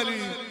വന്നാല്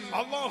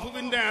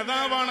അല്ലാഹുവിന്റെ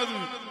അദാബാണത്.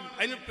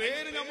 അതിന്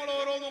പേര് നമ്മൾ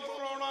ഓരോന്നും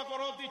കൊറോണ,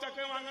 കൊറോത്തി, ചക്ക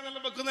അങ്ങനെ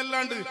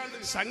വെക്കുന്നല്ലാണ്ട്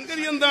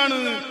സംഗതി എന്താണ്?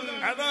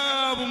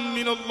 അദാബും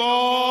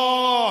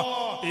മിനല്ലാഹ്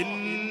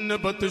ഇന്ന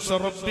ബത്ശ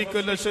റബ്ബിക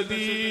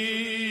ലശദീദ്.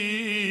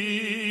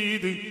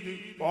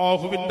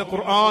 അല്ലാഹുവിന്റെ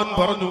ഖുർആൻ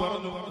പറഞ്ഞു,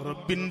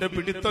 റബ്ബിന്റെ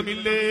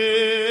പിടിത്തമില്ലേ,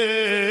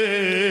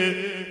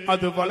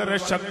 അത് വളരെ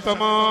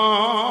ശക്തമാണ്.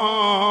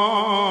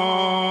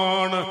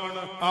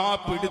 ആ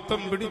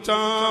പിടിത്തം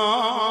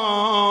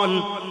പിടിച്ചാൽ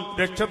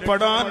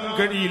രക്ഷപ്പെടാൻ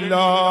കഴിയില്ല.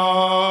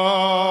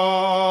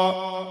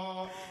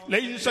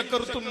 ലൈൻ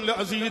ശകർതും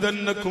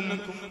ലഅസീദന്നകും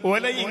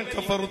വലൈൻ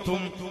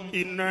കഫർതും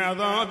ഇന്ന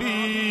അദാബി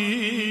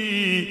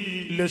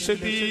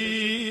ലശദീദ്.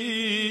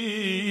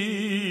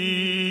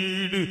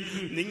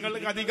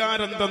 നിങ്ങൾക്ക്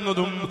അധികാരം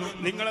തന്നതും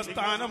നിങ്ങളെ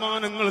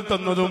സ്ഥാനമാനങ്ങൾ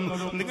തന്നതും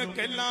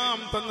നിങ്ങൾക്കെല്ലാം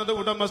തന്നത്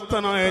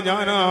ഉടമസ്ഥനായ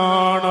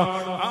ഞാനാണ്.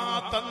 ആ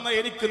തന്ന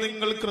എനിക്ക്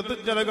നിങ്ങൾ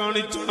കൃതജ്ഞത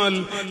കാണിച്ചാൽ,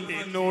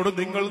 എന്നോട്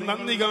നിങ്ങൾ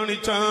നന്ദി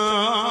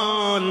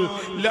കാണിച്ചാൽ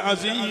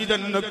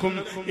ലഅസീദന്നകും,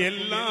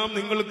 എല്ലാം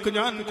നിങ്ങൾക്ക്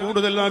ഞാൻ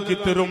കൂടുതലാക്കി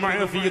തരും.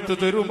 ആഫിയത്ത്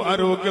തരും,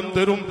 ആരോഗ്യം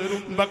തരും,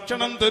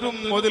 ഭക്ഷണം തരും,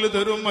 മുതൽ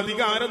തരും,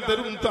 അധികാരം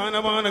തരും,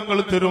 സ്ഥാനമാനങ്ങൾ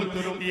തരും,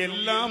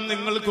 എല്ലാം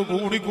നിങ്ങൾക്ക്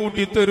കൂടി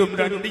കൂട്ടി തരും.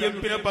 2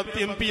 MP 10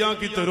 MP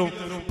ആക്കി തരും,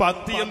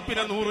 10 MP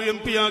 100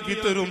 MP ആക്കി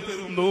തരും,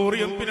 100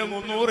 MP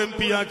 300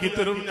 MP ആക്കി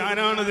തരും.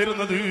 ഞാനാണ്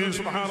തരുന്നത്.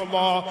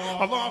 സുബ്ഹാനല്ലാഹ്.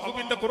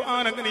 അല്ലാഹുവിന്റെ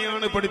ഖുർആൻ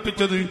അങ്ങനെയാണ്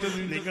പഠിപ്പിച്ചത്.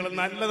 നിങ്ങൾ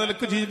നല്ല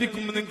നിലക്ക്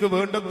ജീവിക്കുമ്പോൾ നിങ്ങൾക്ക്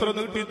വേണ്ടത്ര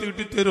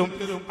നീട്ടി തരും.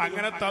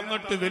 അങ്ങനെ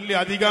തന്നിട്ട് വലിയ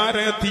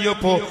അധികാരം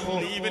എത്തിയപ്പോ,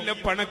 നീ വലിയ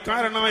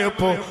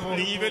പണക്കാരനായപ്പോ,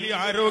 നീ വലിയ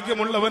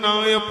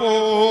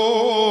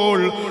ആരോഗ്യമുള്ളവനായപ്പോൾ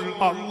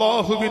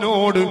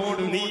അല്ലാഹുവിനോട്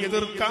നീ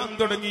എതിർക്കാൻ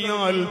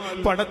തുടങ്ങിയാൽ,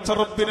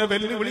 പടച്ചറപ്പിനെ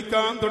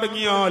വെല്ലുവിളിക്കാൻ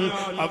തുടങ്ങിയാൽ,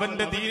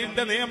 അവന്റെ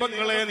ദീനിന്റെ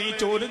നിയമങ്ങളെ നീ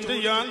ചോദ്യം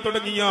ചെയ്യാൻ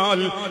തുടങ്ങിയാൽ,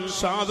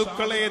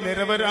 സാധുക്കളെ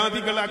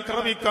നിരപരാധികളെ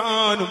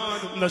ആക്രമിക്കാനും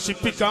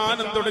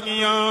നശിപ്പിക്കാനും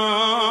തുടങ്ങിയാൽ,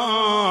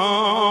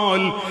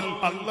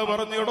 അല്ലാഹു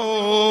പറഞ്ഞോടോ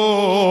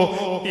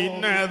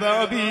ഇന്ന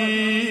അദാബീ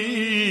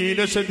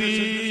ലശദീദ്,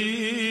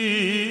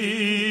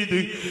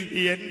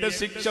 എന്റെ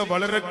ശിക്ഷ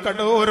വളരെ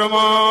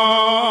കഠോരമാണ്.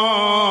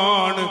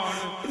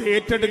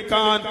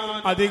 ഏറ്റെടുക്കാൻ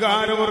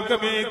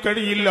അധികാരവർഗമേ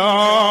കഴിയില്ല,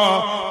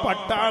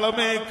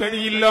 പട്ടാളമേ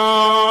കഴിയില്ല,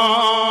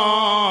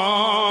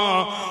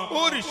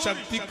 ഒരു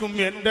ശക്തിക്കും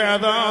എന്റെ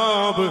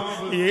അദാബ്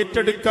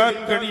ഏറ്റെടുക്കാൻ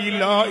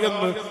കഴിയില്ല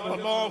എന്ന്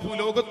അല്ലാഹു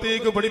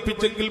ലോകത്തേക്ക്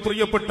പഠിപ്പിച്ചെങ്കിൽ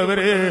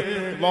പ്രിയപ്പെട്ടവരെ,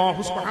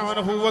 അല്ലാഹു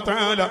സുബ്ഹാനഹു വ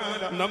തആല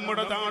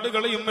നമ്മുടെ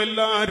നാടുകളെയും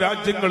എല്ലാ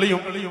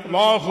രാജ്യങ്ങളെയും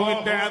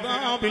അല്ലാഹുവിന്റെ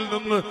അദാബിൽ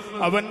നിന്ന്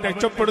അവൻ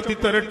രക്ഷപ്പെടുത്തി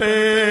തരട്ടെ.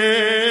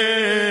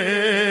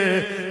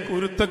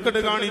 കുരുത്തക്കെട്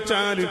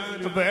കാണിച്ചാല്,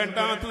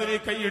 വേണ്ടാത്തതിനെ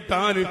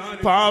കൈയിട്ടാല്,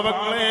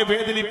 പാവങ്ങളെ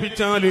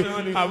വേദനിപ്പിച്ചാല്,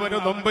 അവരെ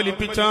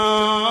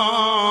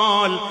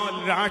നൊമ്പലിപ്പിച്ചാൽ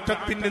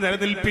രാഷ്ട്രത്തിന്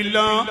നിലനിൽപ്പില്ല,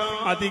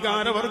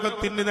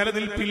 അധികാരവർഗത്തിന്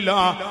നിലനിൽപ്പില്ല.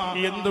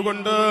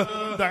 എന്തുകൊണ്ട്?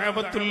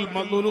 ദഅവത്തുൽ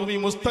മദ്ലൂമി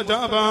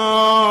മുസ്തജാബ.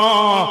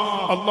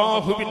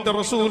 അല്ലാഹുവിന്റെ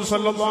റസൂൽ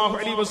സല്ലല്ലാഹു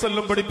അലൈഹി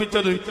വസല്ലം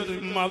പഠിപ്പിച്ചത്,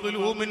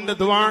 മദ്ലൂമിന്റെ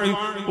ദുആ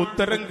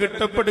ഉത്തരം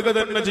കിട്ടപ്പെടുക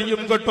തന്നെ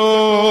ചെയ്യും കേട്ടോ.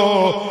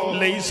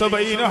 ലൈസ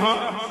ബൈനഹ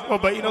വ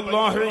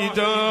ബൈനല്ലാഹി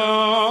ഹിജാബ്.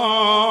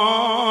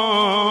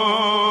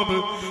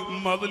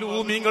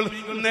 മദ്ലൂമികൾ,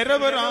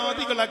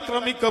 നിരപരാധികൾ,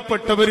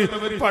 ആക്രമിക്കപ്പെട്ടവര്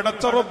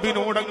പടച്ച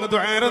റബ്ബിനോടങ്ങ്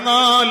ദുആ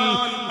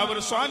അവർ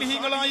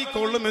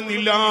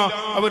സ്വാലിഹീങ്ങളായിക്കൊള്ളുമെന്നില്ല,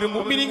 അവർ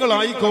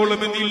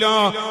മുഅ്മിനീങ്ങളായിക്കൊള്ളുമെന്നില്ല.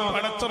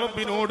 പടച്ച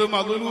റബ്ബിനോട്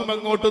മദ്ലൂം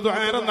അങ്ങോട്ട് ദുആ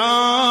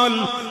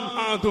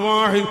ആ ദുആ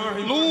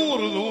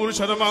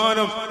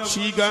 100%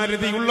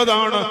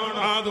 സ്വീകാര്യതയുള്ളതാണ്.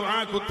 ആ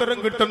ദുആക്ക് ഉത്തരം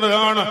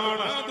കിട്ടുന്നതാണ്.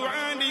 ആ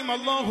ദുആന്റെയും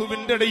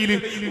അല്ലാഹുവിന്റെ ഇടയിൽ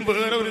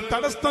വേറെ ഒരു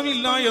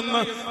തടസ്സമില്ല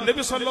എന്ന്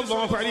നബി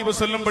സല്ലല്ലാഹു അലൈഹി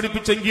വസല്ലം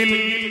പഠിപ്പിച്ചെങ്കിൽ,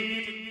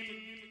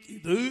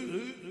 ഇത്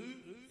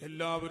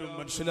എല്ലാവരും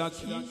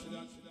മനസ്സിലാക്കി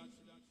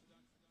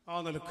ആ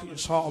നിലക്ക്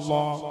ഇൻഷാ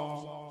അല്ലാഹ്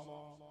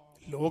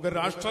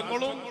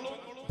ലോകരാഷ്ട്രങ്ങളും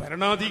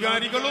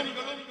ഭരണാധികാരികളും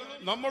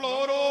നമ്മൾ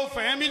ഓരോ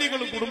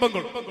ഫാമിലികളും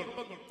കുടുംബങ്ങളും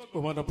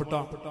ബഹുമാനപ്പെട്ട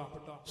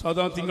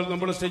സാദാത്യങ്ങൾ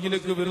നമ്മുടെ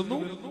സ്റ്റേജിലേക്ക് വരുന്നു.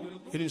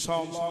 ഇൻഷാ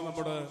അല്ലാഹ്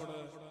നമ്മുടെ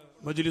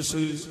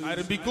മജ്ലിസ്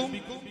ആരംഭിക്കും.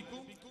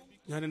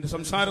 ഞാൻ എന്റെ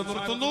സംസാരം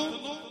നിർത്തുന്നു.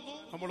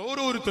 നമ്മൾ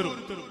ഓരോരുത്തരും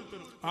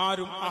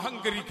ആരും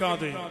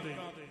അഹങ്കരിക്കാതെ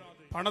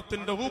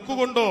പണത്തിന്റെ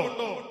ഊക്കുകൊണ്ടോ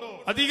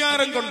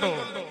അധികാരം കൊണ്ടോ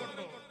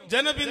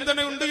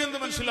ജനപിന്തുണയുണ്ട് എന്ന്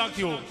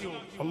മനസ്സിലാക്കിയോ?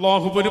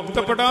 അള്ളാഹു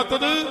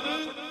പൊരുത്തപ്പെടാത്തത്,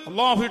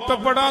 അള്ളാഹു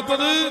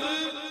ഇഷ്ടപ്പെടാത്തത്,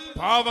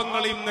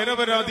 പാവങ്ങളെയും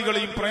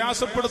നിരപരാധികളെയും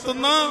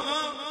പ്രയാസപ്പെടുത്തുന്ന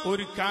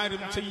ഒരു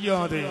കാര്യം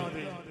ചെയ്യാതെ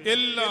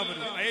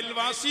എല്ലാവരും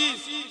അയൽവാസി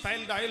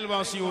തന്റെ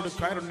അയൽവാസിയോട്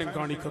കാരുണ്യം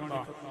കാണിക്കുന്ന,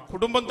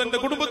 കുടുംബം തന്റെ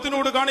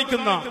കുടുംബത്തിനോട്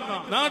കാണിക്കുന്ന,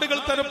 നാടുകൾ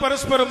തരം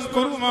പരസ്പരം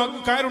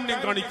കാരുണ്യം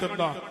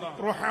കാണിക്കുന്ന,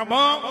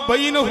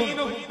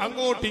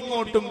 അങ്ങോട്ടും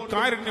ഇങ്ങോട്ടും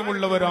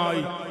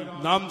കാരുണ്യമുള്ളവരായി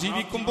നാം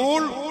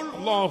ജീവിക്കുമ്പോൾ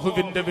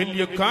അല്ലാഹുവിന്റെ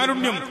വലിയ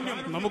കാരുണ്യം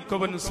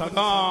നമുക്കവൻ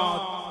സദാ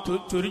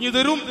ചൊരിഞ്ഞു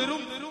തരും.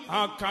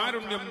 ആ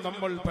കാരുണ്യം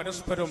നമ്മൾ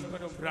പരസ്പരം,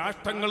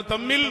 രാഷ്ട്രങ്ങൾ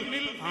തമ്മിൽ,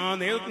 ആ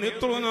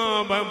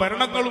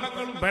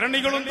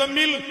ഭരണികളും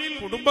തമ്മിൽ,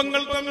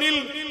 കുടുംബങ്ങൾ തമ്മിൽ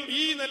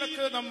ഈ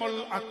നിലക്ക് നമ്മൾ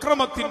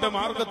അക്രമത്തിന്റെ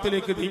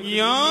മാർഗത്തിലേക്ക്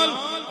നീങ്ങിയാൽ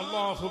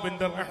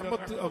അല്ലാഹുവിന്റെ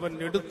റഹ്മത്ത് അവൻ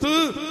എടുത്ത്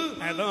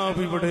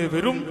അദാബ് ഇവിടെ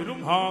വരും.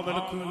 ആ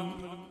നിലക്ക്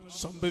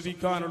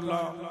സംഭവിക്കാനുള്ള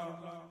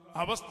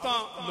അവസ്ഥ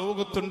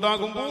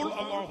ലോകത്തുണ്ടാകുമ്പോൾ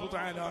അല്ലാഹു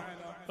തആല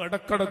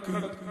ഇടക്കിടക്ക്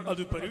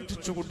അത്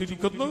പരീക്ഷിച്ചു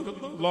കൊണ്ടിരിക്കുന്നു.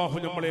 അല്ലാഹു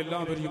നമ്മളെ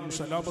എല്ലാവരെയും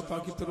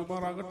സലാമത്താക്കി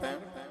തരുമാറാകട്ടെ.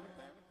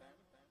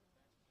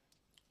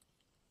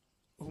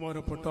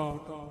 ബഹുമാനപ്പെട്ട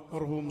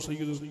മർഹൂം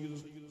സയ്യിദ്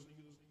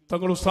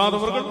തങ്ങൾ ഉസ്താദ്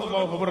അവർകൾ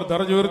അല്ലാഹു അവരെ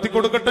ദർജ ഉയർത്തി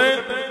കൊടുക്കട്ടെ.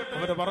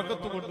 അവരെ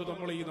ബറക്കത്ത് കൊണ്ട്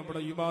നമ്മളെ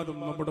നമ്മുടെ ഈമാനും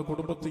നമ്മുടെ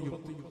കുടുംബത്തെയും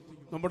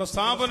നമ്മുടെ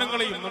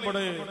സ്ഥാപനങ്ങളെയും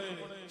നമ്മുടെ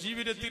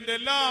ജീവിതത്തിന്റെ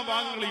എല്ലാ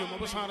ഭാഗങ്ങളെയും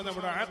അവസാനം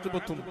നമ്മുടെ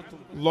ആഖിബത്തും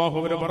അല്ലാഹു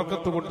അവരെ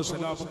ബറക്കത്ത് കൊണ്ട്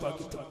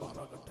സലാമത്താക്കി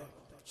തരുമാറാകട്ടെ.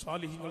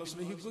 സാലിഹീങ്ങളെ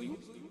സ്നേഹിക്കുകയും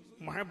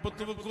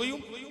മഹബത്ത് വെക്കുകയും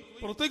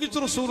പ്രത്യേകിച്ച്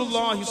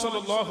റസൂലുള്ളാഹി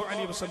സ്വല്ലല്ലാഹു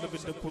അലൈഹി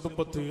വസല്ലമിന്റെ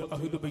കുടുംബത്തെ,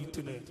 അഹ്ലു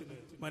ബൈത്തിനെ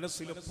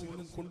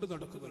മനസ്സിലെപ്പോഴും കൊണ്ടു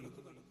നടക്കുകയും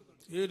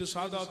ഏത്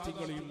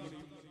സാദാത്യങ്ങളെയും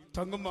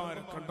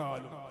തങ്ങന്മാരെ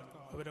കണ്ടാലും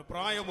അവരെ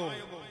പ്രായമോ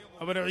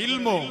അവരെ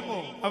ഇൽമോ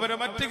അവരെ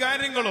മറ്റു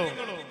കാര്യങ്ങളോ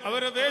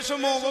അവരെ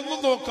വേഷമോ ഒന്നും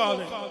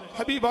നോക്കാതെ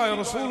ഹബീബായ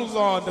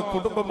റസൂലുള്ളാഹിന്റെ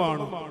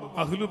കുടുംബമാണ്,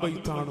 അഹ്ലു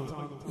ബൈത്താണ്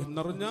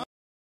എന്നറിഞ്ഞ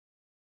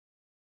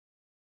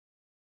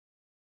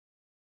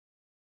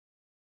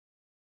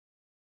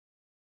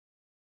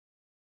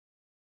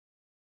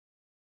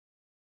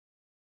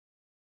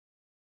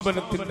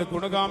ത്തിന്റെ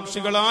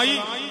ഗുണകാംക്ഷികളായി,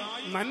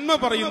 നന്മ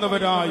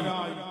പറയുന്നവരായി,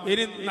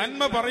 ഇനി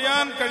നന്മ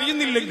പറയാൻ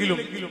കഴിയുന്നില്ലെങ്കിലും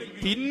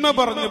തിന്മ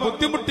പറഞ്ഞ്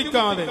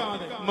ബുദ്ധിമുട്ടിക്കാതെ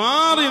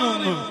മാറി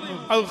നിന്ന്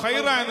അത്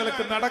ഖൈറായ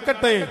നിലക്ക്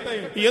നടക്കട്ടെ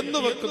എന്ന്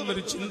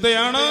വെക്കുന്നൊരു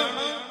ചിന്തയാണ്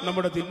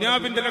നമ്മുടെ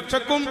ദുനിയാവിന്റെ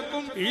രക്ഷക്കും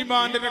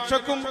ഈമാന്റെ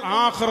രക്ഷക്കും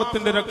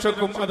ആഖിറത്തിന്റെ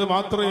രക്ഷക്കും. അത്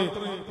മാത്രമേ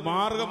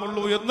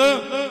മാർഗമുള്ളൂ എന്ന്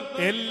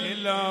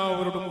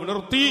എല്ലാവരോടും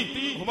ഉണർത്തി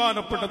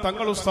ബഹുമാനപ്പെട്ട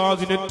തങ്ങൾ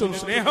ഉസ്താദിന് ഏറ്റവും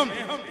സ്നേഹം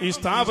ഈ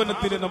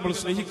സ്ഥാപനത്തിനെ നമ്മൾ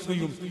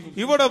സ്നേഹിക്കുകയും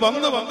ഇവിടെ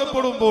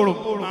വന്നപ്പെടുമ്പോഴും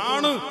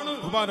ആണ്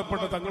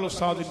ബഹുമാനപ്പെട്ട തങ്ങൾ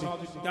ഉസ്താദിന്റെ.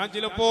 ഞാൻ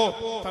ചിലപ്പോ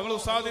തങ്ങൾ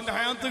ഉസ്താദിന്റെ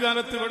ഹയാത്ത്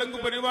കാലത്ത്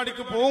എവിടെങ്കിലും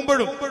പരിപാടിക്ക്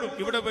പോകുമ്പോഴും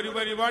ഇവിടെ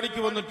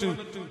പരിപാടിക്ക് വന്നിട്ട്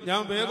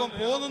ഞാൻ വേഗം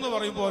പോകുന്നെന്ന്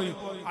പറയുമ്പോ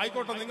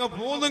ആയിക്കോട്ടെ നിങ്ങൾ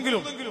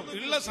പോകുന്നെങ്കിലും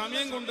ഉള്ള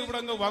സമയം കൊണ്ട് ഇവിടെ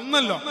അങ്ങ്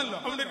വന്നല്ലോ,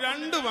 അവിടെ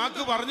 2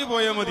 വാക്ക് പറഞ്ഞു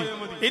പോയാൽ മതി,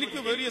 എനിക്ക്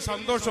വലിയ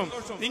സന്തോഷം,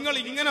 നിങ്ങൾ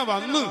ഇങ്ങനെ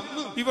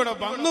ഇവിടെ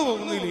വന്നു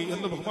പോകുന്നില്ലേ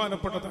എന്ന്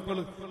ബഹുമാനപ്പെട്ട തങ്ങൾ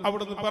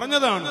അവിടുന്ന്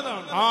പറഞ്ഞതാണ്.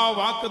 ആ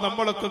വാക്ക്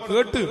നമ്മളൊക്കെ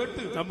കേട്ട്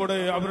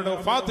അവരുടെ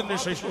വഫാത്തിന്റെ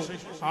ശേഷം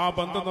ആ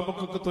ബന്ധം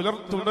നമുക്കൊക്കെ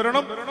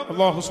തുടരണം.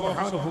 അല്ലാഹു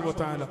സുബ്ഹാനഹു വ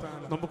തആല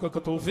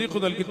നമുക്കൊക്കെ തൗഫീഖ്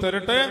നൽകി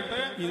തരട്ടെ.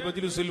 ഈ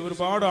മജ്ലിസിൽ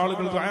ഒരുപാട്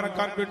ആളുകൾ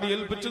ദുആറക്കാൻ വേണ്ടി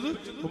ഏൽപ്പിച്ചത്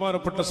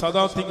ബഹുമാനപ്പെട്ട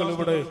സദാത്യങ്ങൾ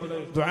ഇവിടെ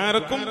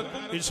ദുആറക്കും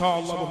ഇൻഷാ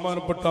അല്ലാഹ്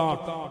ബഹുമാനപ്പെട്ട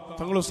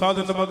തങ്ങൾ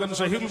ഉസ്താദിന്റെ മകൻ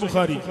ഷഹീൽ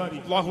ബുഖാരി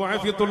അല്ലാഹു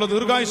ആഫിയത്തുള്ള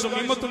ദീർഘായുസ്സും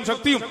ഹിമ്മത്തും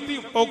ശക്തിയും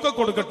ഒക്കെ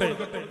കൊടുക്കട്ടെ.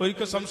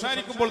 ഒരിക്കൽ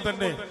സംസാരിക്കുമ്പോൾ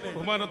തന്നെ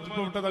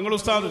ബഹുമാനപ്പെട്ട തങ്ങൾ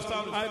ഉസ്താദ്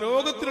ആ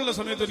രോഗത്തിലുള്ള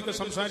സമയത്ത് ഒരിക്കൽ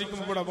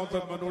സംസാരിക്കുമ്പോൾ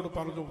എന്നോട്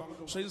പറഞ്ഞു,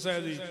 ഹുസൈൻ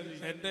സാദി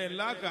എന്റെ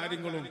എല്ലാ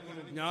കാര്യങ്ങളും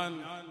ഞാൻ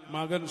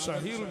മകൻ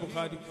ഷഹീൽ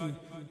ബുഖാരിക്ക്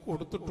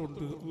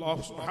കൊടുത്തിട്ടുണ്ട്.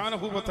 അല്ലാഹു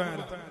സുബ്ഹാനഹു വ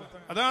തആല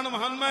അതാണ്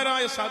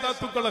മഹാന്മാരായ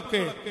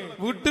സാദാത്തുക്കളൊക്കെ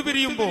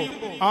വിട്ടുപിരിയുമ്പോ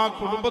ആ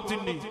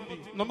കുടുംബത്തിന്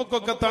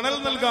നമുക്കൊക്കെ തണൽ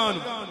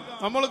നൽകാനും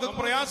നമ്മളൊക്കെ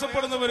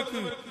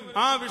പ്രയാസപ്പെടുന്നവർക്ക്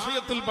ആ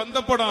വിഷയത്തിൽ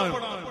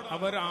ബന്ധപ്പെടാനും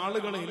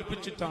അവരാളുകളെ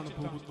ഏൽപ്പിച്ചിട്ടാണ്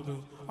പോകുന്നത്.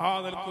 ആ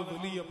നിലക്ക്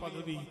വലിയ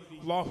പദവി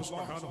അല്ലാഹു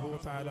സുബ്ഹാനഹു വ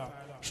തആല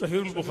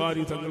ഷഹീൽ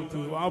ബുഖാരി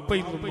തങ്ങൾക്ക്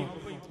വാപ്പയിൽ നിന്ന്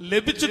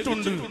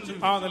ലഭിച്ചിട്ടുണ്ട്.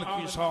 ആ നിലക്ക്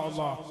ഇൻഷാ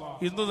അല്ലാഹ്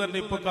ഇന്ന് തന്നെ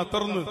ഇപ്പൊ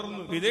ഖത്തറിന്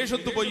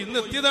വിദേശത്ത് പോയി ഇന്ന്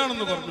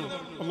എത്തിയതാണെന്ന് പറഞ്ഞു.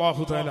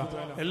 അല്ലാഹു തആല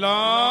എല്ലാ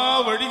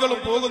വഴികളും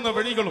പോകുന്ന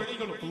വഴികളും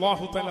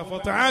അല്ലാഹു തആല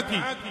ഫതഹാക്കി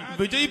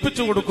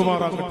വിജയിപ്പിച്ചു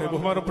കൊടുക്കുമാറാകട്ടെ.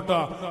 ബഹുമാനപ്പെട്ട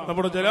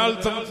നമ്മുടെ ജലാൽ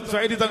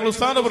ശൈരി തങ്ങൾ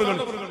ഉസ്താദ് അവറുകൾ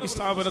ഈ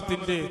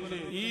സ്ഥാപനത്തിന്റെ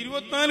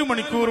 24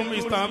 മണിക്കൂറും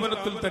ഈ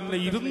സ്ഥാപനത്തിൽ തന്നെ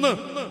ഇരുന്ന്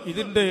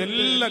ഇതിന്റെ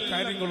എല്ലാ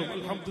കാര്യങ്ങളും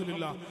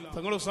അൽഹംദുലില്ലാഹ്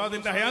തങ്ങൾ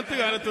ഉസ്താദിന്റെ ഹയാത്ത്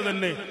കാലത്ത്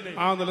തന്നെ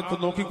ആ നിലക്ക്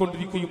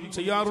നോക്കിക്കൊണ്ടിരിക്കുകയും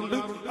ചെയ്യാറുണ്ട്.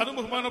 അത്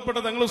ബഹുമാനപ്പെട്ട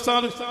തങ്ങൾ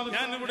ഉസ്താദ്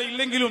ഞാൻ ഇവിടെ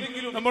ഇല്ലെങ്കിലും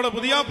നമ്മുടെ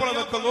പുതിയാപ്പള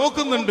അതൊക്കെ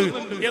നോക്കുന്നുണ്ട്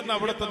എന്ന്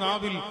അവിടുത്തെ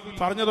നാവിൽ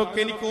പറഞ്ഞതൊക്കെ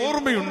എനിക്ക്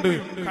ഓർമ്മയുണ്ട്.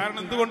 കാരണം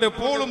എന്തുകൊണ്ട്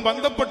എപ്പോഴും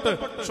ബന്ധപ്പെട്ട്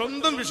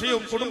സ്വന്തം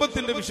വിഷയവും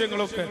കുടുംബത്തിന്റെ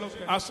വിഷയങ്ങളൊക്കെ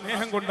ആ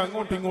സ്നേഹം കൊണ്ട്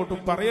അങ്ങോട്ടും ഇങ്ങോട്ടും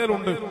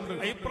പറയലുണ്ട്.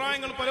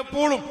 അഭിപ്രായങ്ങൾ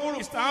പലപ്പോഴും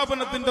ഈ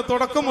സ്ഥാപനത്തിന്റെ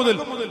തുടക്കം മുതൽ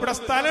ഇവിടെ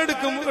സ്ഥലം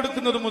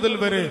എടുക്കുന്നത് മുതൽ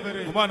വരെ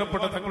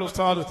ബഹുമാനപ്പെട്ട തങ്ങൾ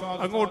ഉസ്താദ്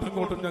അങ്ങോട്ടും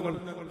ഇങ്ങോട്ടും ഞങ്ങൾ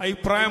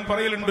അഭിപ്രായം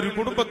പറയലുണ്ട്. ഒരു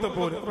കുടുംബത്തെ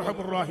പോലെ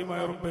റഹ്മുർ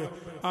റഹീമായ റബ്ബേ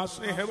ആ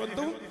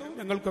സ്നേഹബന്ധവും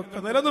ഞങ്ങൾക്കൊക്കെ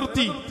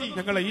നിലനിർത്തി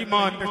ഞങ്ങളെ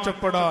ഈമാൻ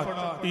രക്ഷപ്പെടാൻ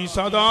ഈ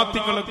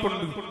സാദാത്യങ്ങളെ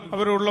കൊണ്ട്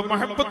അവരുള്ള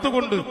മഹബത്ത്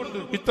കൊണ്ട്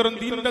ഇത്തരം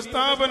ദീനിന്റെ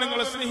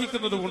സ്ഥാപനങ്ങളെ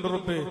സ്നേഹിക്കുന്നത് കൊണ്ട്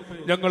റബ്ബേ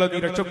ഞങ്ങളെ നീ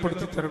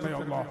രക്ഷപ്പെടുത്തി തരണേ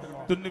അല്ലാഹ്.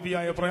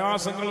 ദുന്യവിയായ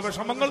പ്രയാസങ്ങൾ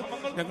വിഷമങ്ങൾ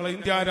ഞങ്ങളെ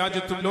ഇന്ത്യ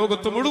രാജ്യത്തും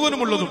ലോകത്ത്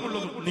മുഴുവനുമുള്ളതും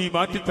നീ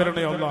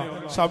മാറ്റിത്തരണേ അല്ലാഹ്.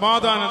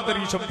 സമാധാന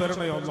അന്തരീക്ഷം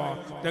തരണേ അല്ലാഹ്.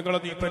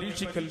 ഞങ്ങളെ നീ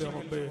പരീക്ഷിക്കല്ലേ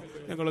റബ്ബേ.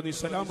 ഞങ്ങളെ നീ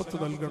സലാമത്ത്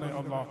നൽകണേ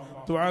അല്ലാഹ്.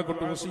 ദുആ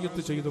കൊണ്ട്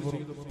വസിയത്ത് ചെയ്തവർ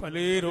പല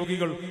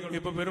രോഗികൾ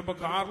ഇപ്പൊ വരുമ്പോ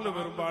കാറിൽ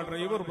വരുമ്പോ ആ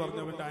ഡ്രൈവർ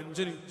പറഞ്ഞു അവന്റെ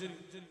അഞ്ചന്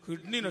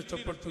കിഡ്നി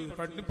നഷ്ടപ്പെട്ട്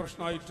കിഡ്നി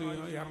പ്രശ്നമായിട്ട്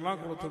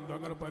എറണാകുളത്തുണ്ട്.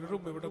 അങ്ങനെ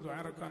പലരും ഇവിടെ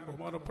ദ്വാരക്കാൻ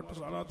ബഹുമാനപ്പെട്ട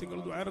സാദാത്യങ്ങൾ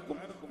ദ്വാരക്കും.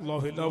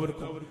 അല്ലാഹു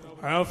എല്ലാവർക്കും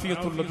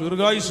ആഫിയത്തുള്ള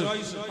ദീർഘായുസ്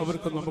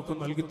അവർക്ക് നമുക്ക്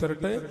നൽകി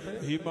തരട്ടെ.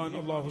 ഈമാൻ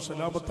അല്ലാഹു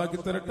സലാമത്താക്കി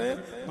തരട്ടെ.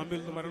 നമ്മിൽ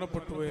നിന്ന്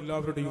മരണപ്പെട്ടുപോയ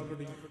എല്ലാവരുടെയും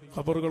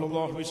ഖബറുകൾ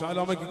അല്ലാഹു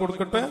വിശാലമാക്കി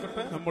കൊടുക്കട്ടെ.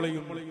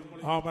 നമ്മളെയും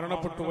ആ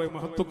മരണപ്പെട്ടുപോയ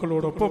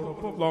മഹത്തുക്കളോടൊപ്പം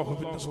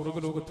അല്ലാഹുവിന്റെ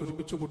സ്വർഗ്ഗലോകത്ത്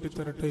ഒരുമിച്ച്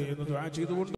കൂട്ടിത്തരട്ടെ എന്ന് ദുആ ചെയ്തുകൊണ്ട്